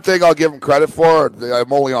the one thing I'll give them credit for,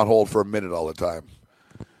 I'm only on hold for a minute all the time.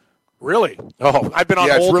 Really? Oh, I've been on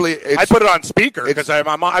hold. I put it on speaker because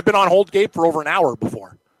I've been on hold, Gabe, for over an hour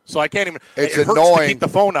before. So I can't even. It's it annoying. Hurts to keep the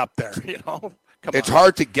phone up there. You know, it's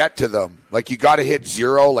hard to get to them. You got to hit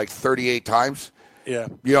 0 38 times. Yeah.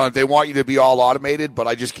 You know, they want you to be all automated, but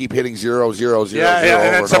I just keep hitting 0, 0, 0, yeah, 0.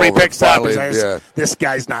 And then somebody picks up and says, "This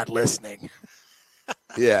guy's not listening."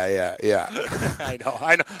 Yeah. I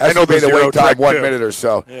know. They wait time 1 minute or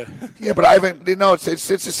so. Yeah, but I haven't. You know, it's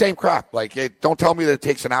the same crap. Don't tell me that it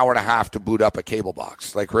takes an hour and a half to boot up a cable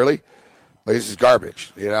box. Really? This is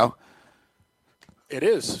garbage. You know. It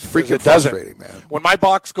is. It's freaking frustrating, man. When my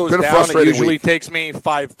box goes down, it usually takes me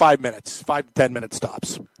 5 minutes, 5 to 10 minute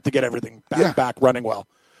stops to get everything back running well.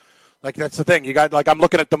 That's the thing. You got I'm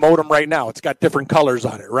looking at the modem right now. It's got different colors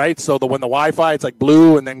on it, right? So when the Wi-Fi, it's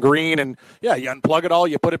blue and then green, and you unplug it all,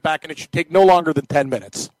 you put it back, and it should take no longer than 10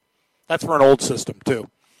 minutes. That's for an old system too.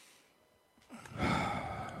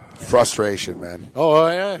 Frustration, man. Oh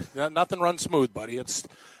yeah, nothing runs smooth, buddy.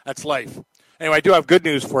 That's life. Anyway, I do have good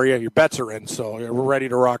news for you. Your bets are in, so we're ready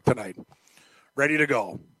to rock tonight. Ready to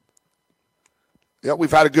go. Yeah,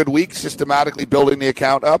 we've had a good week systematically building the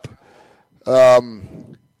account up.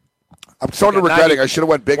 I'm sort of regretting. I should have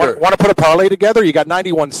went bigger. Want to put a parlay together? You got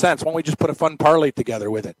 91 cents. Why don't we just put a fun parlay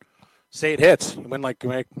together with it? Say it hits. You win maybe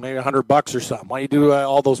 $100 or something. Why don't you do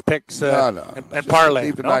all those picks and parlay?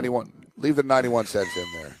 Leave the 91. Leave the 91 cents in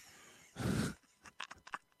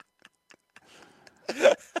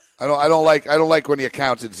there. I don't like when the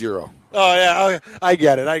account's at 0. Oh yeah, I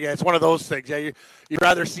get it. It's one of those things. Yeah, you'd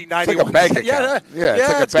rather see 91. It's like a bank account. It's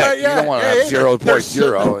like a bank. You don't want to have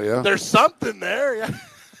 0.0. Yeah. There's something there. Yeah.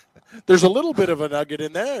 There's a little bit of a nugget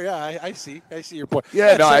in there. Yeah, I see your point.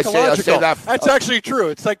 Yeah, no, I say that. That's actually true.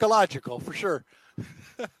 It's psychological for sure.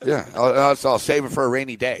 Yeah, I'll save it for a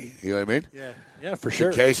rainy day. You know what I mean? Yeah, for sure.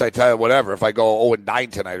 In case I tell you whatever, if I go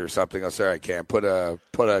 0-9 tonight or something, I'll say I can't put a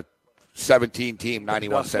 17-team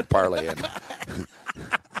 91-cent parlay in.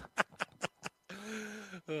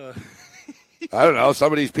 I don't know.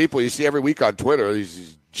 Some of these people you see every week on Twitter,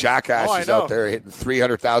 these jackasses out there hitting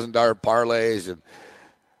 $300,000 parlays, and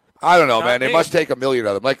I don't know, man. They must take a million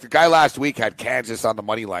of them. Like the guy last week had Kansas on the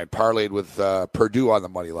money line, parlayed with Purdue on the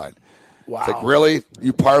money line. Wow. It's really?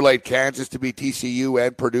 You parlayed Kansas to beat TCU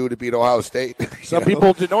and Purdue to beat Ohio State? Some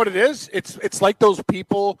people, do you know what it is? It's like those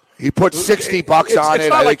people. He put $60 on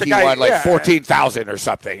it. I think he won like 14,000 or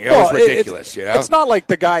something. It was ridiculous. It's not like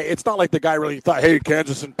the guy. It's not like the guy really thought, hey,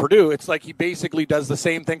 Kansas and Purdue. It's like he basically does the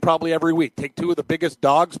same thing probably every week. Take two of the biggest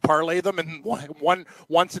dogs, parlay them, and one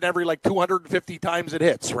once in every 250 times it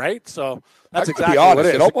hits. Right. So that's exactly what it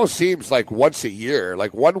is. It almost seems like once a year,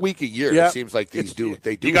 like 1 week a year. It seems like they do.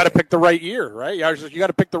 You got to pick the right year, right? You got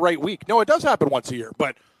to pick the right week. No, it does happen once a year,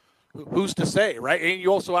 but who's to say, right? And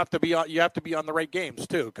you also have to be on the right games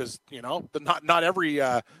too, because not every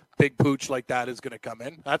big pooch like that is going to come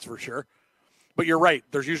in. That's for sure. But you're right.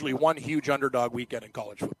 There's usually one huge underdog weekend in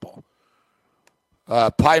college football.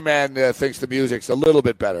 Pie Man thinks the music's a little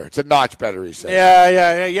bit better. It's a notch better, he says.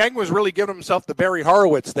 Yeah. Yang was really giving himself the Barry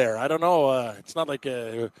Horowitz there. I don't know. It's not like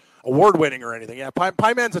award-winning or anything. Yeah,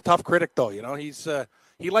 Pie Man's a tough critic, though.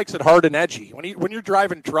 He likes it hard and edgy. When you're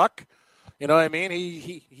driving truck, you know what I mean?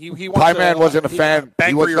 He wants Pie Man wasn't a fan.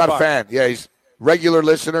 He was not a fan. Yeah, he's a regular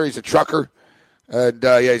listener. He's a trucker. And,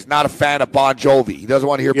 he's not a fan of Bon Jovi. He doesn't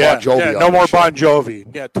want to hear Bon Jovi. Yeah, no more Bon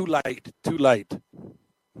Jovi. Yeah, too light.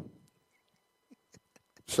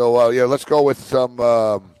 So, let's go with some.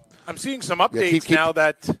 I'm seeing some updates now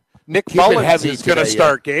that Nick Mullins is going to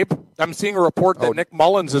start, Gabe. I'm seeing a report that Nick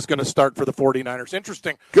Mullins is going to start for the 49ers.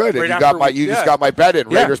 Interesting. Good. And you just got my bet in.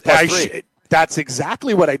 Raiders plus 3. That's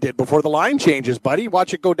exactly what I did before the line changes, buddy.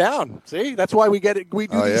 Watch it go down. See, that's why we do these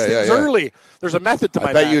things early. There's a method to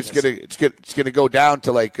my madness. I bet you it's gonna go down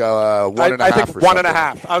to like 1.5. I think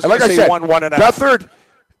 1.5. I was going to say 1.5.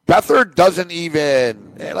 Beathard doesn't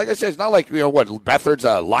even, like I said, it's not like, Beathard's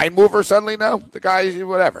a line mover suddenly now? The guy's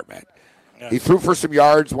whatever, man. Yeah. He threw for some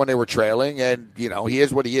yards when they were trailing, and, he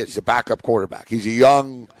is what he is. He's a backup quarterback. He's a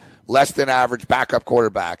young, less than average backup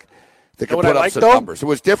quarterback that can put up some numbers. It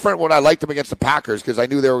was different when I liked him against the Packers because I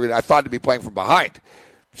knew I thought he'd be playing from behind.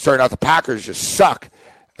 Starting out, the Packers just suck,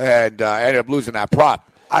 and I ended up losing that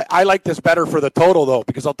prop. I like this better for the total, though,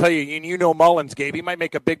 because I'll tell you, you know Mullins, Gabe. He might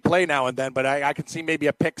make a big play now and then, but I can see maybe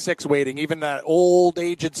a pick six waiting. Even that old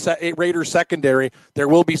aged Raiders secondary, there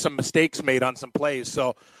will be some mistakes made on some plays.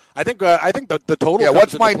 So I think the total. Yeah,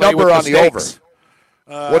 what's my number on the over?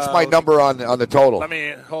 What's my number on the total? Let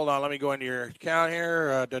me go into your account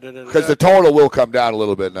here. Because the total will come down a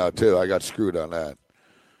little bit now too. I got screwed on that.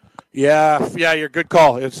 Yeah, you're good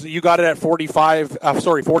call. You got it at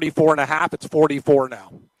 44 and a half. It's 44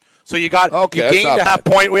 now. So you gained a half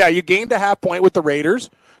point. Yeah, you gained a half point with the Raiders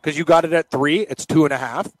because you got it at 3. It's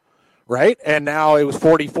 2.5, right? And now it was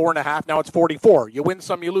 44 and a half. Now it's 44. You win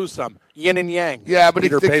some, you lose some. Yin and yang. Yeah, but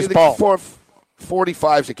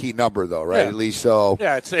 45 is a key number, though, right? Yeah. At least so.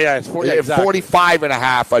 Yeah, it's 40. Yeah, exactly. 45 and a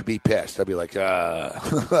half, I'd be pissed. I'd be like, no,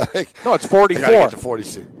 it's 44. To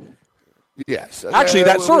 46. Yes. Actually,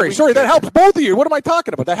 that helps both of you. What am I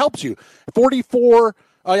talking about? That helps you. 44.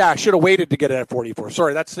 Oh, yeah, I should have waited to get it at 44.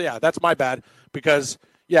 Sorry, that's my bad because,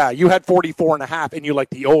 you had 44 and a half and you like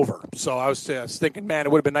the over. So I was thinking, man,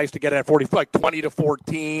 it would have been nice to get it at 44, like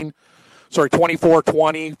 20-14. Sorry,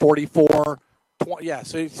 24-20, 44. 20, yeah,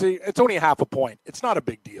 so see, it's only a half a point. It's not a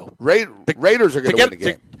big deal. Raiders are going to win the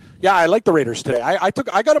game. Yeah, I like the Raiders today. I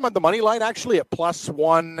got them on the money line actually at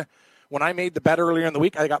 +1. When I made the bet earlier in the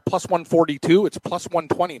week, I got +142. It's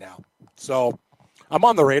 +120 now. So I'm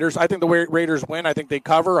on the Raiders. I think the Raiders win. I think they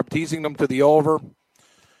cover. I'm teasing them to the over.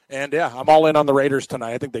 And, I'm all in on the Raiders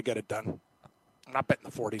tonight. I think they get it done. I'm not betting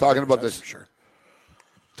the 40. Talking about this, for sure.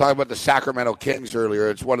 Talking about the Sacramento Kings earlier.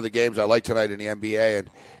 It's one of the games I like tonight in the NBA. And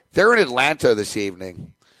they're in Atlanta this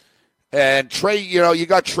evening. And Trey, you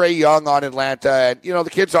got Trey Young on Atlanta. And, the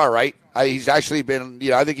kid's all right. He's actually been,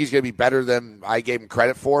 I think he's going to be better than I gave him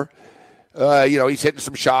credit for. He's hitting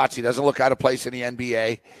some shots. He doesn't look out of place in the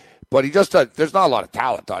NBA. But there's not a lot of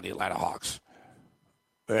talent on the Atlanta Hawks.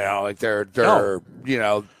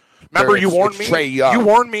 Remember, you warned me. Trey Young. You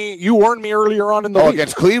warned me earlier on in the week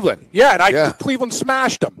against Cleveland. Yeah, and Cleveland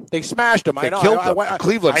smashed them. They smashed them. They killed them.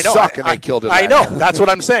 Cleveland suck, and they killed it. I know. That's what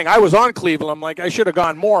I'm saying. I was on Cleveland. I'm like, I should have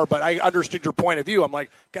gone more, but I understood your point of view. I'm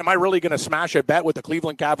like, am I really going to smash a bet with the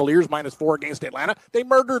Cleveland Cavaliers -4 against Atlanta? They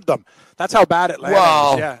murdered them. That's how bad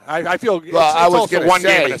Atlanta is. Yeah, I feel it's also one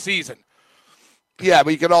game in a season. Yeah,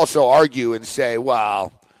 but you can also argue and say,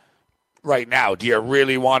 well, right now, do you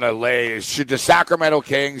really want to should the Sacramento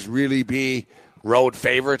Kings really be road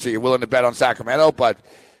favorites? Are you willing to bet on Sacramento? But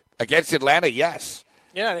against Atlanta, yes.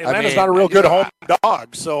 Yeah, Atlanta's not a real good home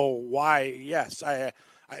dog, so why, yes.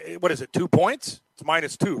 What is it, 2 points? It's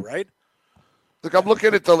 -2, right? Look, I'm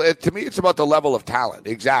looking at to me, it's about the level of talent.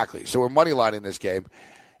 Exactly. So we're money lining this game.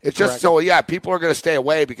 It's just people are going to stay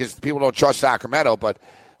away because people don't trust Sacramento, but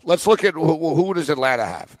let's look at who does Atlanta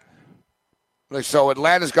have? So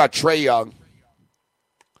Atlanta's got Trey Young.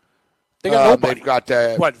 They got nobody.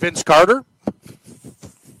 They've got Vince Carter,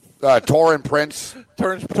 Taurean Prince.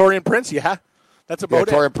 Taurean Prince, yeah, that's about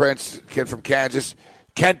it. Taurean Prince, kid from Kansas.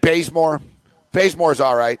 Kent Bazemore. Bazemore's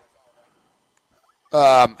all right.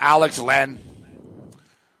 Alex Len.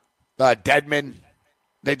 Dedman.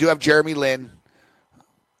 They do have Jeremy Lin.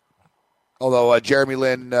 Although Jeremy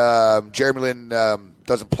Lin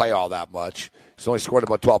doesn't play all that much. He's only scored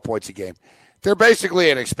about 12 points a game. They're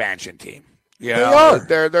basically an expansion team. They are.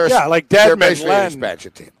 They're like Dedman, they're basically Len. an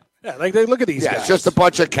expansion team. Yeah, like they look at these guys. It's just a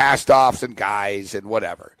bunch of cast-offs and guys and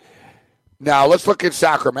whatever. Now, let's look at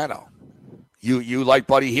Sacramento. You like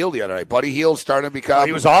Buddy Hield the other night. Buddy Hield's starting to become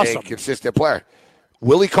he was awesome. A consistent player.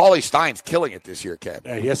 Willie Cauley-Stein's killing it this year, Ken.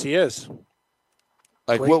 Yes, he is.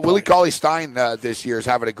 Willie Cauley-Stein this year is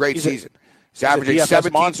having a great season. He's averaging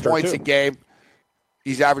 17 points a game.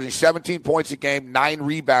 He's averaging 17 points a game, 9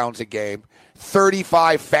 rebounds a game,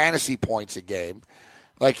 35 fantasy points a game.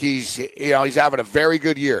 He's having a very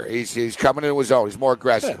good year. He's coming into his own. He's more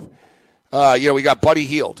aggressive. Yeah. We got Buddy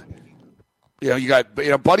Hield. You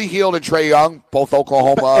got Buddy Hield and Trey Young, both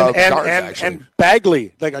Oklahoma guards, actually. And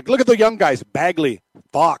Bagley. Look at the young guys. Bagley,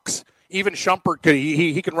 Fox, even Shumpert.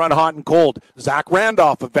 He can run hot and cold. Zach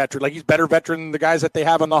Randolph, a veteran. He's better veteran than the guys that they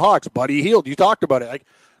have on the Hawks. Buddy Hield, you talked about it.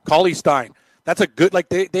 Cauley-Stein. That's a good.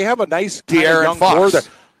 They have a nice young core there.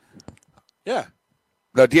 Yeah.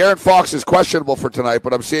 Now, De'Aaron Fox is questionable for tonight,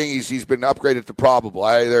 but I'm seeing he's been upgraded to probable.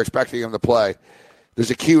 They're expecting him to play.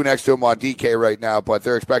 There's a Q next to him on DK right now, but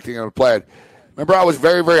they're expecting him to play. Remember, I was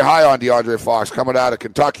very, very high on DeAndre Fox coming out of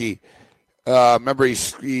Kentucky. Remember,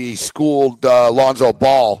 he schooled Lonzo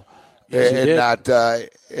Ball in the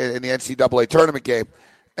NCAA tournament game.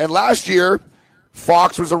 And last year,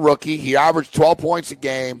 Fox was a rookie. He averaged 12 points a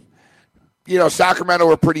game. Sacramento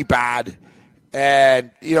were pretty bad.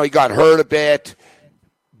 And, he got hurt a bit.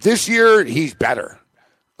 This year, he's better.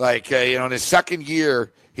 In his second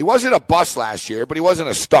year, He wasn't a bust last year, but he wasn't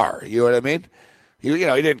a star. You know what I mean? He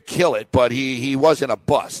didn't kill it, but he wasn't a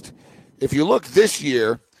bust. If you look this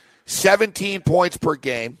year, 17 points per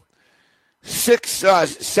game,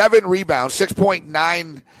 7 rebounds,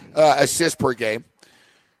 6.9 assists per game,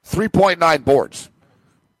 3.9 boards.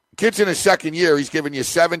 Kid's in his second year. He's giving you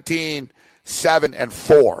 17, 7, and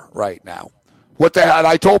 4 right now. What the hell? And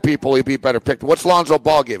I told people he'd be better picked. What's Lonzo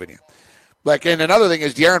Ball giving you? And another thing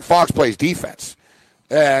is De'Aaron Fox plays defense.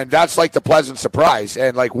 And that's like the pleasant surprise.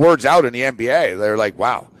 And words out in the NBA, they're like,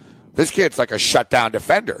 wow, this kid's like a shutdown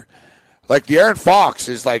defender. De'Aaron Fox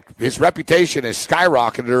is his reputation is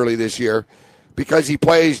skyrocketed early this year because he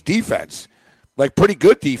plays defense. Pretty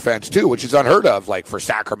good defense too, which is unheard of for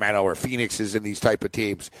Sacramento or Phoenix's in these type of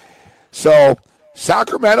teams. So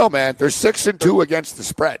Sacramento, man, they're 6-2 against the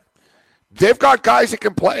spread. They've got guys that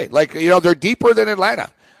can play. They're deeper than Atlanta.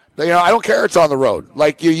 I don't care it's on the road.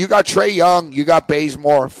 You got Trae Young, you got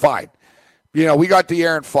Bazemore, fine. We got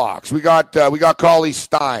De'Aaron Fox, we got Cauley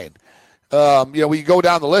Stein. We go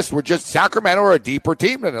down the list. Sacramento are a deeper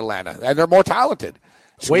team than Atlanta, and they're more talented.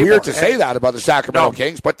 It's weird to say that about the Sacramento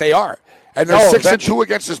Kings, but they are. And they're 6-2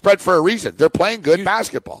 against the spread for a reason. They're playing good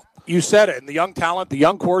basketball. You said it. And the young talent, the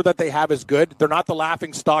young core that they have is good. They're not the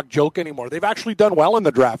laughing stock joke anymore. They've actually done well in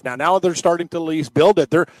the draft now. Now they're starting to at least build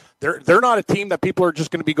it. They're not a team that people are just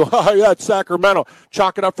going to be going, oh, yeah, it's Sacramento.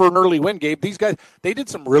 Chalk it up for an early win, Gabe. These guys, they did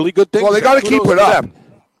some really good things. Well, they got to keep it up.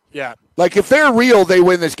 Yeah. If they're real, they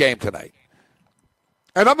win this game tonight.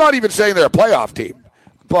 And I'm not even saying they're a playoff team,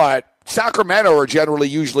 but Sacramento are generally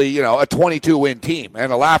usually, a 22-win team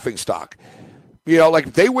and a laughing stock.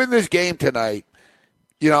 If they win this game tonight,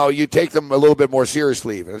 you take them a little bit more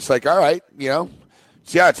seriously. And it's all right,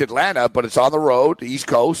 it's Atlanta, but it's on the road, the East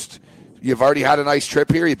Coast. You've already had a nice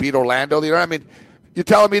trip here. You beat Orlando. You're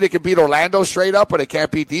telling me they can beat Orlando straight up, but they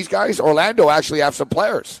can't beat these guys? Orlando actually have some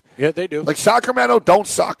players. Yeah, they do. Sacramento don't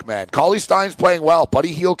suck, man. Cauley Stein's playing well.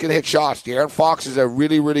 Buddy Hield can hit shots. De'Aaron Fox is a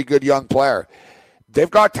really, really good young player.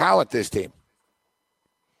 They've got talent, this team.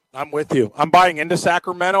 I'm with you. I'm buying into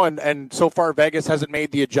Sacramento, and so far Vegas hasn't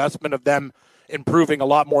made the adjustment of them improving a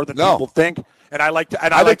lot more than people think. And I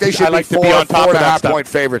think they should be 4.5 point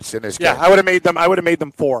favorites in this game. Yeah, I would have made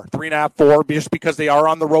them 4, 3.5, 4, just because they are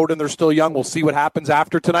on the road and they're still young. We'll see what happens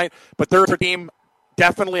after tonight. But they're a team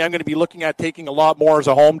definitely I'm going to be looking at taking a lot more as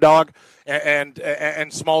a home dog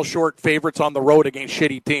and small short favorites on the road against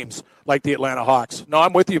shitty teams like the Atlanta Hawks. No,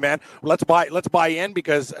 I'm with you, man. Let's buy in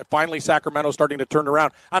because finally Sacramento's starting to turn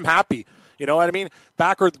around. I'm happy. You know what I mean?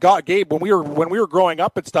 Gabe, when we were growing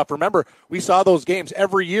up and stuff, remember, we saw those games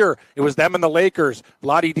every year. It was them and the Lakers,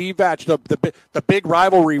 Vlade Divac, the big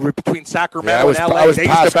rivalry between Sacramento and LA. I was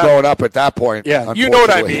past growing up at that point. Yeah, you know what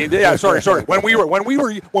I mean. Yeah, sorry. When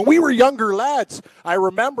we were younger lads, I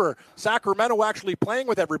remember Sacramento actually playing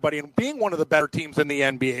with everybody and being one of the better teams in the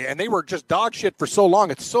NBA, and they were just dog shit for so long.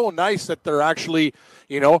 It's so nice that they're actually,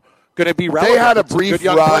 going to be relevant. They had a brief good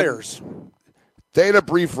young run. Players. They had a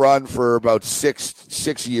brief run for about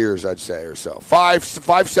six years, I'd say, or so.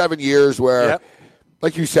 7 years where,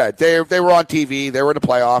 like you said, they were on TV. They were in the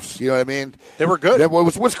playoffs. You know what I mean? They were good.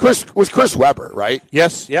 Was Chris Webber, right?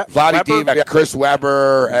 Yes, yeah. Vlade Divac, Chris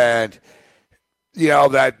Webber, and,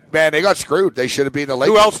 they got screwed. They should have been the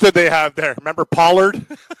Lakers. Who else did they have there? Remember Pollard?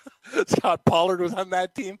 Scott Pollard was on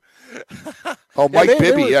that team. Mike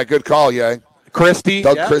Bibby. Yeah, good call, yeah. Christie.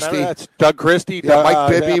 Doug Christie. That's Doug Christie. Yeah, Mike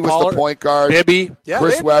Bibby was the point guard. Bibby. Yeah,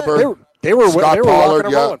 Chris Webber. They were Scott Pollard,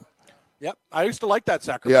 rolling. Yep. I used to like that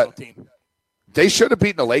Sacramento team. They should have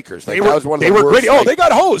beaten the Lakers. They were gritty. Oh, they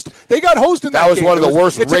got hosed. They got hosed in that game. That was one of the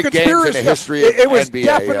worst rigged games in the history of NBA. It was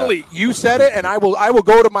definitely. You said it, and I will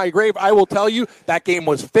go to my grave. I will tell you that game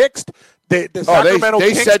was fixed. The Sacramento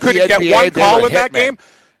Kings couldn't get one call in that game.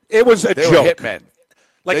 It was a joke. They were hitmen.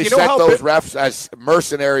 They sent those refs as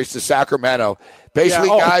mercenaries to Sacramento. Basically,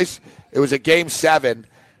 guys, it was a Game 7,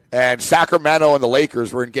 and Sacramento and the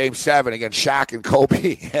Lakers were in Game 7 against Shaq and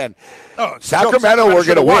Kobe. And Sacramento were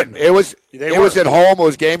going to win. It was at home. It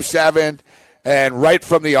was Game 7, and right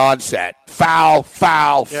from the onset, foul.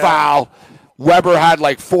 Webber had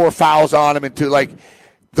like 4 fouls on him. The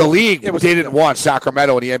league didn't want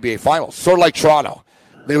Sacramento in the NBA Finals, sort of like Toronto.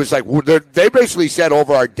 It was like they basically said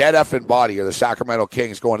over our dead effing body are the Sacramento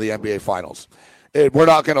Kings going to the NBA Finals. We're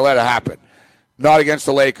not going to let it happen. Not against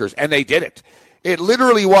the Lakers. And they did it. It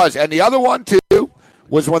literally was. And the other one, too,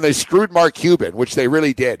 was when they screwed Mark Cuban, which they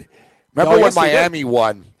really did. Remember when Miami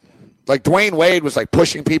won? Like Dwayne Wade was like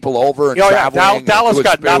pushing people over and traveling. Dallas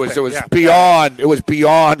got nothing. It was beyond. It was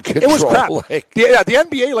beyond control. It was crap. Like, the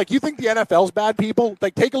NBA. Like, you think the NFL's bad, people?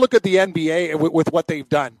 Like, take a look at the NBA with what they've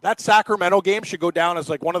done. That Sacramento game should go down as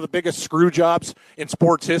like one of the biggest screw jobs in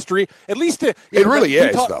sports history. At least it really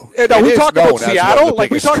is, though. No, we talk about Seattle. Like,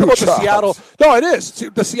 we talk about the Seattle. No, it is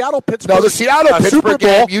the Seattle Pittsburgh. No, the Seattle Pittsburgh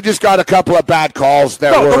game. You just got a couple of bad calls.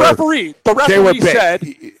 The referee said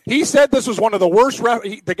he said this was one of the worst.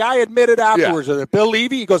 The guy admitted afterwards. Bill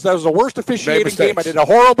Levy, he goes, that was the worst officiating game. I did a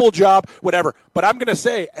horrible job, whatever. But I'm going to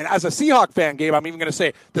say, and as a Seahawk fan game, I'm even going to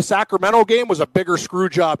say the Sacramento game was a bigger screw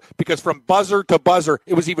job because from buzzer to buzzer,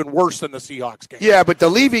 it was even worse than the Seahawks game. Yeah, but the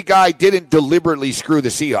Levy guy didn't deliberately screw the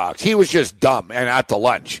Seahawks. He was just dumb and at the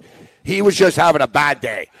lunch. He was just having a bad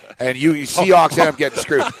day. And you Seahawks end up getting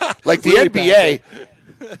screwed. Like the NBA...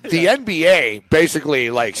 The NBA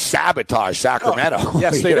basically like sabotaged Sacramento. Oh,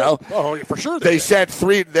 yes, they know. Oh, for sure. They sent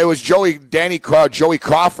 3. There was Joey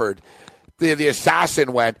Crawford, the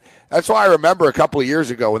assassin went. That's why I remember a couple of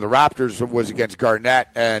years ago when the Raptors was against Garnett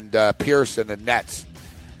and Pierce and the Nets,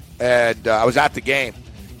 and I was at the game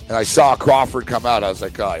and I saw Crawford come out. I was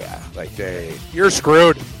like, oh yeah, like you're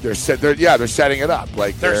screwed. They're setting it up.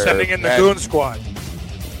 Like they're sending in the goon squad.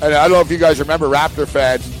 And I don't know if you guys remember, Raptor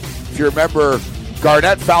fans. If you remember.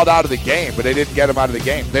 Garnett fouled out of the game, but they didn't get him out of the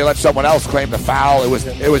game. They let someone else claim the foul. It was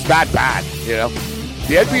that bad, you know.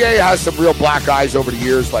 The NBA has some real black eyes over the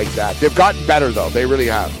years like that. They've gotten better, though. They really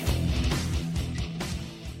have.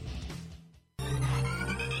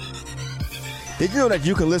 Did you know that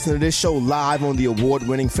you can listen to this show live on the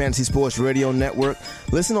award-winning Fantasy Sports Radio Network?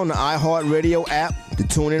 Listen on the iHeartRadio app, the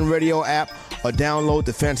TuneIn Radio app, or download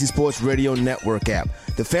the Fantasy Sports Radio Network app.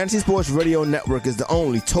 The Fantasy Sports Radio Network is the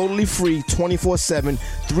only totally free 24/7,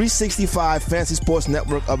 365 fantasy sports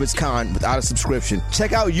network of its kind without a subscription.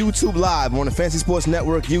 Check out YouTube Live on the Fantasy Sports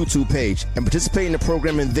Network YouTube page and participate in the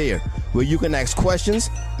programming there, where you can ask questions,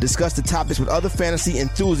 discuss the topics with other fantasy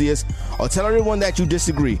enthusiasts, or tell everyone that you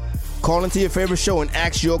disagree. Call into your favorite show and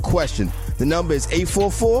ask your question. The number is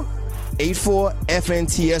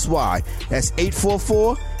 844-84-FNTSY. That's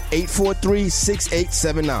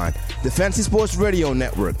 844-843-6879. The Fantasy Sports Radio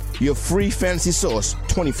Network, your free fantasy source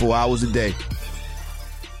 24 hours a day.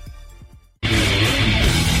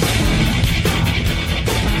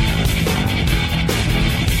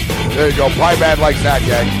 There you go. Pie Man likes that,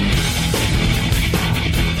 gang.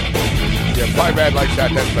 Yeah, Pie Man likes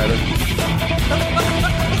that. That's better.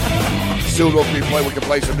 Soon we can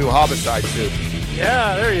play some new Homicide soon.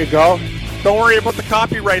 Yeah, there you go. Don't worry about the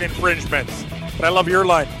copyright infringements. But I love your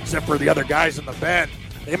line, except for the other guys in the band.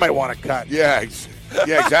 They might want to cut. Yeah,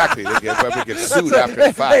 exactly. They get sued after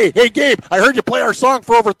the fact. Hey, Gabe, I heard you play our song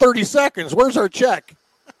for over 30 seconds. Where's our check?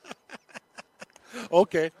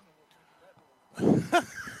 Okay.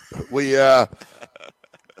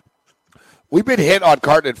 We've been hit on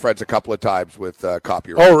Carton and Friends a couple of times with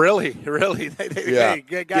copyright. Oh, really? Really? Hey,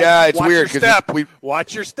 guys, it's weird because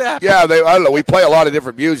watch your step. Yeah, I don't know. We play a lot of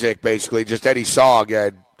different music, basically, just any song,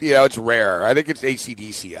 and it's rare. I think it's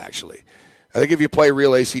AC/DC actually. I think if you play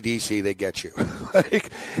real AC/DC, they get you.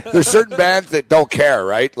 Like, there's certain bands that don't care,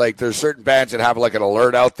 right? Like there's certain bands that have like an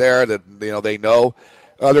alert out there that they know.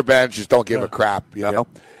 Other bands just don't give a crap, you know.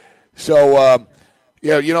 So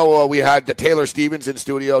we had Taylor Stevens in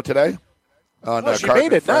studio today. She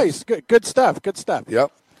made it nice. Good stuff.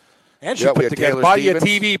 Yep. And she put together, bought you a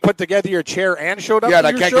TV, put together your chair, and showed up. Yeah, and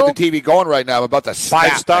I can't get the TV going right now. I'm about to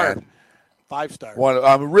snap. 5-star. 5-star.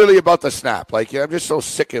 I'm really about to snap. Like, I'm just so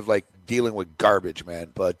sick of like dealing with garbage,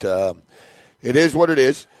 man. But it is what it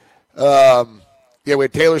is. We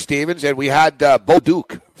had Taylor Stevens, and we had Bo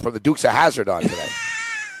Duke from the Dukes of Hazzard on today.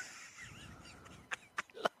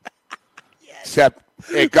 Except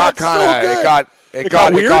it got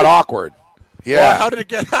awkward. Yeah. Well, how did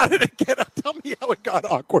it get? Tell me how it got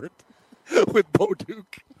awkward with Bo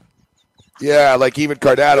Duke. Yeah, like even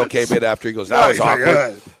Cardano came in after. He goes, "That was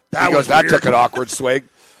awkward." That took an awkward swing.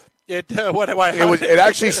 It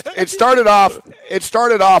started off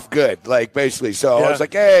good, like basically. So I was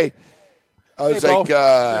like, "Hey," we're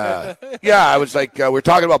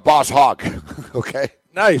talking about Boss Hogg. Okay,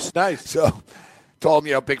 nice. So told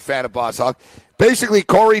him, big fan of Boss Hogg. Basically,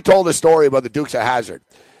 Corey told a story about the Dukes of Hazzard.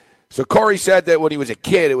 So Corey said that when he was a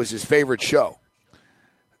kid, it was his favorite show.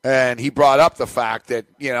 And he brought up the fact that,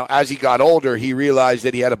 as he got older, he realized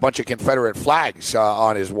that he had a bunch of Confederate flags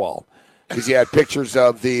on his wall because he had pictures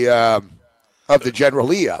of the General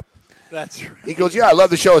Lee up. That's right. He goes, I love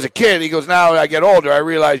the show as a kid. He goes, now I get older, I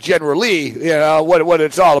realize General Lee, what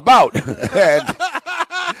it's all about. And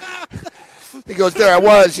he goes, there I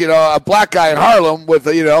was, a black guy in Harlem with,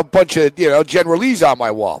 a bunch of, General Lees on my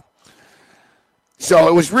wall. So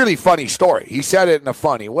it was really funny story. He said it in a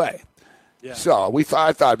funny way. Yeah. So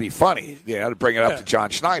I thought it'd be funny, to bring it up to John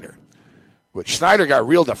Schneider. But Schneider got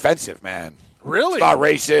real defensive, man. Really? It's not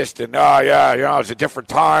racist, and it was a different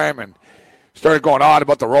time, and started going on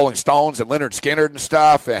about the Rolling Stones and Lynyrd Skynyrd and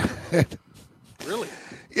stuff. And really?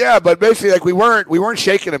 Yeah, but basically, we weren't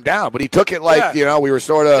shaking him down, but he took it like we were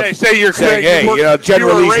sort of saying, hey,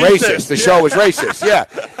 General Lee's racist. The show was racist. Yeah,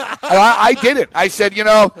 and I didn't. I said,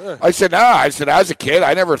 as a kid,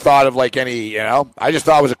 I never thought of like any, I just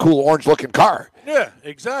thought it was a cool orange-looking car. Yeah,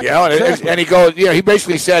 exactly. And he goes, he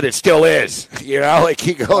basically said it still is. Like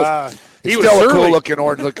he goes. He was still a cool-looking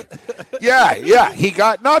orange look. Yeah. He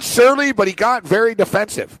got not surly, but he got very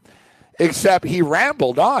defensive. Except he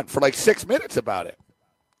rambled on for like 6 minutes about it.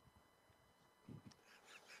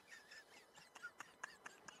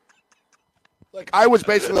 Like I was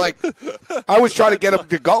basically I was trying to get him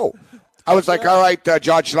to go. I was like, all right,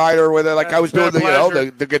 John Schneider, with it. Like I was doing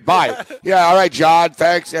the goodbye. Yeah, all right, John,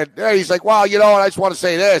 thanks. And he's like, well, I just want to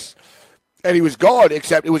say this. And he was going,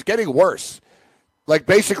 except it was getting worse. Like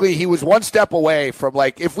basically, he was one step away from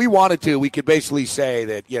if we wanted to, we could basically say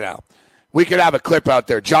that we could have a clip out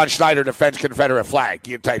there. John Schneider defends Confederate flag,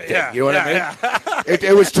 type thing. You know what I mean? Yeah.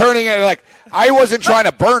 It was turning into I wasn't trying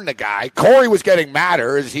to burn the guy. Corey was getting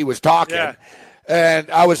madder as he was talking. Yeah. And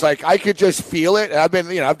I was like, I could just feel it. And I've been,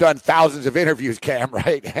 I've done thousands of interviews, Cam,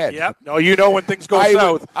 right? And yep. No, when things go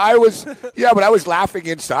south. But I was laughing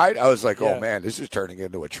inside. I was like, oh, man, this is turning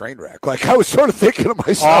into a train wreck. Like, I was sort of thinking to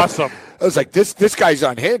myself. Awesome. I was like, this guy's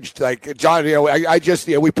unhinged. Like, John,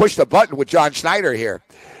 we pushed the button with John Schneider here.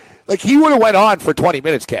 Like, he would have went on for 20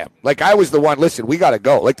 minutes, Cam. Like, I was the one, listen, we got to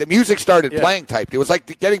go. Like, the music started playing typed. It was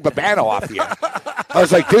like getting Babano off the air. I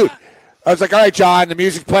was like, dude. I was like, all right, John, the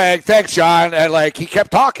music's playing. Thanks, John. And, he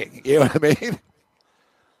kept talking. You know what I mean?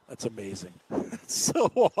 That's amazing. That's so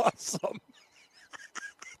awesome.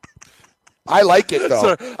 I like it,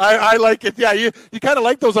 though. I like it. Yeah, you kind of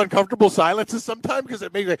like those uncomfortable silences sometimes because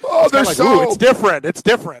it makes it. They're it's different. It's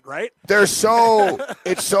different, right? It's so,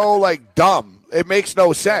 dumb. It makes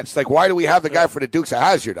no sense. Like, why do we have the guy for the Dukes of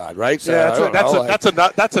Hazzard on, right? So,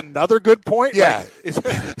 that's another good point. Yeah.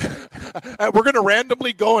 We're going to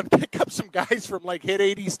randomly go and pick up some guys from, hit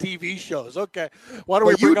 80s TV shows. Okay. Why don't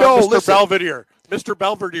we bring on Mr. Belvedere? Mr.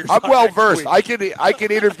 Belvedere. I'm well-versed. I can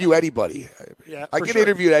interview anybody. Yeah, I can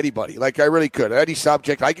interview anybody. I really could. Any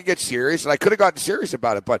subject. I could get serious, and I could have gotten serious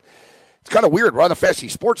about it, but it's kind of weird. We're on the Fantasy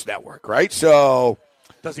Sports Network, right? So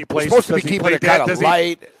does he play? We're supposed to be keeping it kind of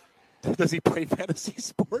light. Does he play fantasy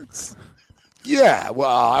sports? Yeah, well,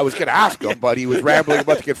 I was going to ask him, but he was rambling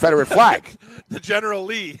about the Confederate flag. The General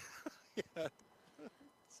Lee. Yeah.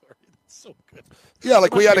 Sorry, that's so good. Yeah,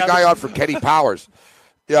 we had a guy on from Kenny Powers.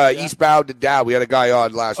 Eastbound and Down. We had a guy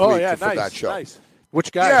on last week for that show. Nice.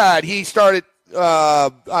 Which guy? Yeah, and he started, I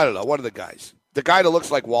don't know, one of the guys. The guy that looks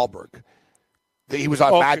like Wahlberg. He was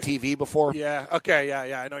on Mad TV before. Yeah, okay,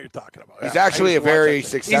 yeah, I know what you're talking about. He's actually a very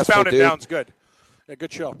successful Eastbound dude. and Down's good. A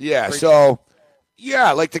good show. Yeah,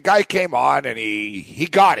 the guy came on and he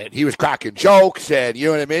got it. He was cracking jokes and you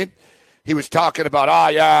know what I mean? He was talking about,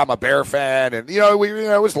 I'm a Bear fan and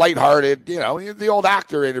it was lighthearted, the old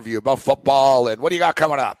actor interview about football and what do you got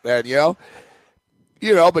coming up? And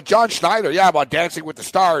but John Schneider, about Dancing with the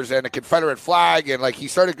Stars and the Confederate flag and he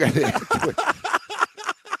started getting into it.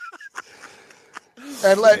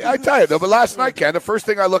 And I tell you though, but last night, Ken, the first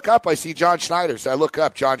thing I look up, I see John Schneider. So I look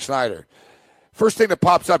up John Schneider. First thing that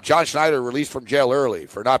pops up, John Schneider released from jail early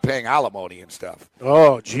for not paying alimony and stuff.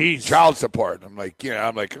 Oh, geez. Child support. I'm like,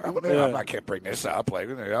 I can't bring this up.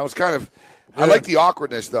 It's kind of, I like the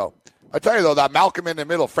awkwardness though. I tell you though, that Malcolm in the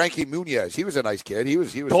Middle, Frankie Muniz, he was a nice kid. He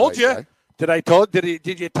was. Told a nice you. Guy.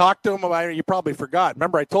 Did you talk to him about it? You probably forgot.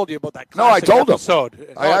 Remember, I told you about that. No, I told episode. him.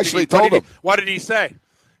 I actually told him. What did he say?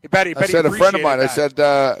 I said a friend of mine. I said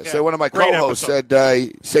one of my co-hosts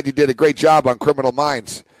said you did a great job on Criminal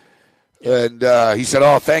Minds. And he said,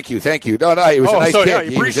 "Oh, thank you." No, he was a nice kid. Yeah,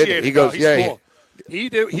 he appreciated it. He goes, cool.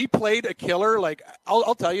 He played a killer.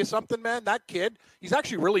 I'll tell you something, man. That kid, he's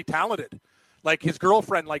actually really talented. His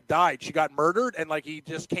girlfriend died. She got murdered, and he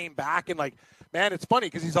just came back and man, it's funny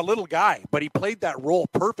because he's a little guy, but he played that role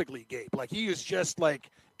perfectly, Gabe. He was just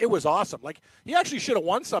it was awesome. He actually should have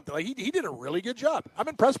won something. He did a really good job. I'm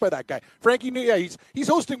impressed by that guy. Frankie, he's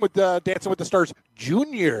hosting with Dancing with the Stars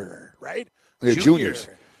Junior, right? Yeah, Juniors.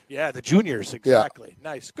 Yeah, the juniors, exactly. Yeah.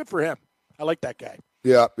 Nice. Good for him. I like that guy.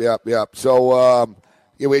 Yeah. So,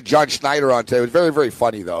 we had John Schneider on today. It was very, very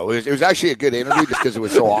funny, though. It was actually a good interview just because it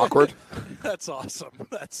was so awkward. That's awesome.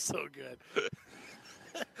 That's so good.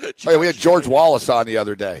 We had George Wallace on the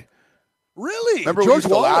other day. Really? Remember George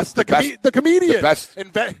Wallace, the comedian. The best, the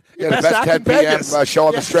best 10 p.m. Show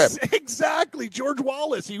on the Strip. Exactly. George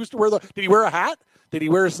Wallace. He used to wear did he wear a hat? Did he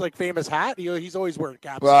wear his famous hat? He's always wearing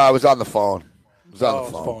caps. Well, I was on the phone.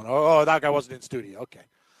 Oh, that guy wasn't in studio. Okay.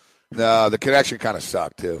 No, the connection kind of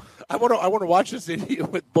sucked, too. I want to watch this interview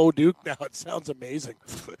with Bo Duke now. It sounds amazing.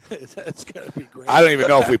 It's going to be great. I don't even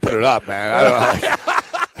know if we put it up, man. I don't know.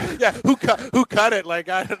 Yeah, who cut it? Like,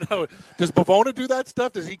 I don't know. Does Bavona do that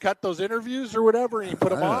stuff? Does he cut those interviews or whatever and he put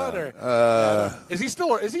them on? Or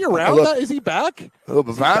is he around? Is he back?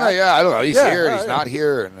 Bavona, yeah, I don't know. He's here. He's not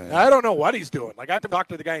here. And, I don't know what he's doing. Like, I have to talk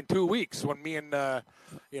to the guy in 2 weeks when me and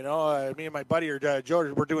me and my buddy or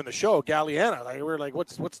George were doing the show, Galliana. Like, we're like,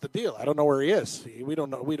 what's the deal? I don't know where he is. We don't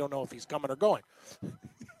know if he's coming or going.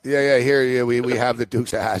 Yeah. Here we have the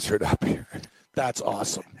Dukes of Hazzard up here. That's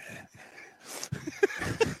awesome.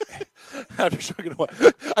 I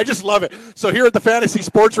just love it. So here at the Fantasy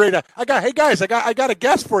Sports Radio, I got a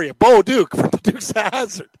guest for you, Bo Duke from the Dukes of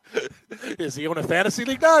Hazzard. Is he on a fantasy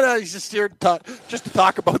league? No, he's just here to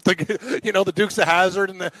talk about the Dukes of Hazzard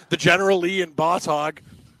and the General Lee and Boss Hog.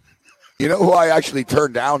 You know who I actually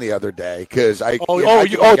turned down the other day because I didn't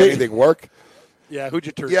make anything work. Yeah, who'd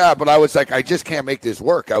you turn down? Yeah, but I was like, I just can't make this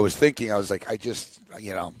work. I was like, in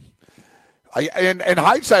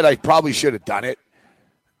hindsight, I probably should have done it.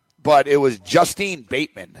 But it was Justine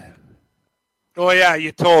Bateman. Oh, yeah,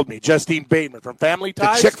 you told me. Justine Bateman from Family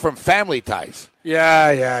Ties? The chick from Family Ties.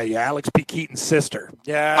 Yeah. Alex P. Keaton's sister.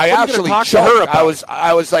 Yeah. I actually talked to her about.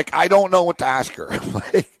 I was like, I don't know what to ask her.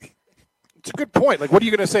 It's a good point. Like, what are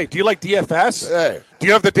you going to say? Do you like DFS? Hey, do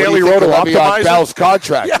you have the Daily Roto Optimizer? Bell's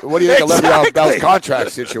contract. Yeah, what do you think of Le'Veon Bell's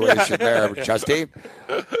contract situation there, Justine?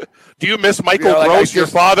 Do you miss Michael Gross, your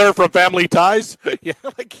father from Family Ties? Yeah.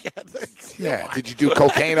 Did you do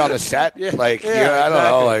cocaine on the set? I don't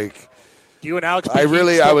know. Like, you and Alex.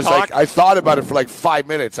 I thought about it for like 5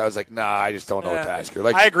 minutes. I was like, nah, I just don't know what to ask her.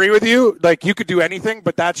 Like, I agree with you. Like, you could do anything,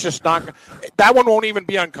 but that's just not. That one won't even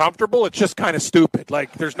be uncomfortable. It's just kind of stupid.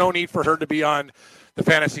 Like, there's no need for her to be on the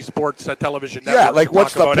Fantasy Sports television network. Yeah, like,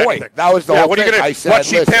 what's the point? Anything. That was the whole thing. I said, what's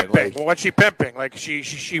she pimping? What's she pimping? Like, she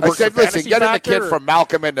works. I said, listen, getting the kid from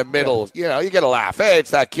Malcolm in the Middle. Yeah. You get a laugh. Hey, it's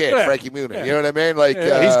that kid, Frankie Muniz. Yeah. You know what I mean? Like,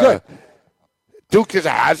 he's good. Duke is a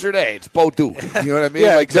hazard. Hey, it's Bo Duke. You know what I mean?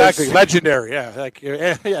 Yeah, like, exactly. Legendary. Yeah. Like,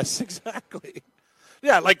 yes, exactly.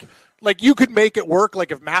 Yeah, like you could make it work.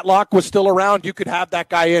 Like, if Matlock was still around, you could have that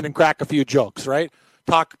guy in and crack a few jokes, right?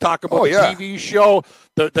 Talk about the TV show,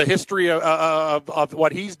 the history of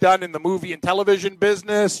what he's done in the movie and television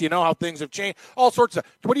business, how things have changed, all sorts of.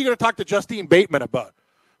 What are you going to talk to Justine Bateman about?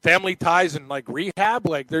 Family Ties and, like, rehab?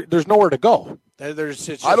 Like, there's nowhere to go. I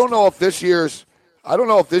don't know if this year's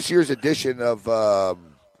edition of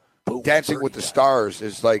Dancing with the Stars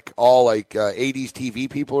is like all like 80s TV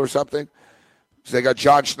people or something. So they got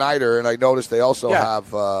John Schneider, and I noticed they also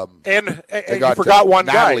have and they got, you forgot one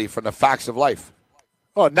Natalie guy from The Facts of Life.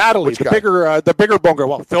 Oh, Natalie, the bigger bongo.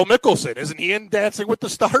 Well, Phil Mickelson, isn't he in Dancing with the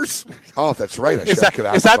Stars? Oh, that's right. Is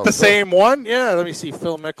that the same one? Yeah, let me see.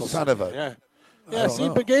 Phil Mickelson. Son of a. Yeah. See,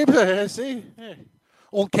 but Gabe, see,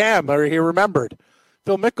 old Cam, he remembered.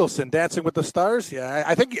 Phil Mickelson, Dancing with the Stars. Yeah,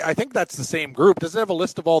 I think that's the same group. Does it have a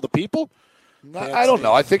list of all the people? No, I don't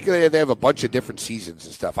know. I think they have a bunch of different seasons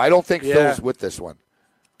and stuff. I don't think Phil's with this one.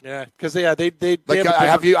 Yeah, because they like, I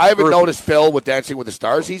haven't noticed Phil with Dancing with the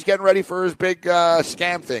Stars. He's getting ready for his big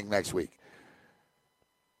scam thing next week.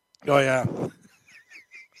 Oh yeah,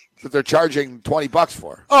 that they're charging $20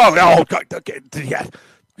 for. Oh no! Okay, yeah.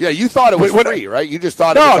 Yeah, you thought it was free, right? You just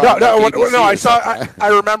thought no. I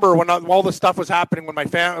remember when all this stuff was happening with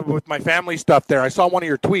my family stuff there. I saw one of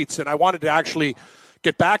your tweets, and I wanted to actually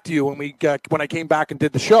get back to you when I came back and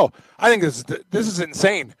did the show. I think this is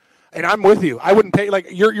insane, and I'm with you. I wouldn't pay like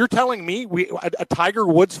you're telling me a Tiger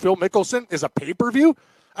Woods Phil Mickelson is a pay-per-view.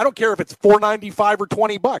 I don't care if it's $4.95 or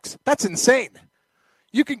 $20. That's insane.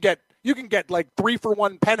 You can get like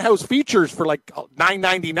 3-for-1 penthouse features for like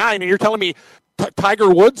 $9.99, and you're telling me Tiger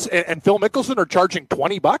Woods and Phil Mickelson are charging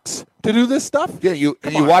 $20 to do this stuff? Yeah, you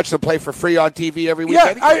watch them play for free on TV every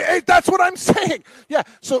weekend. Yeah, that's what I'm saying. Yeah,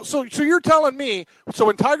 so you're telling me, so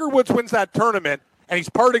when Tiger Woods wins that tournament and he's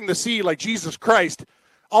parting the sea like Jesus Christ,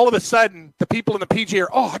 all of a sudden the people in the PGA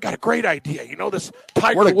are, I got a great idea. This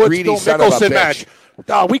Tiger Woods Phil Mickelson match.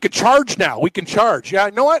 We could charge now. We can charge. Yeah,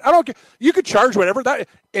 you know what? I don't care. You could charge whatever.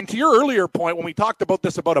 And to your earlier point, when we talked about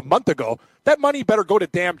this about a month ago, that money better go to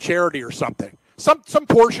damn charity or something. Some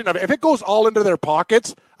portion of it. If it goes all into their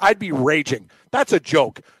pockets, I'd be raging. That's a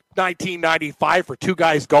joke. 1995 for two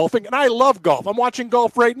guys golfing, and I love golf. I'm watching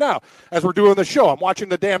golf right now as we're doing the show. I'm watching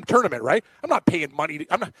the damn tournament, right? I'm not paying money.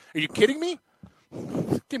 Are you kidding me?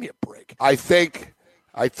 Give me a break. I think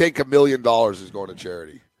 $1 million is going to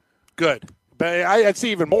charity. Good. But I'd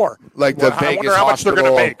see even more. Like the I Vegas wonder how much they're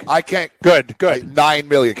hospital. going to make. I can't. Good. Like $9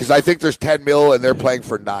 million, because I think there's $10 million and they're playing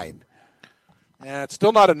for $9 million. Yeah, it's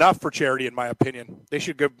still not enough for charity, in my opinion. They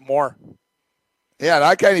should give more. Yeah, and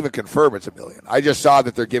I can't even confirm it's $1 million. I just saw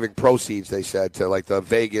that they're giving proceeds, they said, to like the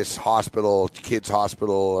Vegas hospital, kids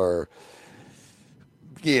hospital, or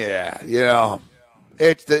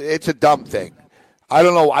it's a dumb thing. I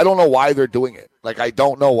don't know why they're doing it. Like, I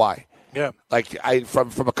don't know why. Yeah. Like,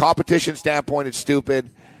 from a competition standpoint, it's stupid.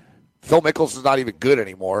 Phil Mickelson's not even good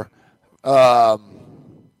anymore.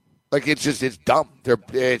 Like, it's dumb.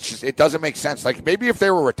 It doesn't make sense. Like, maybe if they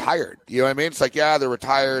were retired, you know what I mean? It's like, yeah, they're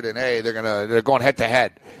retired, and hey, they're going head to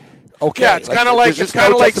head. Okay, yeah, it's kind of like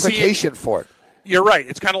justification for it. You're right.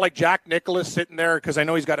 It's kind of like Jack Nicklaus sitting there, because I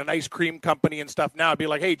know he's got an ice cream company and stuff now. It'd be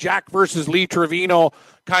like, hey, Jack versus Lee Trevino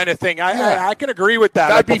kind of thing. I can agree with that.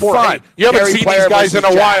 That'd be fun. Hey, you haven't Gary seen Player these guys in a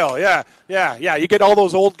versus while. Yeah. You get all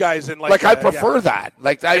those old guys in like. I prefer that.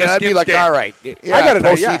 Like, I'd be like, all right. Yeah, I gotta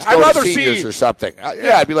know. Yeah, I'd rather see or something.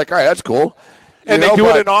 I'd be like, all right, that's cool. And they do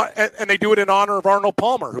it in honor of Arnold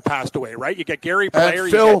Palmer, who passed away. Right? You get Gary Player,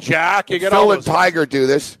 you get Jack, you get all Phil those and Tiger do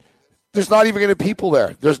this. There's not even going to be people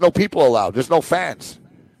there. There's no people allowed. There's no fans.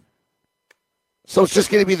 So it's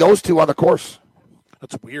just going to be those two on the course.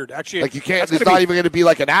 That's weird. Actually, like, you can't. There's not even going to be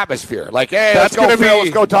like an atmosphere. Like, hey, let's go, Phil. Let's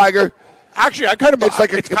go, Tiger. Actually,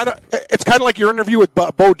 it's kind of like your interview with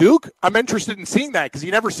Bo Duke. I'm interested in seeing that, because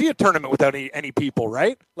you never see a tournament without any people,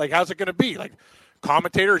 right? Like, how's it going to be? Like,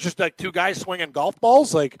 commentators, just like two guys swinging golf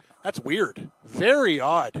balls. Like, that's weird. Very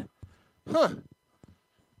odd. Huh.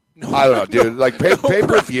 No, I don't know, dude. Like,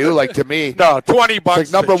 pay-per-view, like, to me. No, $20.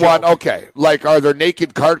 Like, number one, okay. Like, are there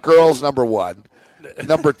naked cart girls? Number one.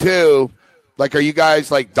 Number two, like, are you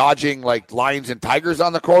guys, like, dodging, like, lions and tigers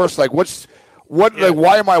on the course? Like, like,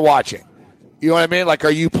 why am I watching? You know what I mean? Like,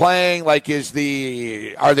 are you playing, like,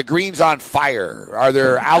 are the greens on fire? Are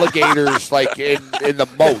there alligators, like, in the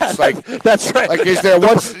moats? Like, that's right. Like,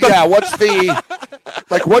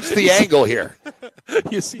 what's the angle here?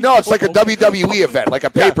 No, it's like a WWE event, like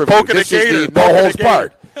a pay-per-view. This is the no holds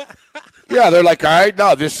barred. Yeah, they're like, all right,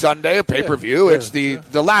 no, this Sunday, a pay-per-view, it's the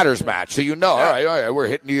ladders match. So all right, we're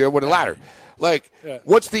hitting you with a ladder. Like,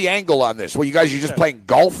 what's the angle on this? Well, you guys are just playing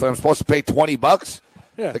golf, and I'm supposed to pay $20?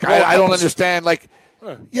 Yeah. Like, I don't understand. Like,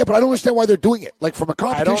 yeah, but I don't understand why they're doing it. Like, from a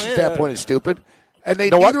competition standpoint, it's stupid. And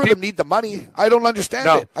neither of them need the money. I don't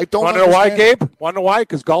understand it. I don't understand. Want to know why, Gabe? Want to know why?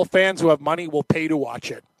 Because golf fans who have money will pay to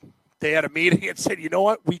watch it. They had a meeting and said, you know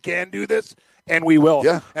what? We can do this. And we will.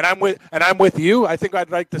 Yeah. And I'm with you. I think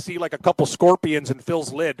I'd like to see like a couple scorpions in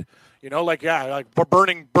Phil's lid. You know, like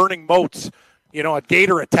burning moats. You know, a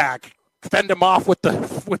gator attack. Fend him off with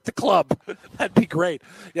the club. That'd be great.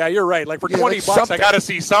 Yeah, you're right. Like, for $20, I got to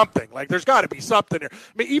see something. Like, there's got to be something there. I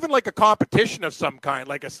mean, even like a competition of some kind.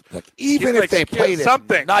 Even if they played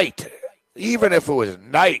something night. Even if it was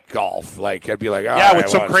night golf, like, I'd be like, with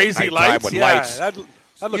some crazy lights. With lights. That'd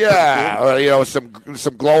or some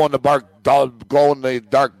glow in the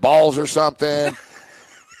dark balls or something.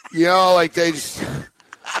 Like they just.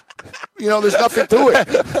 There's nothing to it.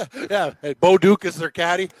 Yeah, hey, Bo Duke is their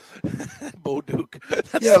caddy. Bo Duke.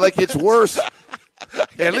 Like, it's worse.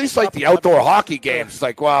 At least, like, the outdoor hockey games,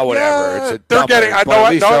 like, well, whatever.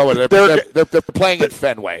 Yeah, it's they're playing at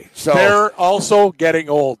Fenway. So they're also getting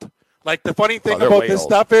old. Like, the funny thing about this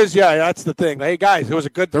stuff is, that's the thing. Hey, guys, it was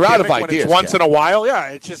a good. They're out of ideas. Once in a while,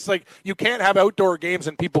 it's just like you can't have outdoor games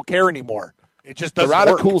and people care anymore. It just doesn't. They're out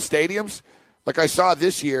work. of cool stadiums. Like, I saw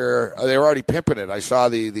this year, they were already pimping it. I saw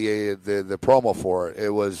the promo for it.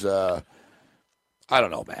 It was, I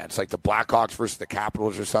don't know, man. It's like the Blackhawks versus the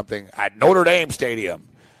Capitals or something at Notre Dame Stadium.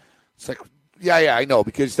 It's like, yeah, I know,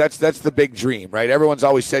 because that's the big dream, right? Everyone's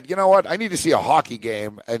always said, you know what? I need to see a hockey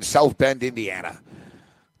game in South Bend, Indiana.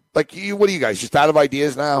 Like, what are you guys, just out of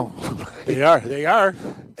ideas now? They are.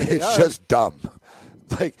 It's just dumb.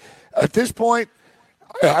 Like, at this point,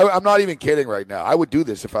 I'm not even kidding right now. I would do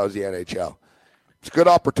this if I was the NHL. It's a good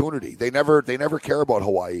opportunity. They never care about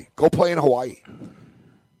Hawaii. Go play in Hawaii.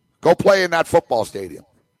 Go play in that football stadium.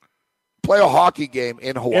 Play a hockey game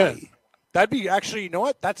in Hawaii. Yeah. That'd be actually, you know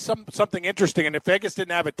what? That's something interesting. And if Vegas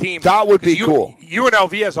didn't have a team, that would be cool.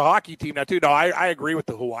 UNLV has a hockey team now too. No, I agree with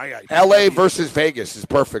the Hawaii idea. LA versus Vegas is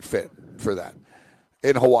perfect fit for that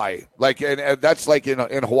in Hawaii. Like, and that's like in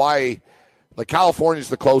Hawaii. Like, California's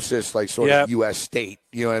the closest, like, sort of U.S. state.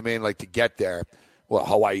 You know what I mean? Like, to get there. Well,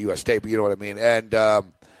 Hawaii, U.S. state, but you know what I mean. And,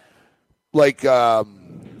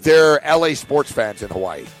 they're L.A. sports fans in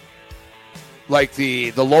Hawaii. Like,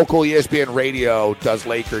 the local ESPN radio does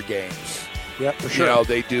Laker games. Yeah, for sure. You know,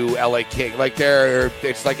 they do LA King. Like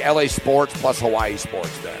it's like LA sports plus Hawaii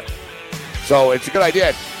sports there. So it's a good idea.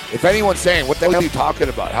 If anyone's saying, what the hell are you talking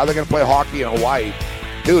about? How are they going to play hockey in Hawaii?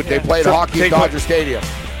 Dude, they played hockey at Dodger Stadium.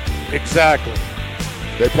 Exactly.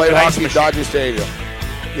 They played hockey at Dodger Stadium.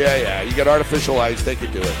 Yeah. You got artificial ice. They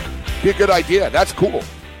could do it. Be a good idea. That's cool.